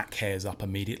people's back hairs up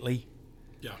immediately,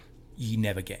 you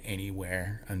never get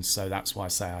anywhere. And so that's why I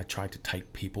say I try to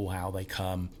take people how they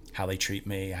come, how they treat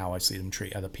me, how I see them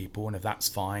treat other people. And if that's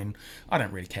fine, I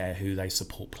don't really care who they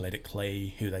support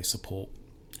politically, who they support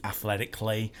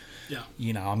athletically.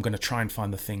 I'm going to try and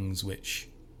find the things which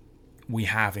we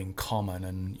have in common.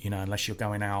 And unless you're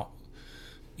going out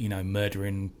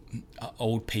murdering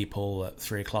old people at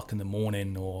 3:00 in the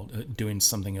morning or doing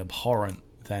something abhorrent,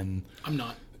 then I'm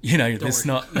not. I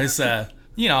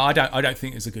don't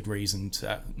think there's a good reason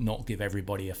to not give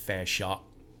everybody a fair shot.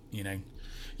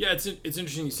 Yeah, it's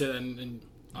interesting you said that, and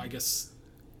I guess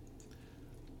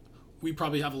we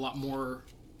probably have a lot more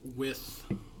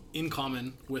in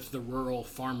common with the rural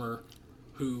farmer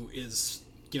who is,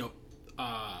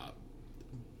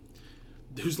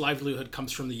 whose livelihood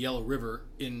comes from the Yellow River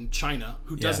in China,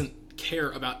 who doesn't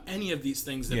care about any of these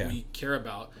things that we care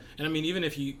about. And even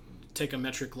if you take a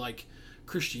metric like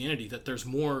Christianity, that there's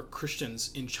more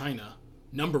Christians in China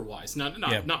number-wise,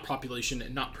 not population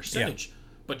and not percentage,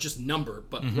 but just number,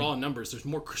 but raw numbers. There's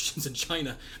more Christians in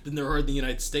China than there are in the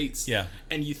United States.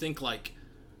 And you think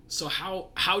so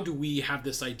how do we have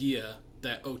this idea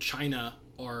that, China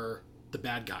are the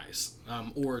bad guys,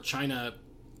 or China,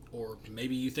 or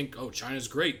maybe you think, China's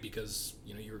great because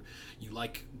you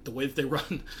like the way that they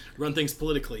run things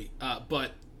politically,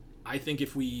 but I think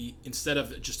if we, instead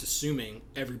of just assuming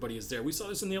everybody is there, we saw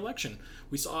this in the election.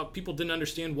 We saw people didn't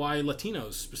understand why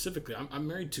Latinos specifically. I'm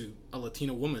married to a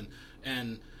Latina woman,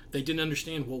 and they didn't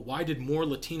understand, why did more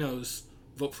Latinos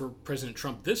vote for President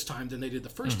Trump this time than they did the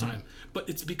first time? But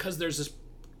it's because there's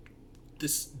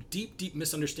this deep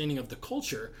misunderstanding of the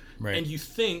culture, and you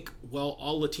think,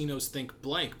 all Latinos think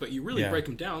blank, but you really break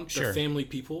them down. They're family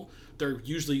people. They're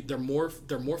more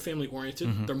family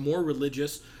oriented. They're more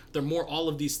religious. They're more all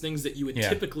of these things that you would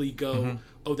typically go,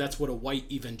 that's what a white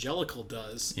evangelical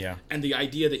does. And the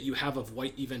idea that you have of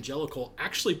white evangelical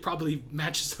actually probably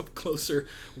matches up closer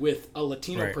with a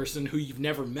Latino person who you've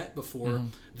never met before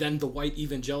than the white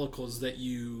evangelicals that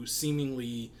you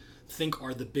seemingly think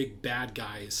are the big bad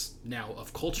guys now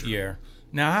of culture.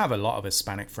 Now I have a lot of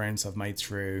Hispanic friends I've made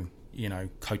through,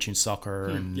 coaching soccer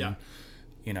and,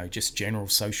 just general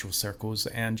social circles.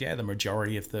 And the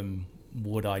majority of them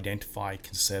would identify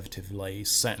conservatively,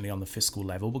 certainly on the fiscal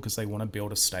level, because they want to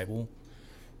build a stable,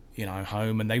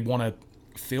 home, and they want to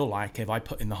feel like, if I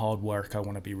put in the hard work, I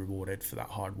want to be rewarded for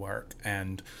that hard work,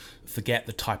 and forget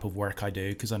the type of work I do,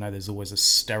 because I know there's always a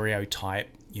stereotype,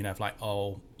 of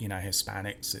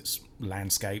Hispanics, it's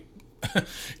landscape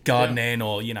gardening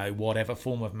or, whatever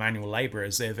form of manual labor,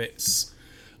 as if it's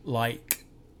like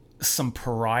some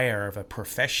pariah of a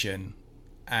profession.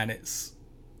 And it's,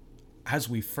 as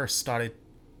we first started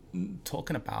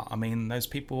talking about, those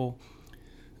people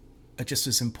are just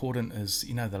as important as,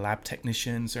 you know, the lab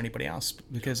technicians or anybody else,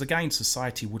 because again,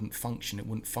 society wouldn't function. It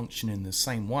wouldn't function in the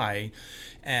same way.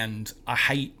 And I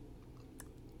hate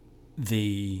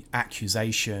the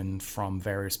accusation from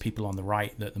various people on the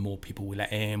right that the more people we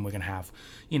let in, we're going to have,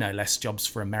 you know, less jobs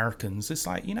for Americans. It's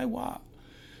like, you know what?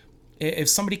 If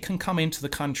somebody can come into the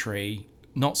country,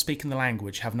 not speaking the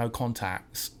language, have no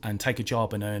contacts, and take a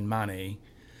job and earn money,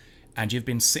 and you've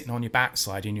been sitting on your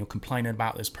backside and you're complaining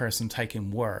about this person taking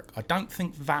work, I don't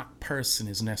think that person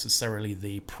is necessarily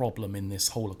the problem in this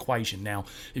whole equation. Now,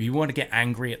 if you want to get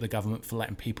angry at the government for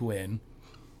letting people in,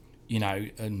 you know,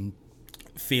 and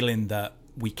feeling that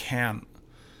we can't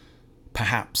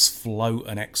perhaps float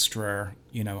an extra,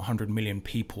 you know, 100 million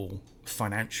people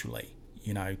financially,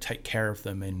 you know, take care of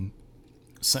them in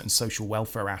certain social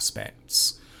welfare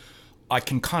aspects, I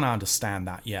can kind of understand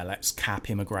that. Yeah, let's cap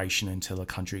immigration until the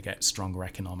country gets stronger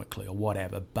economically or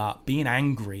whatever. But being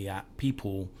angry at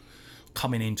people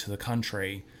coming into the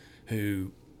country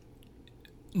who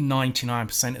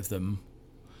 99% of them,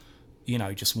 you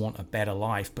know, just want a better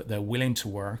life, but they're willing to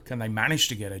work and they manage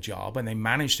to get a job and they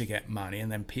manage to get money,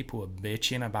 and then people are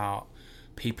bitching about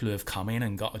people who have come in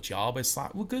and got a job. It's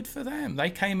like, well, good for them. They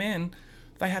came in,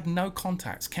 they had no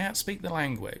contacts, can't speak the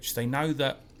language. They know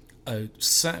that a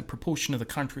certain proportion of the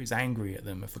country is angry at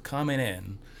them for coming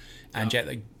in, and yet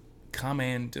they come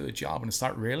in, do a job, and it's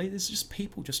like, really? This is just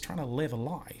people just trying to live a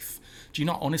life. Do you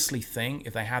not honestly think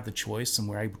if they had the choice and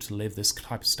were able to live this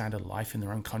type of standard life in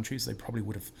their own countries, they probably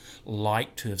would have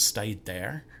liked to have stayed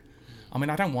there? I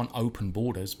mean, I don't want open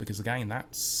borders, because again,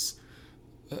 that's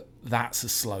a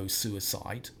slow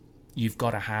suicide. You've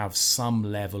got to have some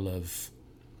level of,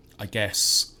 I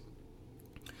guess,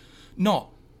 not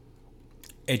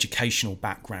educational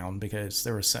background, because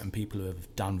there are certain people who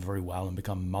have done very well and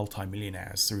become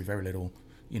multi-millionaires through very little,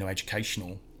 you know,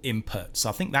 educational input. So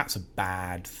I think that's a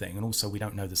bad thing. And also, we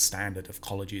don't know the standard of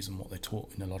colleges and what they're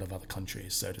taught in a lot of other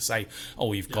countries. So to say,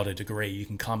 oh, you've got a degree, you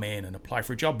can come in and apply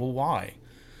for a job, well, why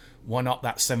not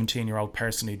that 17-year-old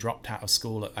person who dropped out of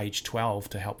school at age 12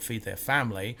 to help feed their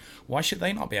family? Why should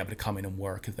they not be able to come in and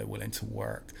work if they're willing to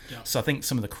work? So I think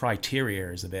some of the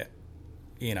criteria is a bit,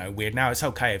 you know, weird. Now, it's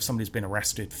okay if somebody's been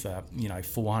arrested for, you know,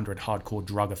 400 hardcore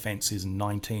drug offenses and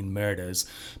 19 murders.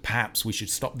 Perhaps we should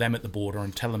stop them at the border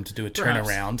and tell them to do a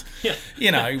turnaround. Yeah.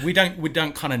 You know, we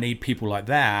don't kind of need people like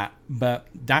that, but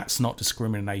that's not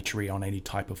discriminatory on any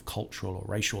type of cultural or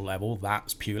racial level.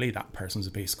 That's purely, that person's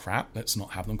a piece of crap. Let's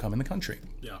not have them come in the country.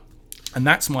 Yeah. And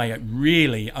that's my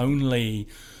really only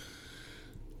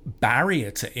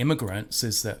barrier to immigrants,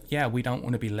 is that, yeah, we don't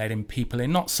want to be letting people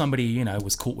in. Not somebody, you know,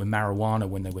 was caught with marijuana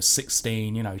when they were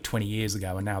 16, you know, 20 years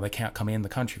ago, and now they can't come in the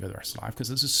country for the rest of life, because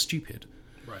this is stupid.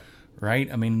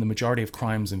 Right? I mean, the majority of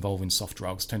crimes involving soft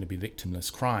drugs tend to be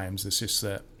victimless crimes. It's just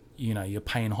that, you know, you're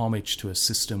paying homage to a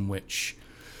system which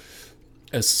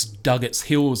has dug its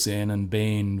heels in and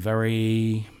been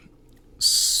very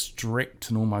strict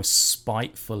and almost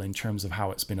spiteful in terms of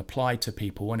how it's been applied to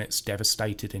people, and it's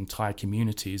devastated entire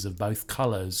communities of both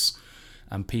colours,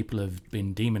 and people have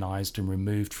been demonized and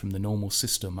removed from the normal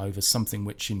system over something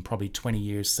which in probably 20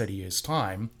 years, 30 years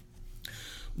time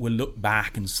we'll look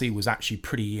back and see was actually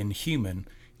pretty inhuman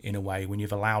in a way, when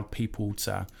you've allowed people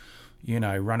to, you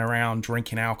know, run around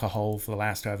drinking alcohol for the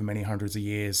last however many hundreds of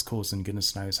years, causing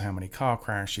goodness knows how many car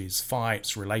crashes,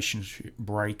 fights, relationship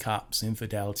breakups,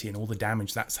 infidelity, and all the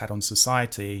damage that's had on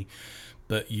society.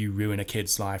 But you ruin a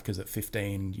kid's life because at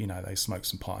 15, you know, they smoked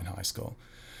some pot in high school.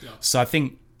 Yeah. So I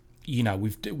think, you know,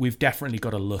 we've definitely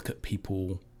got to look at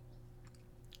people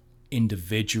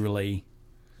individually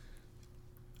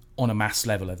on a mass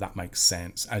level, if that makes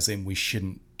sense, as in we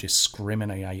shouldn't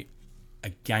discriminate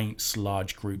against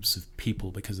large groups of people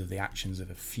because of the actions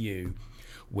of a few,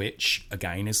 which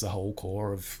again is the whole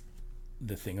core of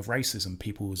the thing of racism.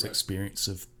 People's experience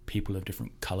of people of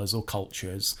different colors or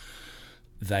cultures,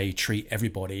 they treat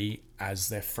everybody as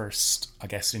their first, I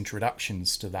guess,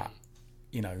 introductions to that,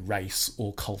 you know, race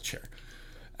or culture.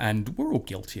 And we're all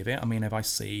guilty of it. I mean, if I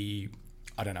see,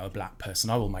 I don't know, a black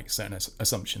person, I will make certain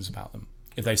assumptions about them.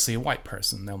 If they see a white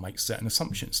person, they'll make certain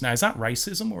assumptions. Now, is that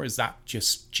racism, or is that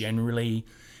just generally,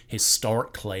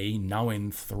 historically,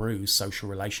 knowing through social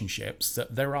relationships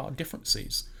that there are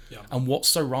differences? Yeah. And what's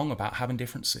so wrong about having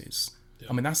differences? Yeah.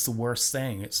 I mean, that's the worst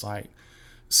thing. It's like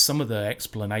some of the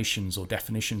explanations or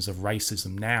definitions of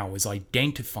racism now is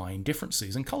identifying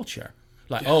differences in culture.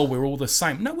 Like, oh, we're all the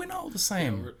same. No, we're not all the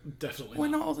same. Yeah, we're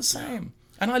not all the same. Yeah.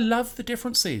 And I love the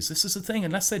differences. This is the thing.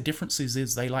 Unless their differences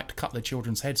is they like to cut their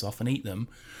children's heads off and eat them.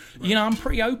 Right. You know, I'm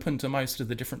pretty open to most of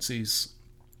the differences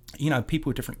people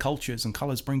with different cultures and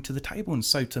colors bring to the table. And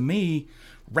so to me,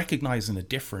 recognizing a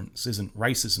difference isn't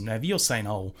racism. Now, if you're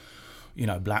saying,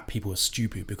 black people are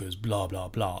stupid because blah, blah,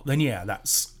 blah, then yeah,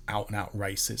 that's out and out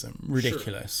racism.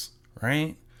 Ridiculous, sure.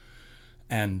 Right?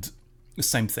 And the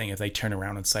same thing if they turn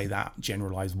around and say that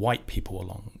generalize white people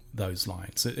along those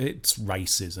lines. It's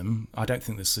racism. I don't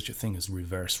think there's such a thing as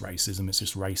reverse racism. It's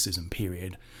just racism,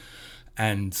 period.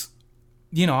 And,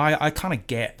 I kind of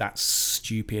get that's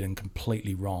stupid and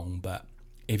completely wrong. But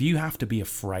if you have to be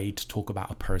afraid to talk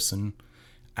about a person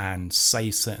and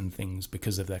say certain things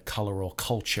because of their color or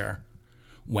culture,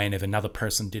 when if another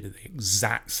person did the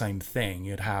exact same thing,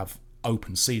 you'd have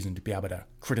open season to be able to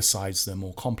criticize them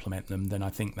or compliment them, then I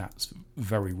think that's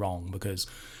very wrong, because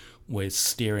we're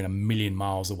steering a million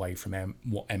miles away from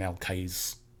what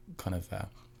MLK's kind of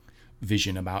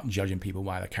vision about judging people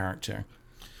by their character.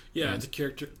 Yeah,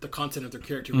 the content of their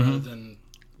character, rather than,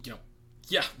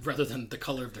 rather than the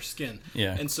color of their skin.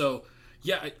 Yeah. And so,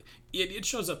 yeah, it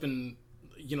shows up in,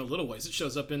 little ways. It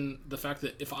shows up in the fact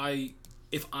that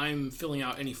if I'm filling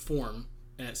out any form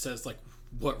and it says, like,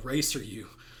 what race are you?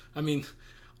 I mean,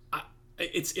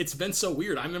 it's been so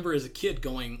weird. I remember as a kid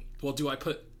going, well, do I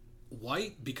put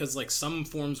white? Because, like, some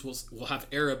forms will have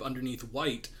Arab underneath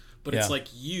white, but it's like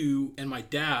you and my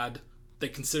dad, they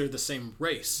consider the same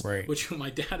race, right? Which my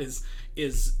dad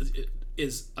is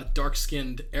a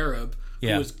dark-skinned Arab who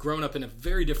has grown up in a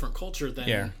very different culture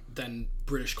than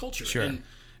British culture. Sure. And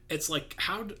it's like,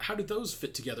 how do those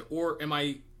fit together? Or am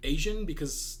I Asian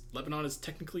because Lebanon is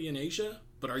technically in Asia?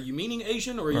 But are you meaning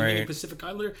Asian, or are you meaning Pacific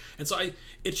Islander? And so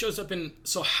it shows up in,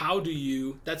 so how do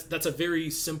you, that's a very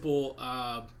simple,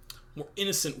 more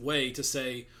innocent way to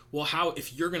say, well, how,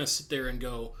 if you're going to sit there and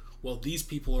go, well, these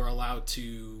people are allowed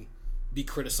to be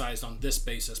criticized on this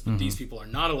basis, but these people are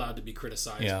not allowed to be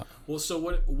criticized. Yeah. Well, so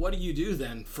what do you do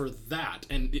then for that?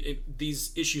 And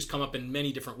these issues come up in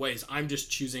many different ways. I'm just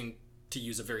choosing to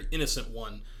use a very innocent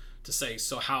one to say,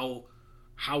 so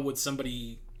how would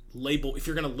somebody label, if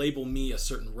you're going to label me a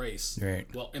certain race, right?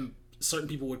 Well, and certain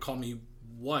people would call me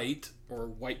white or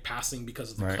white passing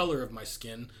because of the color of my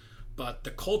skin, but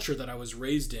the culture that I was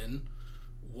raised in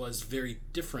was very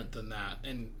different than that.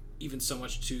 And even so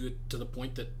much to the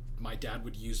point that my dad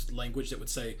would use language that would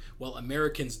say, well,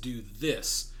 Americans do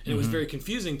this. And it was very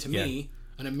confusing to me,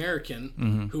 an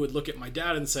American who would look at my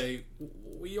dad and say,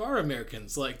 we are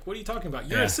Americans. Like, what are you talking about?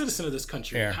 You're a citizen of this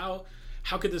country. Yeah.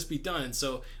 How could this be done? And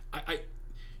so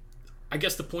I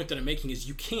guess the point that I'm making is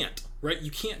you can't, right?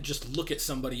 You can't just look at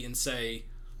somebody and say,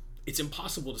 it's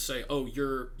impossible to say, oh,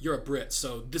 you're a Brit,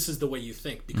 so this is the way you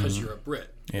think because you're a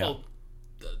Brit. Yeah. Well,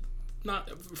 not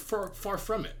far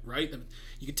from it, right?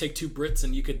 You could take two Brits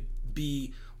and you could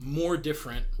be more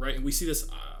different, right? And we see this,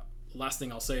 last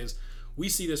thing I'll say is, we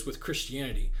see this with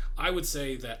Christianity. I would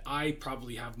say that I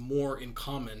probably have more in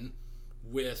common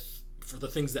with, for the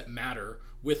things that matter,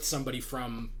 with somebody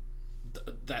from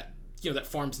that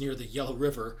farms near the Yellow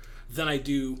River than I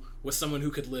do with someone who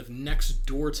could live next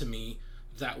door to me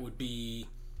that would be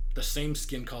the same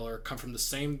skin color, come from the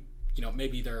same,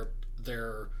 maybe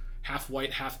they're half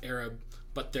white, half Arab,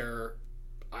 but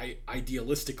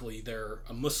idealistically they're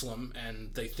a Muslim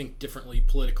and they think differently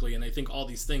politically and they think all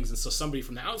these things. And so somebody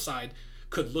from the outside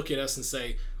could look at us and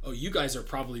say, oh, you guys are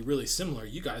probably really similar.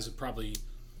 You guys are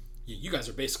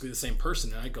basically the same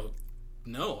person. And I go,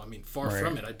 no, I mean, far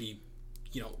from it. I'd be,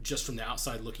 just from the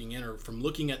outside looking in, or from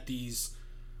looking at these,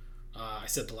 I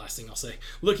said the last thing I'll say,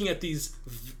 looking at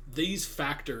these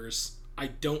factors, I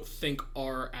don't think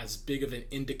are as big of an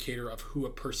indicator of who a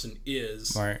person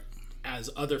is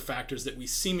as other factors that we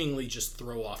seemingly just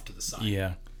throw off to the side.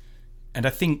 Yeah. And I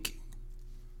think,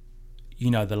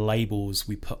 the labels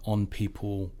we put on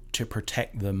people to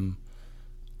protect them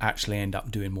actually end up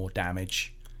doing more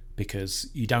damage, because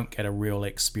you don't get a real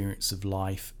experience of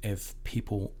life if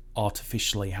people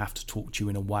artificially have to talk to you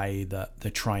in a way that they're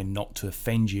trying not to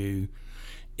offend you,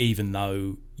 even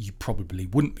though you probably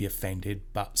wouldn't be offended,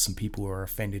 but some people are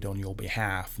offended on your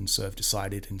behalf, and so have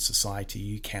decided in society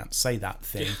you can't say that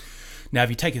thing. Yeah. Now, if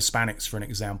you take Hispanics for an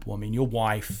example, I mean, your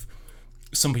wife,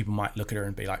 some people might look at her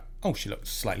and be like, oh, she looks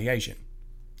slightly Asian,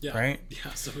 right?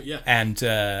 Yeah, so yeah. And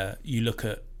you look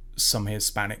at some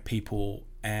Hispanic people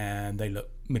and they look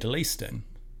Middle Eastern,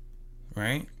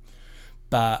 right?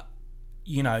 But,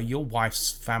 your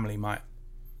wife's family might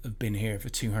have been here for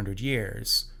 200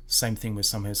 years. Same thing with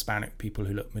some Hispanic people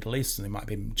who look Middle Eastern. They might have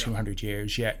been 200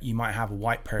 years, yet you might have a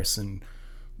white person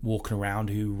walking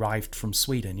around who arrived from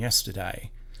Sweden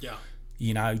yesterday. Yeah.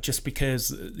 Just because,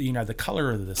 the color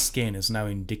of the skin is no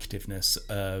indicativeness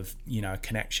of, a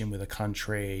connection with a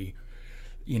country,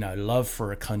 love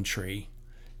for a country.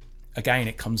 Again,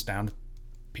 it comes down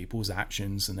people's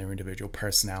actions and their individual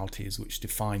personalities which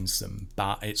defines them,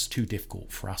 but it's too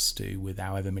difficult for us to, with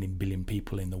however many billion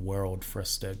people in the world, for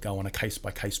us to go on a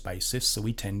case-by-case basis. So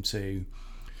we tend to,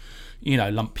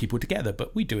 lump people together,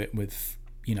 but we do it with,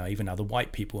 even other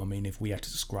white people. I mean, if we had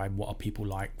to describe what are people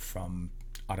like from,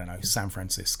 I don't know, San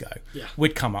Francisco,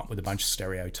 we'd come up with a bunch of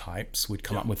stereotypes. We'd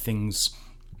come up with things,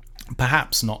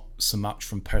 perhaps not so much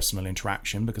from personal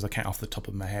interaction, because I can't off the top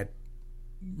of my head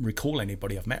recall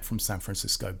anybody I've met from San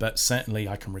Francisco, but certainly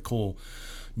I can recall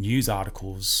news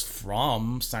articles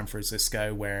from San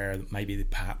Francisco where maybe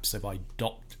perhaps they've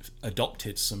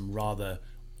adopted some rather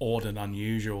odd and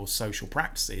unusual social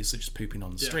practices, such as pooping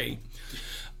on the street.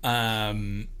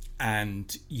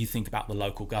 And you think about the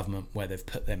local government, where they've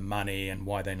put their money and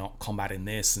why they're not combating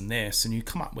this and this, and you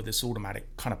come up with this automatic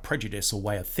kind of prejudice or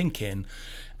way of thinking.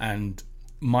 And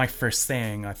my first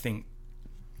thing, I think,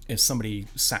 if somebody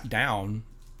sat down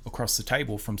across the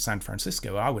table from San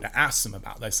Francisco, I would ask them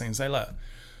about those things. Say, look,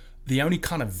 the only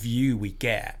kind of view we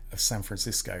get of San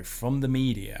Francisco from the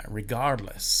media,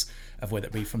 regardless of whether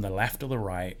it be from the left or the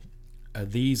right,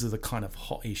 these are the kind of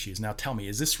hot issues. Now tell me,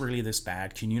 is this really this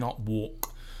bad? Can you not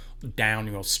walk down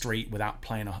your street without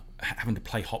having to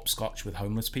play hopscotch with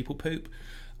homeless people poop?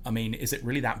 I mean, is it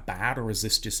really that bad, or is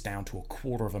this just down to a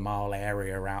quarter of a mile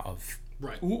area out of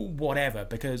whatever?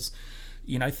 Because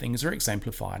things are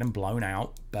exemplified and blown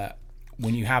out, but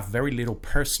when you have very little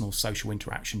personal social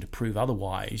interaction to prove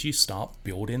otherwise, you start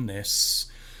building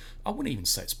this, I wouldn't even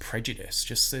say it's prejudice,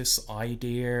 just this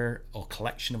idea or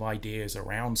collection of ideas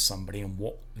around somebody and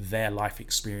what their life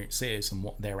experience is and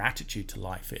what their attitude to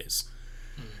life is.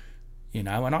 And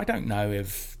I don't know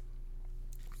if,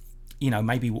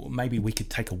 maybe we could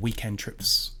take a weekend trip to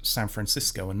San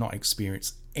Francisco and not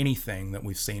experience anything that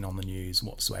we've seen on the news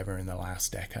whatsoever in the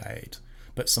last decade.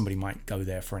 But somebody might go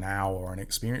there for an hour and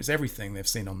experience everything they've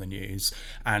seen on the news.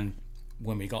 And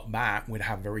when we got back, we'd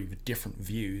have very different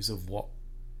views of what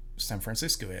San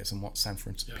Francisco is and what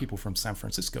people from San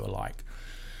Francisco are like.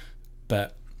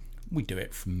 But we do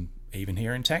it from even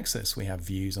here in Texas. We have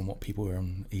views on what people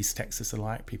in East Texas are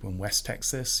like, people in West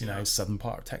Texas, southern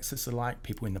part of Texas are like,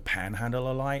 people in the Panhandle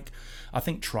are like. I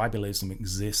think tribalism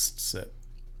exists at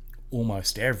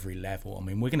almost every level. I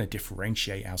mean, we're going to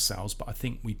differentiate ourselves, but I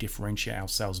think we differentiate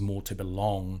ourselves more to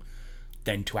belong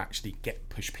than to actually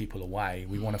push people away.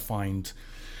 We want to find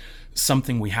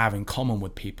something we have in common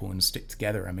with people and stick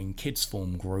together. I mean, kids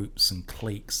form groups and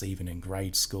cliques even in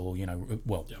grade school,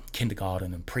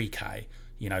 kindergarten and pre-K,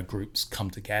 groups come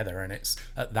together, and it's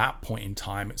at that point in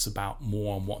time, it's about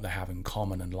more on what they have in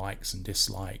common and likes and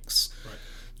dislikes. Right.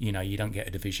 You don't get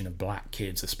a division of black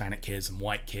kids, Hispanic kids, and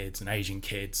white kids and Asian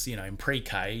kids. In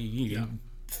pre-K, you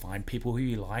find people who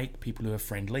you like, people who are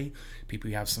friendly,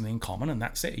 people who have something in common, and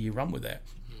that's it. You run with it.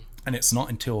 And it's not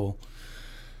until,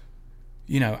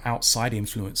 outside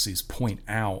influences point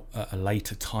out at a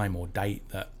later time or date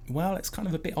that, well, it's kind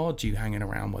of a bit odd you hanging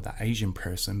around with that Asian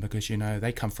person because,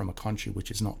 they come from a country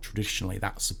which is not traditionally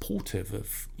that supportive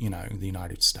of, the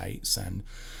United States. And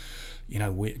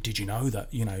did you know that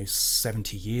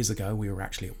 70 years ago we were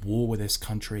actually at war with this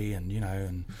country, and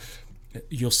and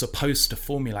you're supposed to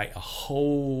formulate a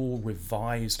whole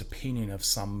revised opinion of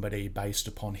somebody based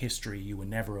upon history you were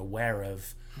never aware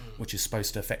of, which is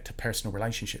supposed to affect personal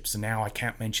relationships. So now I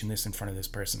can't mention this in front of this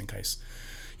person in case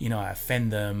I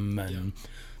offend them. And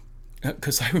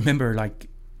because I remember, like,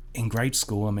 in grade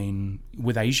school, I mean,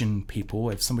 with Asian people,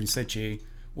 if somebody said to you,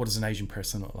 what does an Asian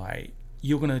person look like,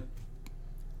 you're going to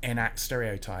enact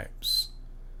stereotypes.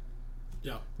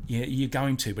 You're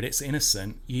going to, but it's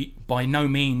innocent. By no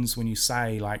means, when you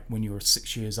say, like, when you were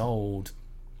 6 years old,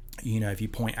 if you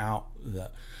point out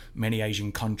that many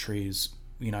Asian countries,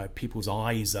 people's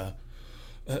eyes are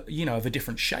of a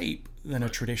different shape than a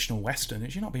traditional Western,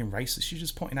 you're not being racist. You're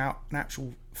just pointing out an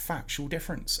actual factual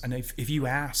difference. And if you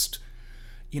asked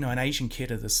an Asian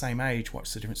kid of the same age,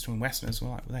 what's the difference between Westerners?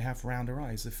 Well, they have rounder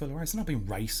eyes, they're fuller eyes. They're not being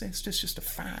racist. It's just a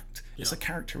fact. It's a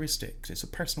characteristic. It's a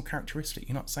personal characteristic.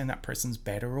 You're not saying that person's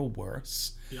better or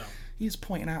worse. You're just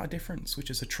pointing out a difference, which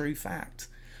is a true fact.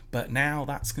 But now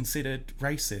that's considered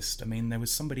racist. I mean, there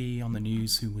was somebody on the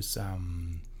news who was,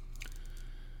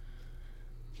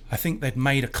 I think they'd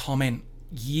made a comment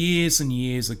years and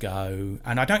years ago,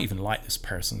 and I don't even like this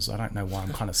person, so I don't know why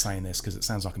I'm kind of saying this because it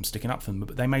sounds like I'm sticking up for them,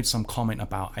 but they made some comment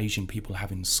about Asian people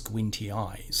having squinty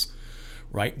eyes,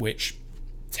 right? Which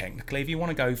technically, if you want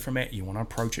to go from it, you want to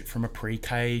approach it from a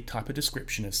pre-K type of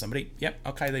description of somebody, yep,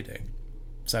 okay, they do.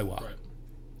 So what? Right.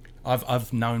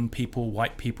 I've known people,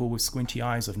 white people with squinty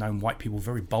eyes. I've known white people with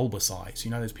very bulbous eyes.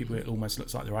 Those people, it almost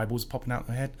looks like their eyeballs popping out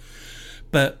their head.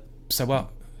 But so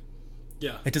what?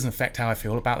 Yeah. It doesn't affect how I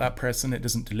feel about that person. It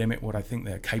doesn't delimit what I think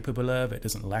they're capable of. It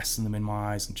doesn't lessen them in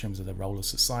my eyes in terms of the role of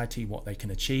society, what they can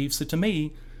achieve. So to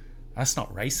me, that's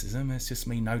not racism. It's just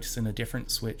me noticing a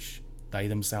difference which they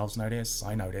themselves notice,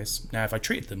 I notice. Now, if I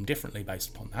treated them differently based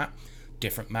upon that,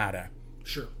 different matter.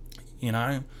 Sure. You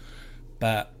know?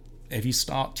 But if you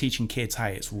start teaching kids,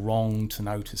 hey, it's wrong to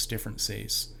notice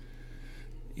differences.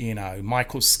 You know,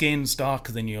 Michael's skin's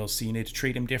darker than yours, so you need to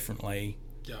treat him differently.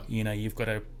 Yeah. You know, you've got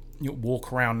to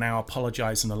walk around now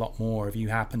apologizing a lot more. If you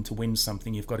happen to win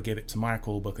something, you've got to give it to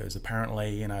Michael, because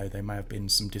apparently, you know, there may have been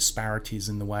some disparities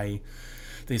in the way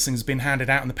these things have been handed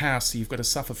out in the past, so you've got to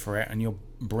suffer for it. And you're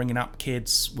bringing up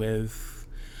kids with,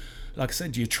 like I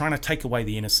said, you're trying to take away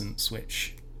the innocence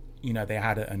which, you know, they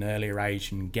had at an earlier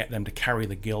age, and get them to carry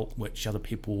the guilt which other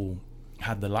people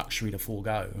had the luxury to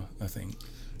forego, I think.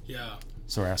 Yeah.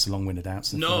 Sorry, that's a long-winded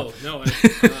answer. No.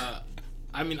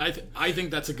 I mean, I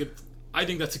think that's a good. I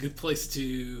think that's a good place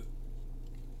to.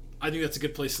 I think that's a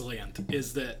good place to land.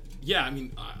 Is that, yeah? I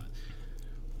mean,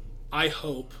 I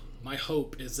hope. My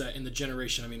hope is that in the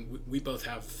generation. I mean, we both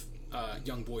have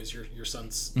young boys. Your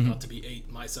son's about to be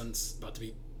 8. My son's about to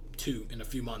be 2 in a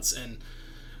few months, and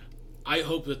I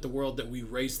hope that the world that we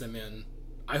raise them in.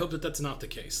 I hope that that's not the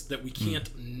case. That we can't.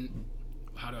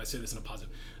 How do I say this in a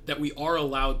positive? That we are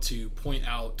allowed to point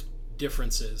out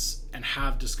differences and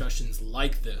have discussions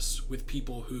like this with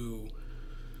people who,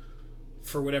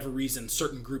 for whatever reason,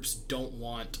 certain groups don't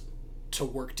want to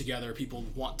work together. People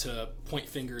want to point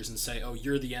fingers and say, "Oh,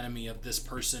 you're the enemy of this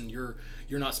person. You're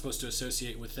not supposed to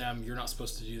associate with them. You're not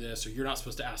supposed to do this, or you're not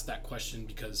supposed to ask that question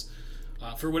because,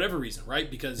 for whatever reason, right?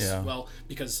 Because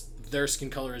because their skin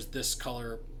color is this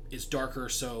color is darker,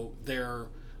 so they're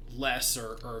less,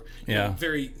 or you know,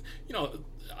 very, you know,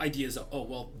 ideas of, oh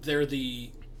well, they're the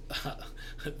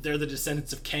they're the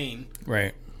descendants of Cain,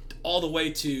 Right. all the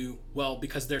way to, well,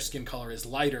 because their skin color is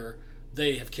lighter,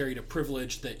 they have carried a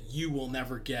privilege that you will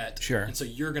never get. Sure. And so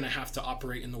you're going to have to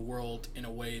operate in the world in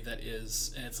a way that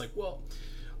is, and it's like, well,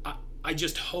 I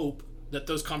just hope that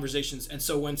those conversations, and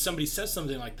so when somebody says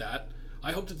something like that,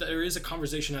 I hope that there is a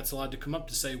conversation that's allowed to come up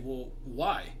to say, well,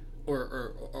 why?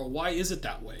 Or why is it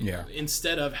that way? Yeah.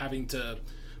 Instead of having to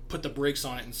put the brakes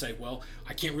on it and say, well,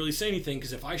 I can't really say anything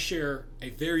because if I share a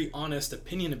very honest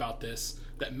opinion about this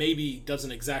that maybe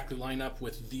doesn't exactly line up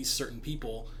with these certain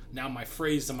people, now my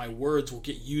phrase and my words will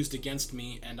get used against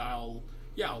me, and I'll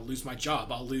lose my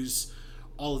job. I'll lose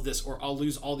all of this, or I'll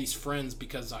lose all these friends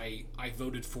because I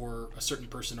voted for a certain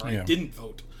person, or I didn't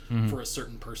vote for a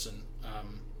certain person.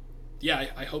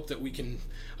 I hope that we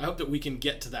can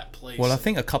get to that place. Well, I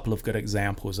think a couple of good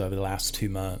examples over the last 2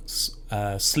 months.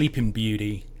 Sleeping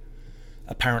Beauty,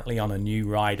 apparently on a new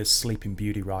ride, a Sleeping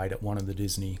Beauty ride at one of the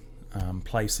Disney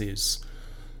places,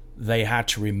 they had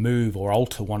to remove or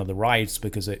alter one of the rides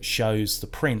because it shows the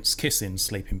prince kissing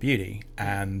Sleeping Beauty,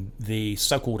 and the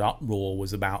so-called uproar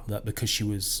was about that because she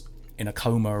was in a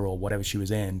coma or whatever she was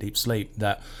in, deep sleep,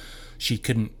 that she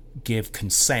couldn't give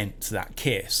consent to that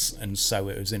kiss, and so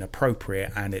it was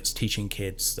inappropriate, and it's teaching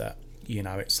kids that, you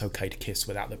know, it's okay to kiss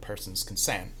without the person's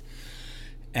consent.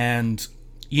 And,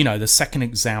 you know, the second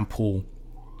example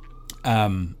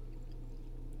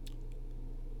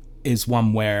is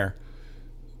one where,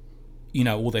 you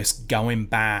know, all this going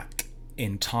back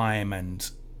in time and,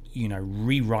 you know,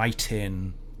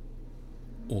 rewriting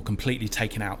or completely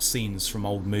taking out scenes from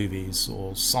old movies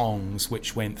or songs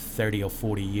which went 30 or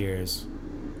 40 years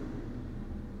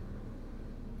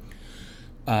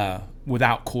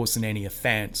without causing any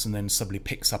offense, and then somebody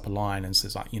picks up a line and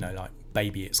says, like, you know, like,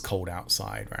 baby, it's cold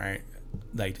outside, right?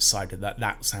 They decided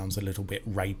that sounds a little bit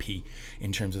rapey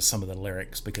in terms of some of the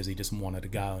lyrics because he doesn't want her to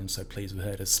go, and so please with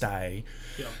her to stay,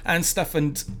 and stuff.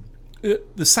 And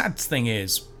the sad thing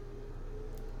is,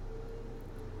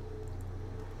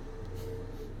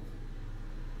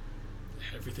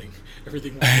 everything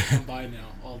wants to come by now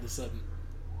all of a sudden.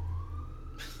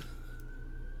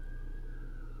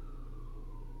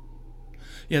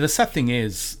 Yeah, the sad thing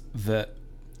is that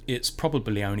it's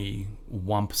probably only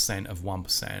 1% of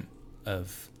 1%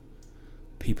 of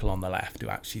people on the left who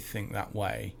actually think that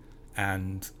way,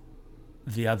 and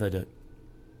the other,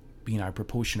 you know,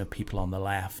 proportion of people on the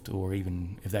left, or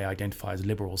even if they identify as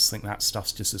liberals, think that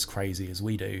stuff's just as crazy as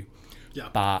we do. Yeah.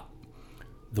 But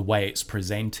the way it's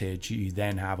presented, you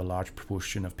then have a large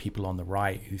proportion of people on the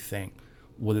right who think,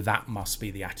 well, that must be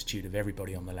the attitude of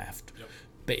everybody on the left. Yep.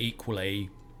 But equally,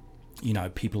 you know,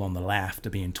 people on the left are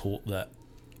being taught that,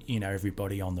 you know,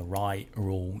 everybody on the right are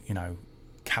all, you know,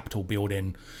 Capitol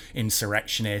building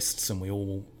insurrectionists, and we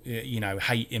all, you know,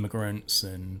 hate immigrants,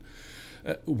 and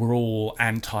we're all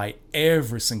anti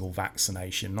every single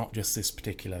vaccination, not just this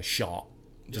particular shot,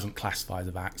 doesn't classify as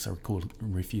a vax. I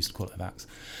refuse to call it a vax.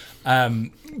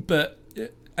 But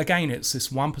again, it's this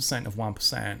 1% of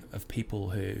 1% of people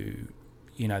who,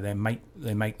 you know, they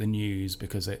make the news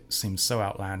because it seems so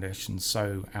outlandish and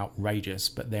so outrageous.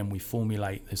 But then we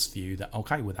formulate this view that,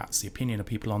 okay, well, that's the opinion of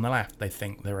people on the left. They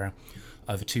think there are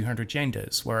over 200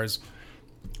 genders, whereas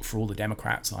for all the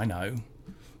Democrats I know,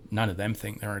 none of them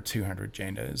think there are 200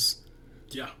 genders.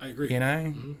 Yeah, I agree. You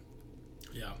know? Mm-hmm.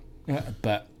 Yeah.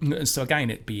 But so again,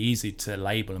 it'd be easy to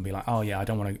label and be like, oh yeah, I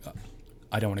don't want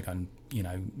to go and, you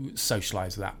know,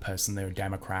 socialize with that person. They're a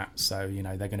Democrat, so, you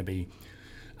know, they're going to be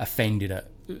offended at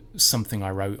something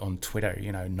I wrote on Twitter,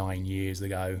 you know, 9 years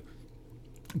ago.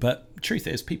 But truth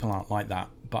is, people aren't like that.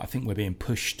 But I think we're being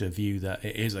pushed to view that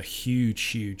it is a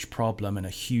huge problem and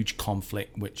a huge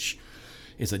conflict, which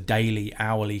is a daily,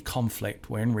 hourly conflict,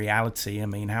 where in reality, I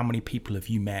mean, how many people have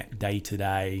you met day to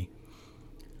day,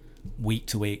 week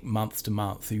to week, month to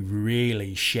month, who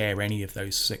really share any of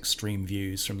those extreme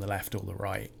views from the left or the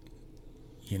right?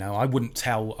 You know, I wouldn't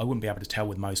be able to tell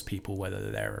with most people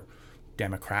whether they're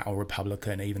Democrat or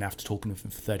Republican, even after talking to them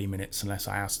for 30 minutes, unless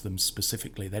I ask them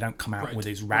specifically. They don't come out with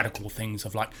these radical things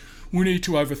of like, we need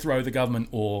to overthrow the government,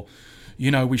 or,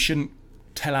 you know, we shouldn't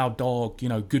tell our dog, you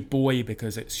know, good boy,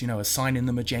 because it's, you know, assigning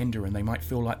them a gender and they might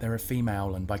feel like they're a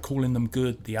female, and by calling them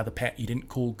good, the other pet you didn't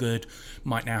call good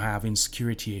might now have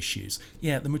insecurity issues.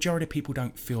 Yeah, the majority of people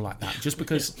don't feel like that. Just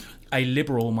because a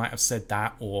liberal might have said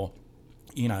that, or,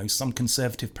 you know, some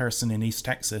conservative person in East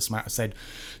Texas might have said,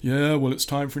 yeah, well, it's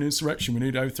time for an insurrection, we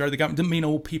need to overthrow the government, doesn't mean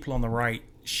all people on the right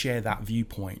share that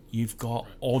viewpoint. You've got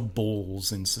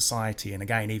oddballs in society, and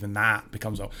again, even that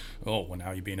becomes, oh, well,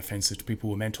 now you're being offensive to people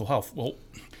with mental health. Well,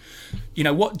 you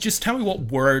know what, just tell me what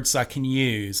words I can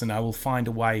use and I will find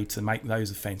a way to make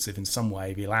those offensive in some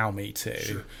way if you allow me to.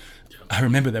 Sure. Yeah. I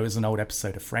remember there was an old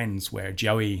episode of Friends where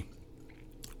Joey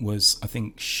was, I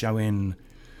think, showing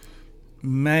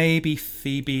maybe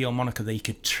Phoebe or Monica that he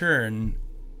could turn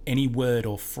any word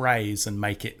or phrase and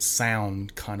make it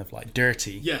sound kind of like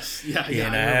dirty. Yes, yeah.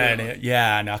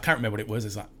 And I can't remember what it was.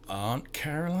 It's like, Aunt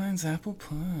Caroline's apple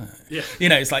pie. Yeah. You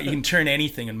know, it's like you can turn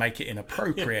anything and make it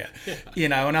inappropriate. Yeah. You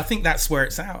know, and I think that's where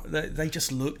it's out. They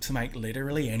just look to make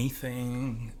literally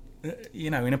anything, you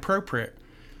know, inappropriate.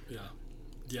 Yeah.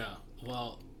 Yeah.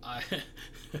 Well, I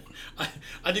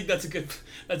think that's a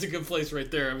good place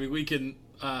right there. I mean, we can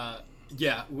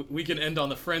we can end on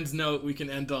the Friends note. We can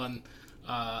end on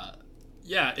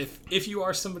if you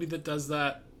are somebody that does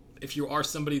that, if you are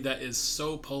somebody that is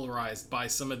so polarized by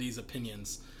some of these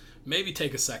opinions, maybe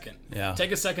take a second. Yeah.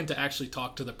 Take a second to actually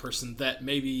talk to the person that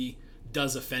maybe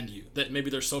does offend you, that maybe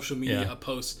their social media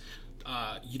posts,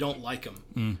 you don't like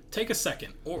them. Take a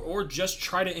second, or just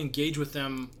try to engage with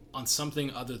them on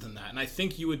something other than that. And I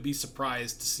think you would be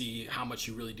surprised to see how much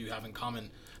you really do have in common,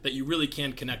 that you really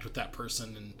can connect with that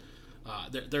person. And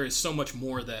there is so much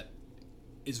more that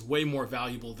is way more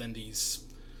valuable than these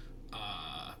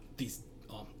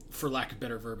for lack of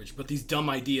better verbiage, but these dumb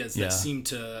ideas that seem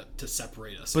to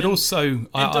separate us. But also,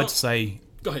 I'd say,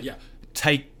 go ahead,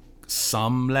 take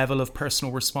some level of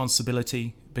personal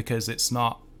responsibility, because it's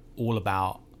not all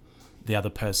about the other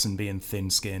person being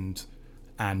thin-skinned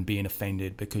and being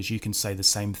offended, because you can say the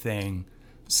same thing,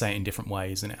 say it in different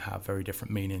ways, and it have very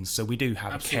different meanings. So we do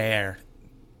have a care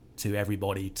to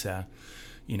everybody to,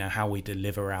 you know, how we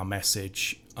deliver our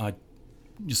message. I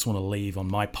just want to leave on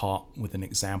my part with an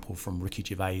example from Ricky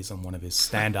Gervais on one of his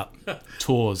stand-up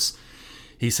tours.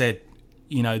 He said,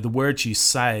 you know, the words you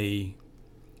say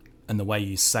and the way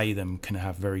you say them can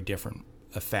have very different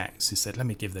effects. He said, let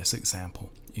me give this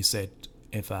example. He said,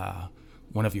 if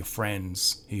one of your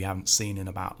friends who you haven't seen in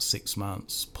about 6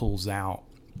 months pulls out,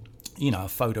 you know, a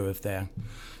photo of their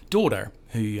daughter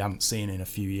who you haven't seen in a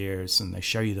few years, and they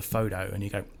show you the photo and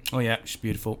you go, oh yeah, she's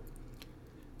beautiful.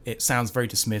 It sounds very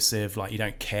dismissive, like you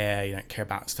don't care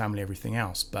about his family, everything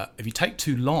else. But if you take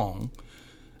too long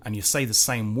and you say the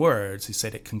same words, he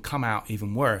said it can come out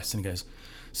even worse. And he goes,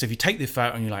 so if you take the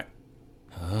photo and you're like,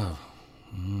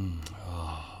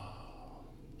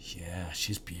 yeah,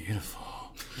 she's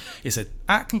beautiful. He said,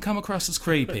 that can come across as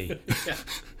creepy.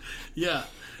 Yeah.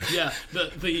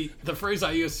 The phrase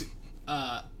I use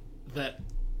that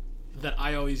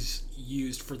I always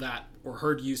used for that, or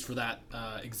heard used for that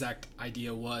exact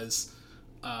idea, was,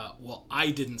 well,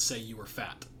 I didn't say you were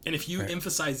fat. And if you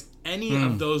emphasize any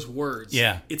of those words,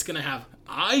 it's going to have,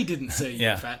 I didn't say you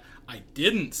were fat. I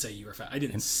didn't say you were fat. I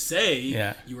didn't say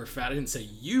you were fat. I didn't say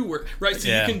you were, right? So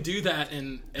you can do that,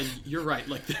 and you're right.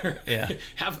 Like,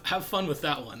 have fun with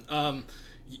that one.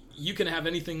 You can have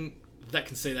anything that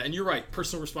can say that. And you're right,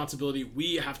 personal responsibility.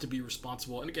 We have to be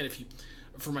responsible. And again,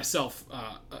 for myself,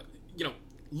 you know,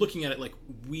 looking at it like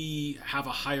we have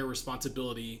a higher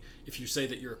responsibility. If you say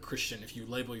that you're a Christian, if you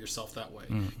label yourself that way,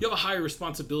 you have a higher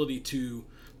responsibility to,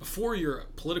 before your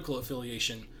political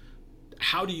affiliation,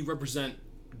 how do you represent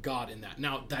God in that?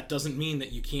 Now, that doesn't mean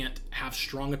that you can't have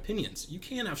strong opinions. You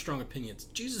can have strong opinions.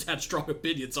 Jesus had strong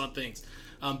opinions on things.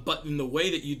 But in the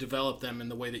way that you develop them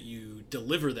and the way that you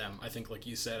deliver them, I think, like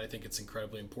you said, I think it's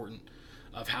incredibly important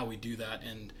of how we do that.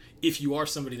 And if you are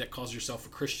somebody that calls yourself a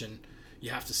Christian, you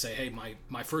have to say, hey,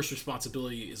 my first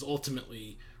responsibility is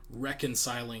ultimately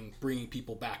reconciling, bringing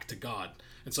people back to God.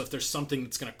 And so if there's something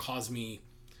that's going to cause me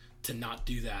to not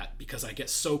do that because I get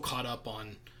so caught up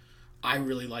on, I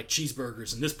really like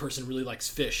cheeseburgers and this person really likes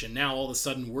fish, and now all of a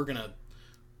sudden we're going to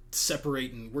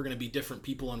separate and we're going to be different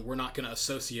people and we're not going to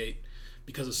associate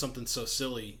because of something so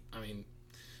silly. I mean,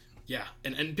 yeah.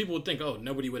 And people would think, oh,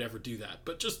 nobody would ever do that.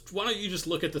 But just, why don't you just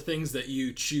look at the things that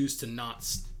you choose to not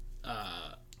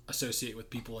associate with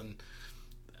people, and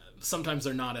sometimes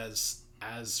they're not as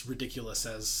ridiculous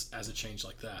as a change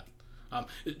like that.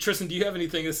 Tristan, do you have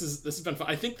anything? This has been fun.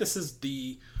 I think this is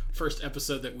the first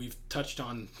episode that we've touched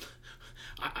on.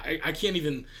 I can't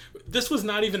even, this was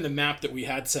not even the map that we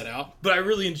had set out, but I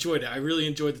really enjoyed it. I really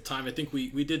enjoyed the time. I think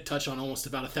we did touch on almost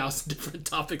about 1,000 different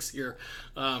topics here.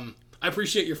 I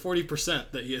appreciate your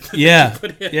 40% that you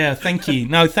put in. Yeah, thank you.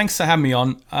 No, thanks for having me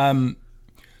on. I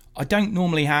don't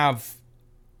normally have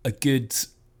a good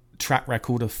track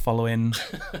record of following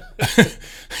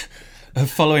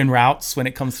routes when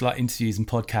it comes to like interviews and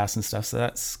podcasts and stuff, so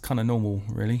that's kind of normal,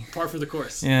 really. Par for the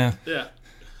course. Yeah.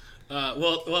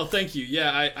 Well, thank you.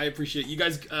 Yeah, I appreciate it. You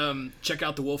guys check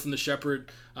out The Wolf and the Shepherd.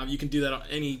 You can do that on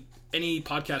any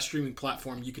podcast streaming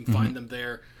platform. You can find them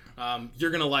there.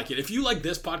 You're gonna like it. If you like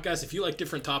this podcast, if you like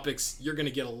different topics, you're gonna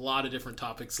get a lot of different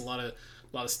topics, a lot of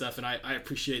stuff, and I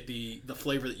appreciate the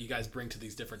flavor that you guys bring to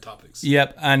these different topics.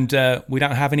 Yep, and we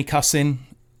don't have any cussing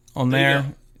on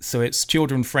there. So it's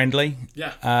children friendly.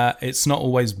 Yeah. It's not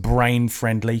always brain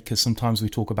friendly because sometimes we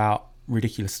talk about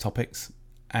ridiculous topics.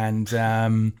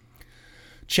 And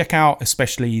check out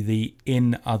especially the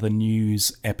In Other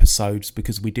News episodes,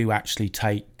 because we do actually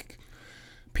take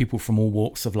people from all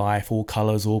walks of life, all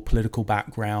colours, all political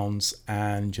backgrounds,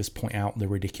 and just point out the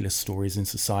ridiculous stories in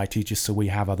society just so we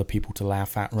have other people to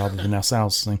laugh at rather than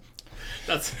ourselves. So.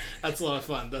 That's a lot of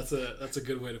fun. That's a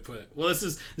good way to put it. Well, this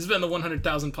has been the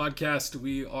 100,000 podcast.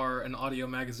 We are an audio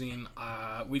magazine.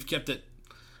 We've kept it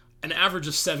an average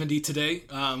of 70 today,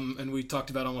 and we talked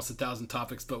about almost 1,000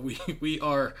 topics, but we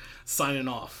are signing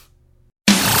off.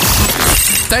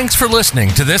 Thanks for listening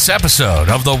to this episode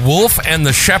of the Wolf and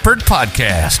the Shepherd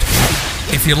podcast.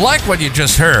 If you like what you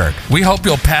just heard, we hope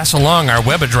you'll pass along our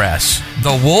web address,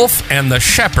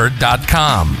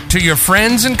 thewolfandtheshepherd.com, to your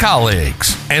friends and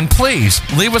colleagues. And please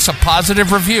leave us a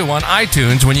positive review on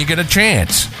iTunes when you get a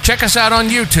chance. Check us out on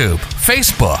YouTube,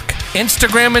 Facebook,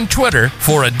 Instagram, and Twitter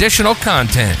for additional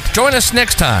content. Join us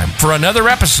next time for another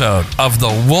episode of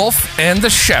The Wolf and the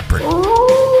Shepherd.